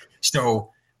time.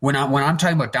 So when I'm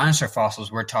talking about dinosaur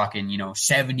fossils, we're talking,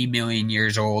 70 million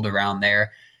years old around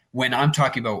there. When I'm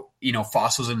talking about,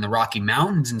 fossils in the Rocky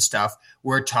Mountains and stuff,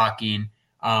 we're talking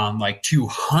like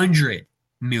 200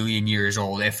 million years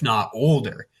old, if not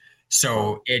older.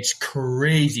 So it's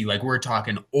crazy. Like we're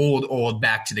talking old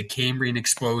back to the Cambrian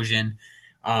explosion,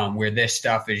 where this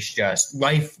stuff is just,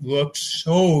 life looked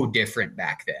so different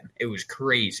back then. It was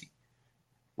crazy.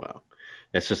 Wow.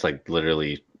 It's just like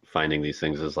literally finding these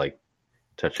things is like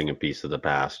touching a piece of the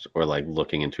past, or like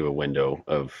looking into a window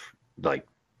of like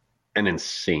an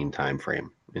insane time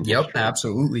frame. Yep, history.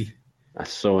 Absolutely.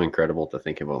 That's so incredible to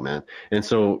think about, man. And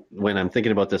so when I'm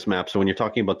thinking about this map, so when you're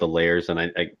talking about the layers, and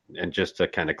and just to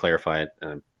kind of clarify it,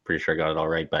 and I'm pretty sure I got it all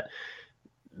right, but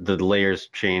the layers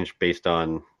change based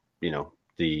on,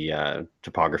 the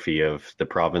topography of the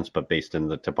province, but based in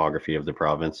the topography of the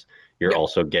province, you're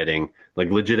also getting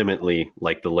like legitimately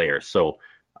like the layers. So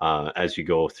as you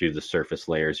go through the surface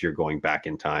layers, you're going back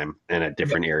in time, and at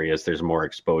different areas, there's more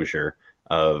exposure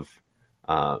of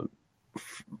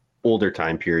older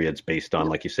time periods based on,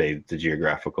 like you say, the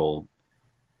geographical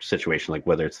situation, like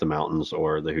whether it's the mountains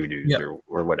or the hoodoos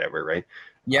or whatever, right?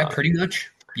 Yeah, pretty much.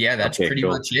 Yeah, that's pretty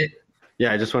much it.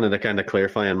 Yeah, I just wanted to kind of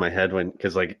clarify in my head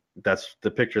because like that's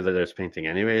the picture that I was painting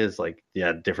anyway, is like,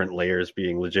 different layers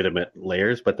being legitimate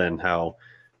layers, but then how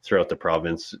throughout the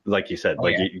province. Like you said,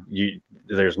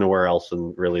 there's nowhere else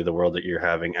in really the world that you're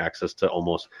having access to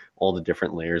almost all the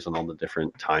different layers and all the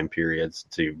different time periods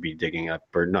to be digging up,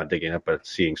 or not digging up, but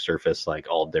seeing surface, like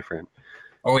all different.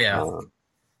 Oh yeah.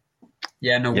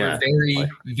 We're very,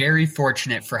 very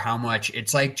fortunate for how much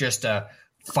it's like just a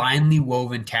finely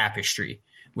woven tapestry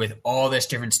with all this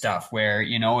different stuff where,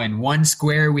 in one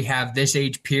square we have this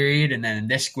age period, and then in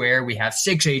this square we have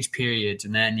 6 age periods,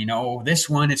 and then, this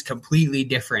one is completely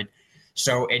different.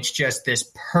 So it's just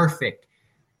this perfect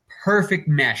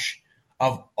mesh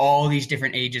of all these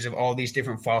different ages of all these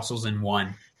different fossils in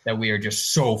one that we are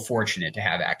just so fortunate to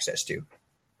have access to.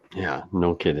 Yeah,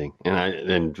 no kidding.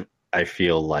 And I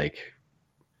feel like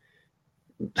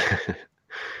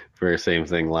for the same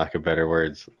thing, lack of better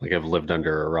words, like I've lived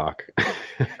under a rock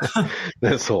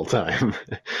this whole time.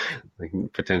 Like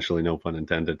potentially no pun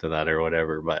intended to that or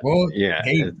whatever, but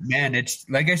hey man, it's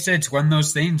like I said, it's one of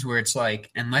those things where it's like,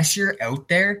 unless you're out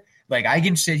there, like I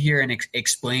can sit here and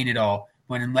explain it all,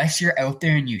 but unless you're out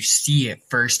there and you see it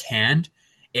firsthand,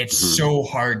 it's so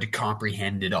hard to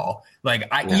comprehend it all. Like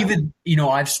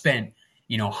I've spent,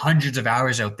 hundreds of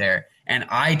hours out there, and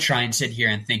I try and sit here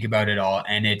and think about it all,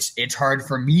 and it's hard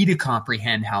for me to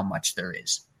comprehend how much there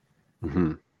is.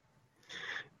 Mm-hmm.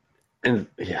 And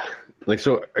like,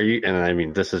 so are you, and I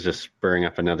mean, this is just spurring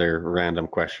up another random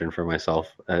question for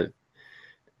myself.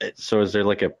 So is there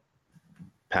like a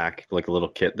pack, like a little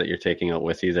kit that you're taking out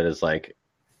with you that is like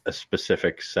a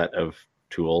specific set of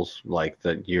tools, like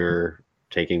that you're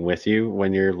taking with you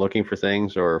when you're looking for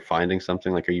things or finding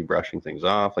something? Like, are you brushing things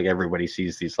off? Like everybody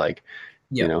sees these, like,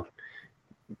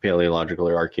 paleological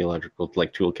or archaeological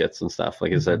like toolkits and stuff.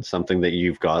 Like, is that something that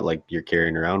you've got, like you're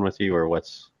carrying around with you, or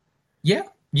what's?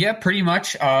 Yeah, pretty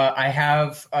much. I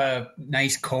have a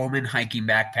nice Coleman hiking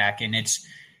backpack, and it's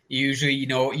usually,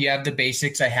 you have the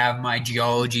basics. I have my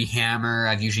geology hammer.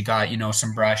 I've usually got,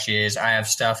 some brushes. I have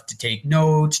stuff to take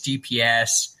notes,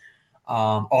 GPS,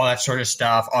 all that sort of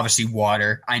stuff. Obviously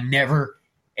water.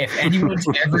 If anyone's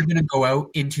ever going to go out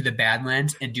into the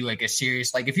Badlands and do like a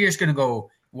serious, like if you're just going to go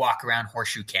walk around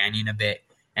Horseshoe Canyon a bit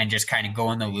and just kind of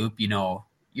go in the loop,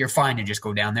 you're fine to just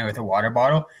go down there with a water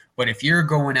bottle. But if you're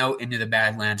going out into the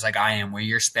Badlands like I am, where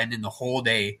you're spending the whole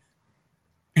day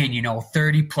in,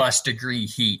 30 plus degree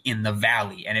heat in the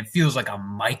valley, and it feels like a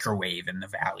microwave in the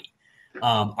valley,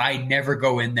 I never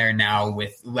go in there now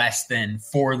with less than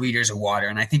 4 liters of water.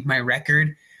 And I think my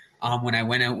record, when I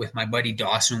went out with my buddy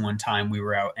Dawson one time, we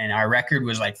were out, and our record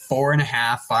was like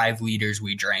 4.5-5 liters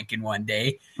we drank in one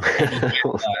day. And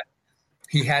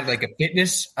he had like a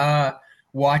fitness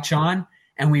watch on,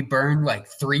 and we burned like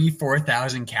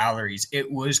 4,000 calories.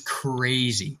 It was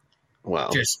crazy. Wow.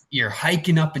 Just, you're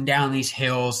hiking up and down these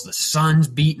hills. The sun's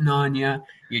beating on you.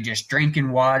 You're just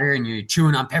drinking water and you're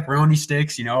chewing on pepperoni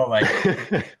sticks, like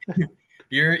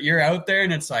you're out there,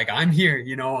 and it's like, I'm here,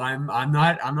 I'm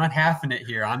not halving it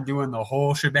here. I'm doing the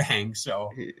whole shebang. So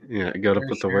yeah, you got to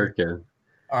put the work in.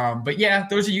 But yeah,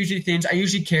 those are usually things I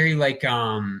usually carry. Like, you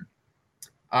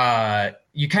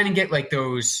kind of get like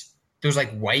those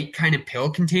like white kind of pill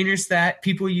containers that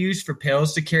people use for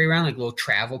pills to carry around, like little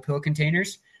travel pill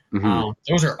containers. Mm-hmm.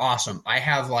 Those are awesome. I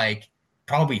have like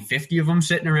probably 50 of them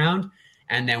sitting around.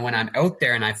 And then when I'm out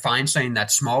there and I find something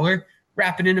that's smaller,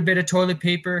 wrap it in a bit of toilet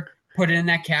paper, put it in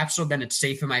that capsule, then it's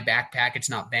safe in my backpack. It's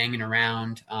not banging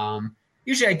around.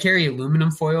 Usually I carry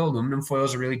aluminum foil. Aluminum foil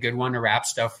is a really good one to wrap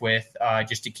stuff with,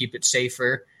 just to keep it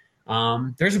safer.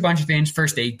 There's a bunch of things,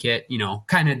 first aid kit,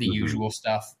 kind of the usual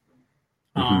stuff.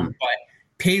 But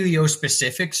paleo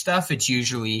specific stuff, it's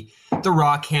usually the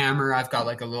rock hammer. I've got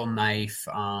like a little knife,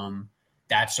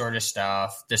 that sort of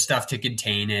stuff, the stuff to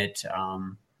contain it.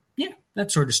 That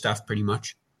sort of stuff pretty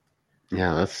much.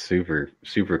 Yeah, that's super,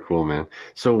 super cool, man.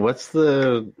 So what's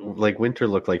the like winter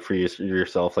look like for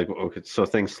yourself? Like, okay, so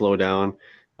things slow down.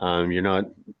 You're not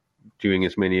doing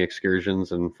as many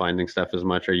excursions and finding stuff as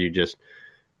much. Are you just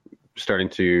starting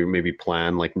to maybe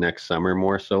plan like next summer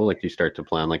more so? Like, do you start to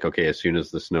plan like, okay, as soon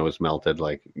as the snow is melted,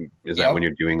 like, is that when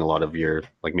you're doing a lot of your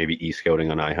like maybe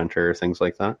e-scouting on iHunter or things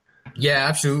like that? Yeah,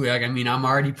 absolutely. Like, I mean, I'm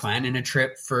already planning a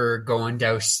trip for going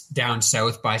down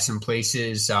south by some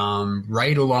places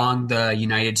right along the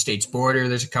United States border.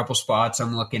 There's a couple spots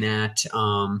I'm looking at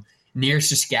near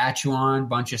Saskatchewan,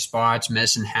 bunch of spots,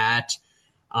 Medicine Hat.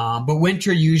 But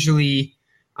winter usually,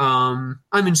 I'm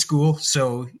in school,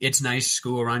 so it's nice.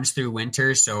 School runs through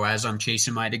winter. So as I'm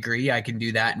chasing my degree, I can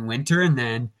do that in winter, and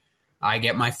then I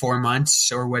get my 4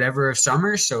 months or whatever of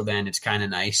summer. So then it's kind of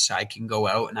nice. I can go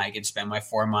out and I can spend my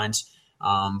 4 months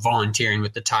volunteering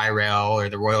with the Tyrrell or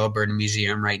the Royal Alberta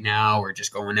Museum right now, or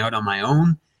just going out on my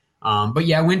own. But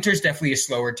yeah, winter's definitely a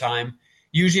slower time.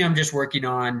 usually I'm just working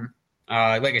on,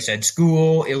 like I said,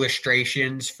 school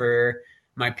illustrations for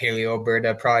my Paleo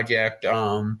Alberta project,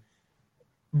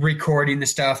 recording the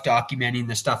stuff, documenting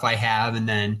the stuff I have, and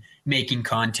then making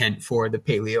content for the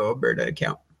Paleo Alberta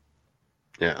account.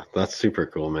 Yeah, that's super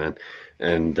cool, man.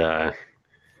 And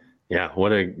yeah,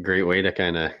 what a great way to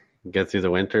kind of get through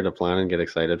the winter, to plan and get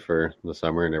excited for the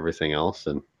summer and everything else.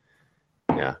 And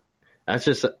yeah, that's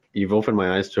just, you've opened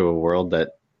my eyes to a world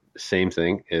that same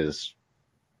thing is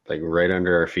like right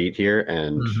under our feet here.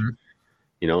 And,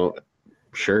 you know,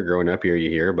 sure, growing up here, you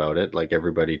hear about it. Like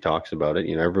everybody talks about it.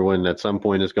 You know, everyone at some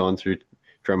point has gone through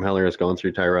Drumheller, has gone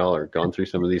through Tyrrell, or gone through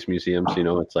some of these museums. You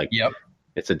know, it's like, Yep.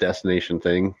 it's a destination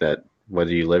thing that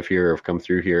whether you live here or have come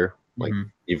through here, like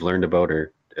you've learned about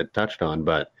or touched on.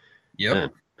 But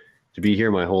man, to be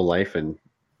here my whole life and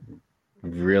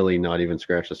really not even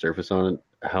scratch the surface on it,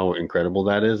 how incredible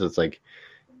that is. It's like,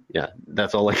 yeah,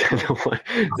 that's all I kind of want.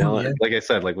 Now, like I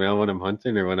said, like now when I'm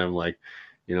hunting or when I'm like,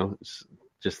 you know,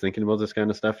 just thinking about this kind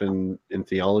of stuff in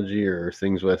theology or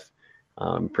things with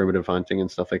primitive hunting and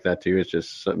stuff like that too, it's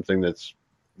just something that's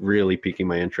really piquing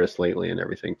my interest lately and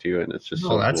everything too. And it's just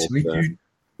so that's cool sweet, dude.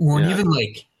 Well, and even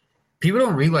like people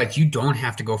don't realize you don't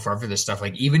have to go far for this stuff.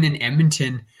 Like even in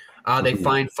Edmonton, they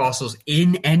find fossils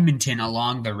in Edmonton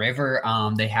along the river.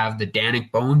 They have the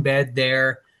Danic bone bed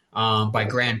there. By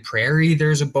Grand Prairie,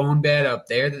 there's a bone bed up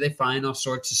there that they find all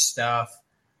sorts of stuff.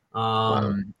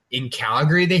 In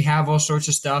Calgary, they have all sorts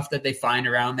of stuff that they find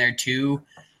around there too.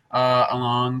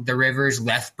 Along the rivers,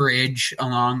 Lethbridge,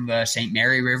 along the St.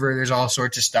 Mary River, there's all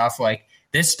sorts of stuff. Like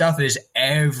this stuff is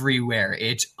everywhere.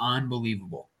 It's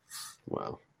unbelievable.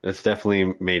 Wow. That's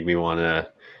definitely made me want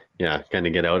to, kind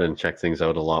of get out and check things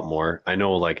out a lot more. I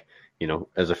know, like, you know,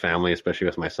 as a family, especially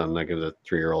with my son, like I have a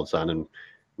 3-year-old son, and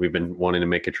we've been wanting to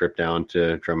make a trip down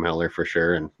to Drumheller for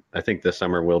sure. And I think this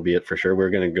summer will be it for sure. We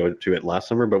are going to go to it last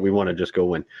summer, but we want to just go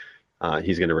when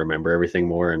he's going to remember everything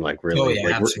more and like really,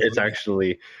 it's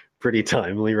actually pretty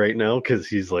timely right now because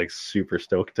he's like super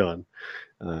stoked on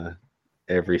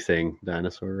everything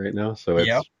dinosaur right now. So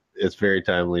it's very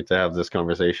timely to have this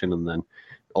conversation and then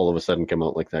all of a sudden come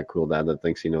out like that cool dad that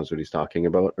thinks he knows what he's talking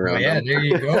about around him. There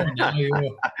you go. Now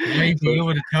you'll be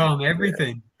able to tell him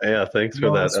everything. Yeah, thanks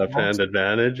for that uphand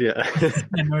advantage. Yeah.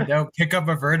 No doubt. Pick up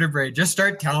a vertebrae. Just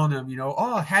start telling him,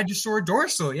 hadrosaur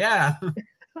dorsal. Yeah.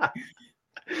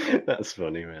 That's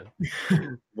funny,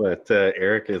 man. But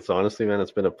Eric, it's honestly, man,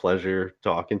 it's been a pleasure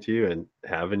talking to you and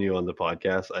having you on the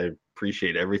podcast. I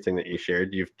appreciate everything that you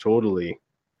shared. You've totally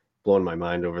blown my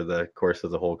mind over the course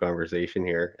of the whole conversation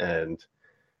here. And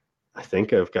I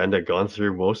think I've kind of gone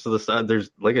through most of the stuff.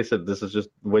 There's, like I said, this is just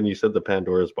when you said the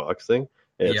Pandora's box thing.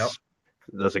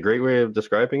 That's a great way of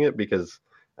describing it because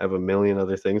I have a million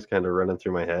other things kind of running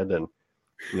through my head. And,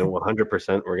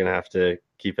 100% we're going to have to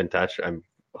keep in touch. I'm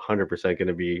 100% going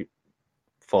to be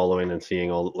following and seeing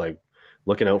all, like,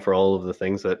 looking out for all of the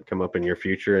things that come up in your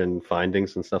future and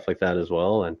findings and stuff like that as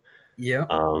well. And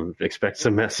expect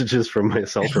some messages from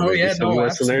myself or some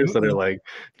listeners that are like,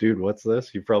 dude, what's this?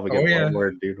 You probably get a lot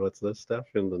more dude, what's this stuff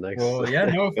in the next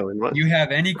if you have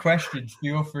any questions,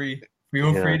 feel free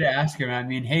to ask him. I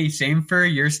mean, hey, same for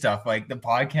your stuff. Like the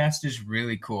podcast is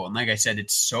really cool. And like I said,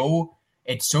 it's so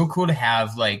cool to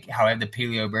have, like, how I have the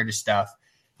Paleo Alberta stuff,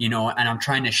 and I'm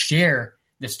trying to share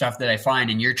the stuff that I find,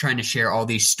 and you're trying to share all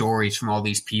these stories from all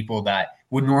these people that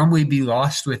would normally be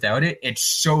lost without it. It's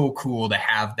so cool to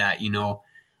have that,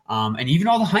 and even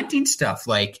all the hunting stuff.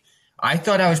 Like, I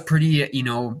thought I was pretty,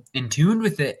 in tune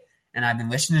with it, and I've been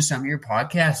listening to some of your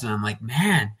podcasts, and I'm like,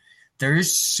 man,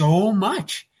 there's so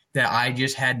much that I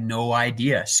just had no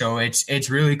idea. So it's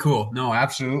really cool. No,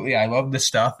 absolutely. I love the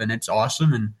stuff, and it's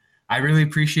awesome, and I really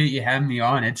appreciate you having me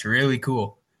on. It's really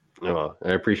cool. Oh, I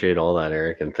appreciate all that,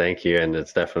 Eric, and thank you. And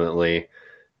it's definitely,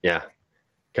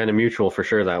 kind of mutual for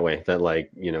sure that way. That, like,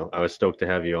 I was stoked to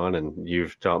have you on, and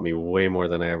you've taught me way more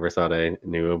than I ever thought I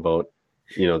knew about,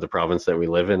 the province that we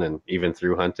live in, and even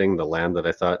through hunting, the land that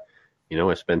I thought,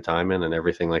 I spend time in and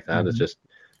everything like that. It's just,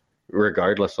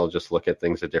 regardless, I'll just look at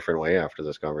things a different way after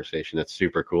this conversation. It's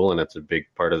super cool, and it's a big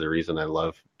part of the reason I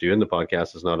love doing the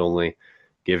podcast is not only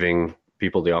giving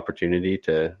people the opportunity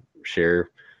to share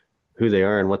who they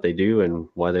are and what they do and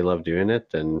why they love doing it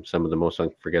and some of the most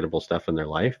unforgettable stuff in their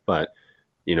life, but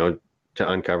to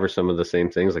uncover some of the same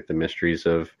things, like the mysteries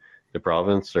of the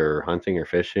province or hunting or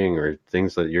fishing or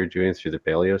things that you're doing through the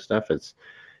paleo stuff.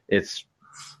 It's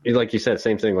like you said,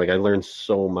 same thing. Like, I learned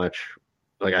so much.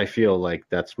 Like, I feel like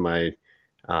that's my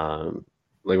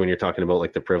like when you're talking about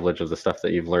like the privilege of the stuff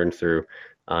that you've learned through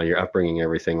your upbringing,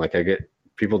 everything. Like,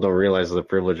 people don't realize the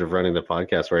privilege of running the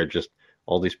podcast where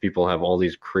all these people have all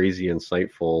these crazy,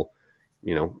 insightful,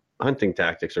 hunting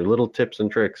tactics or little tips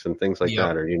and tricks and things like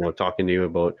that, or, you know, talking to you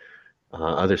about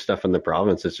other stuff in the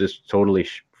province. It's just totally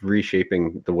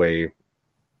reshaping the way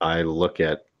I look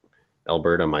at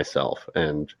Alberta myself.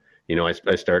 And, you know,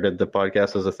 I started the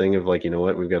podcast as a thing of like, you know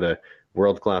what, we've got a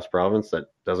world-class province that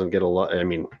doesn't get a lot. I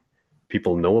mean,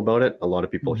 people know about it. A lot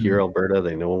of people hear Alberta.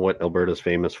 They know what Alberta's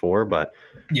famous for, but,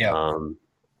 you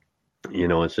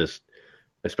know, it's just,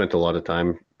 I spent a lot of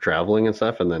time traveling and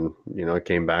stuff. And then, you know, I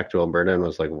came back to Alberta and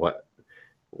was like,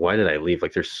 why did I leave?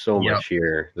 Like, there's so much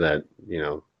here that, you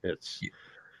know,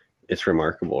 it's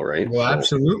remarkable, right? Well,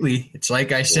 absolutely. It's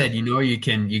like I said, you know, you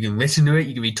can listen to it,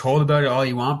 you can be told about it all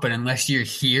you want, but unless you're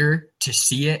here to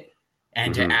see it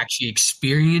and to actually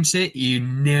experience it, you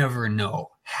never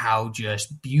know how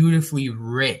just beautifully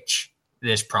rich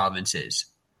this province is.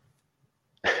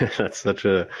 That's such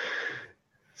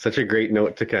a great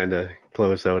note to kind of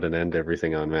close out and end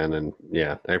everything on, man. And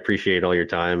yeah, I appreciate all your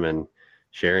time and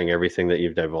sharing everything that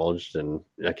you've divulged, and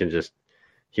I can just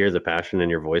hear the passion in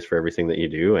your voice for everything that you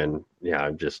do. And yeah,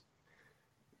 it just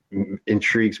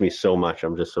intrigues me so much.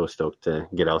 I'm just so stoked to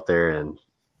get out there and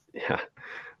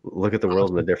look at the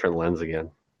world in a different lens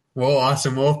again. Well,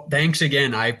 awesome. Well, thanks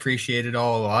again. I appreciate it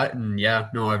all a lot. And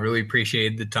I really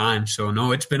appreciated the time. So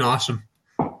no, it's been awesome.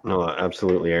 No,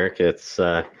 absolutely, Eric. It's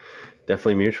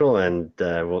definitely mutual. And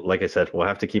well, like I said, we'll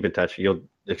have to keep in touch. You'll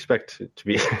expect to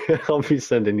be, I'll be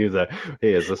sending you the,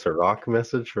 hey, is this a rock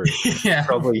message for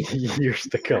probably years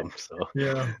to come. So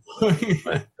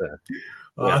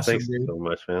but, awesome, thanks so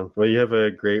much, man. Well, you have a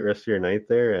great rest of your night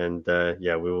there, and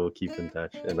we will keep in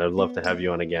touch. And I'd love to have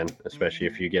you on again, especially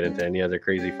if you get into any other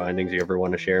crazy findings you ever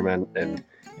want to share, man, and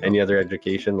any other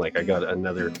education. Like, I got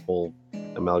another whole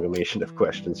amalgamation of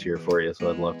questions here for you,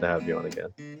 so I'd love to have you on again.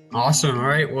 Awesome. All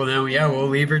right. Well, then, we'll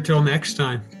leave her till next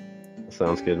time.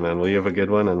 Sounds good, man. Well, you have a good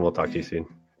one, and we'll talk to you soon.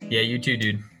 Yeah, you too,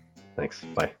 dude. Thanks.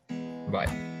 Bye.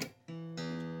 Bye.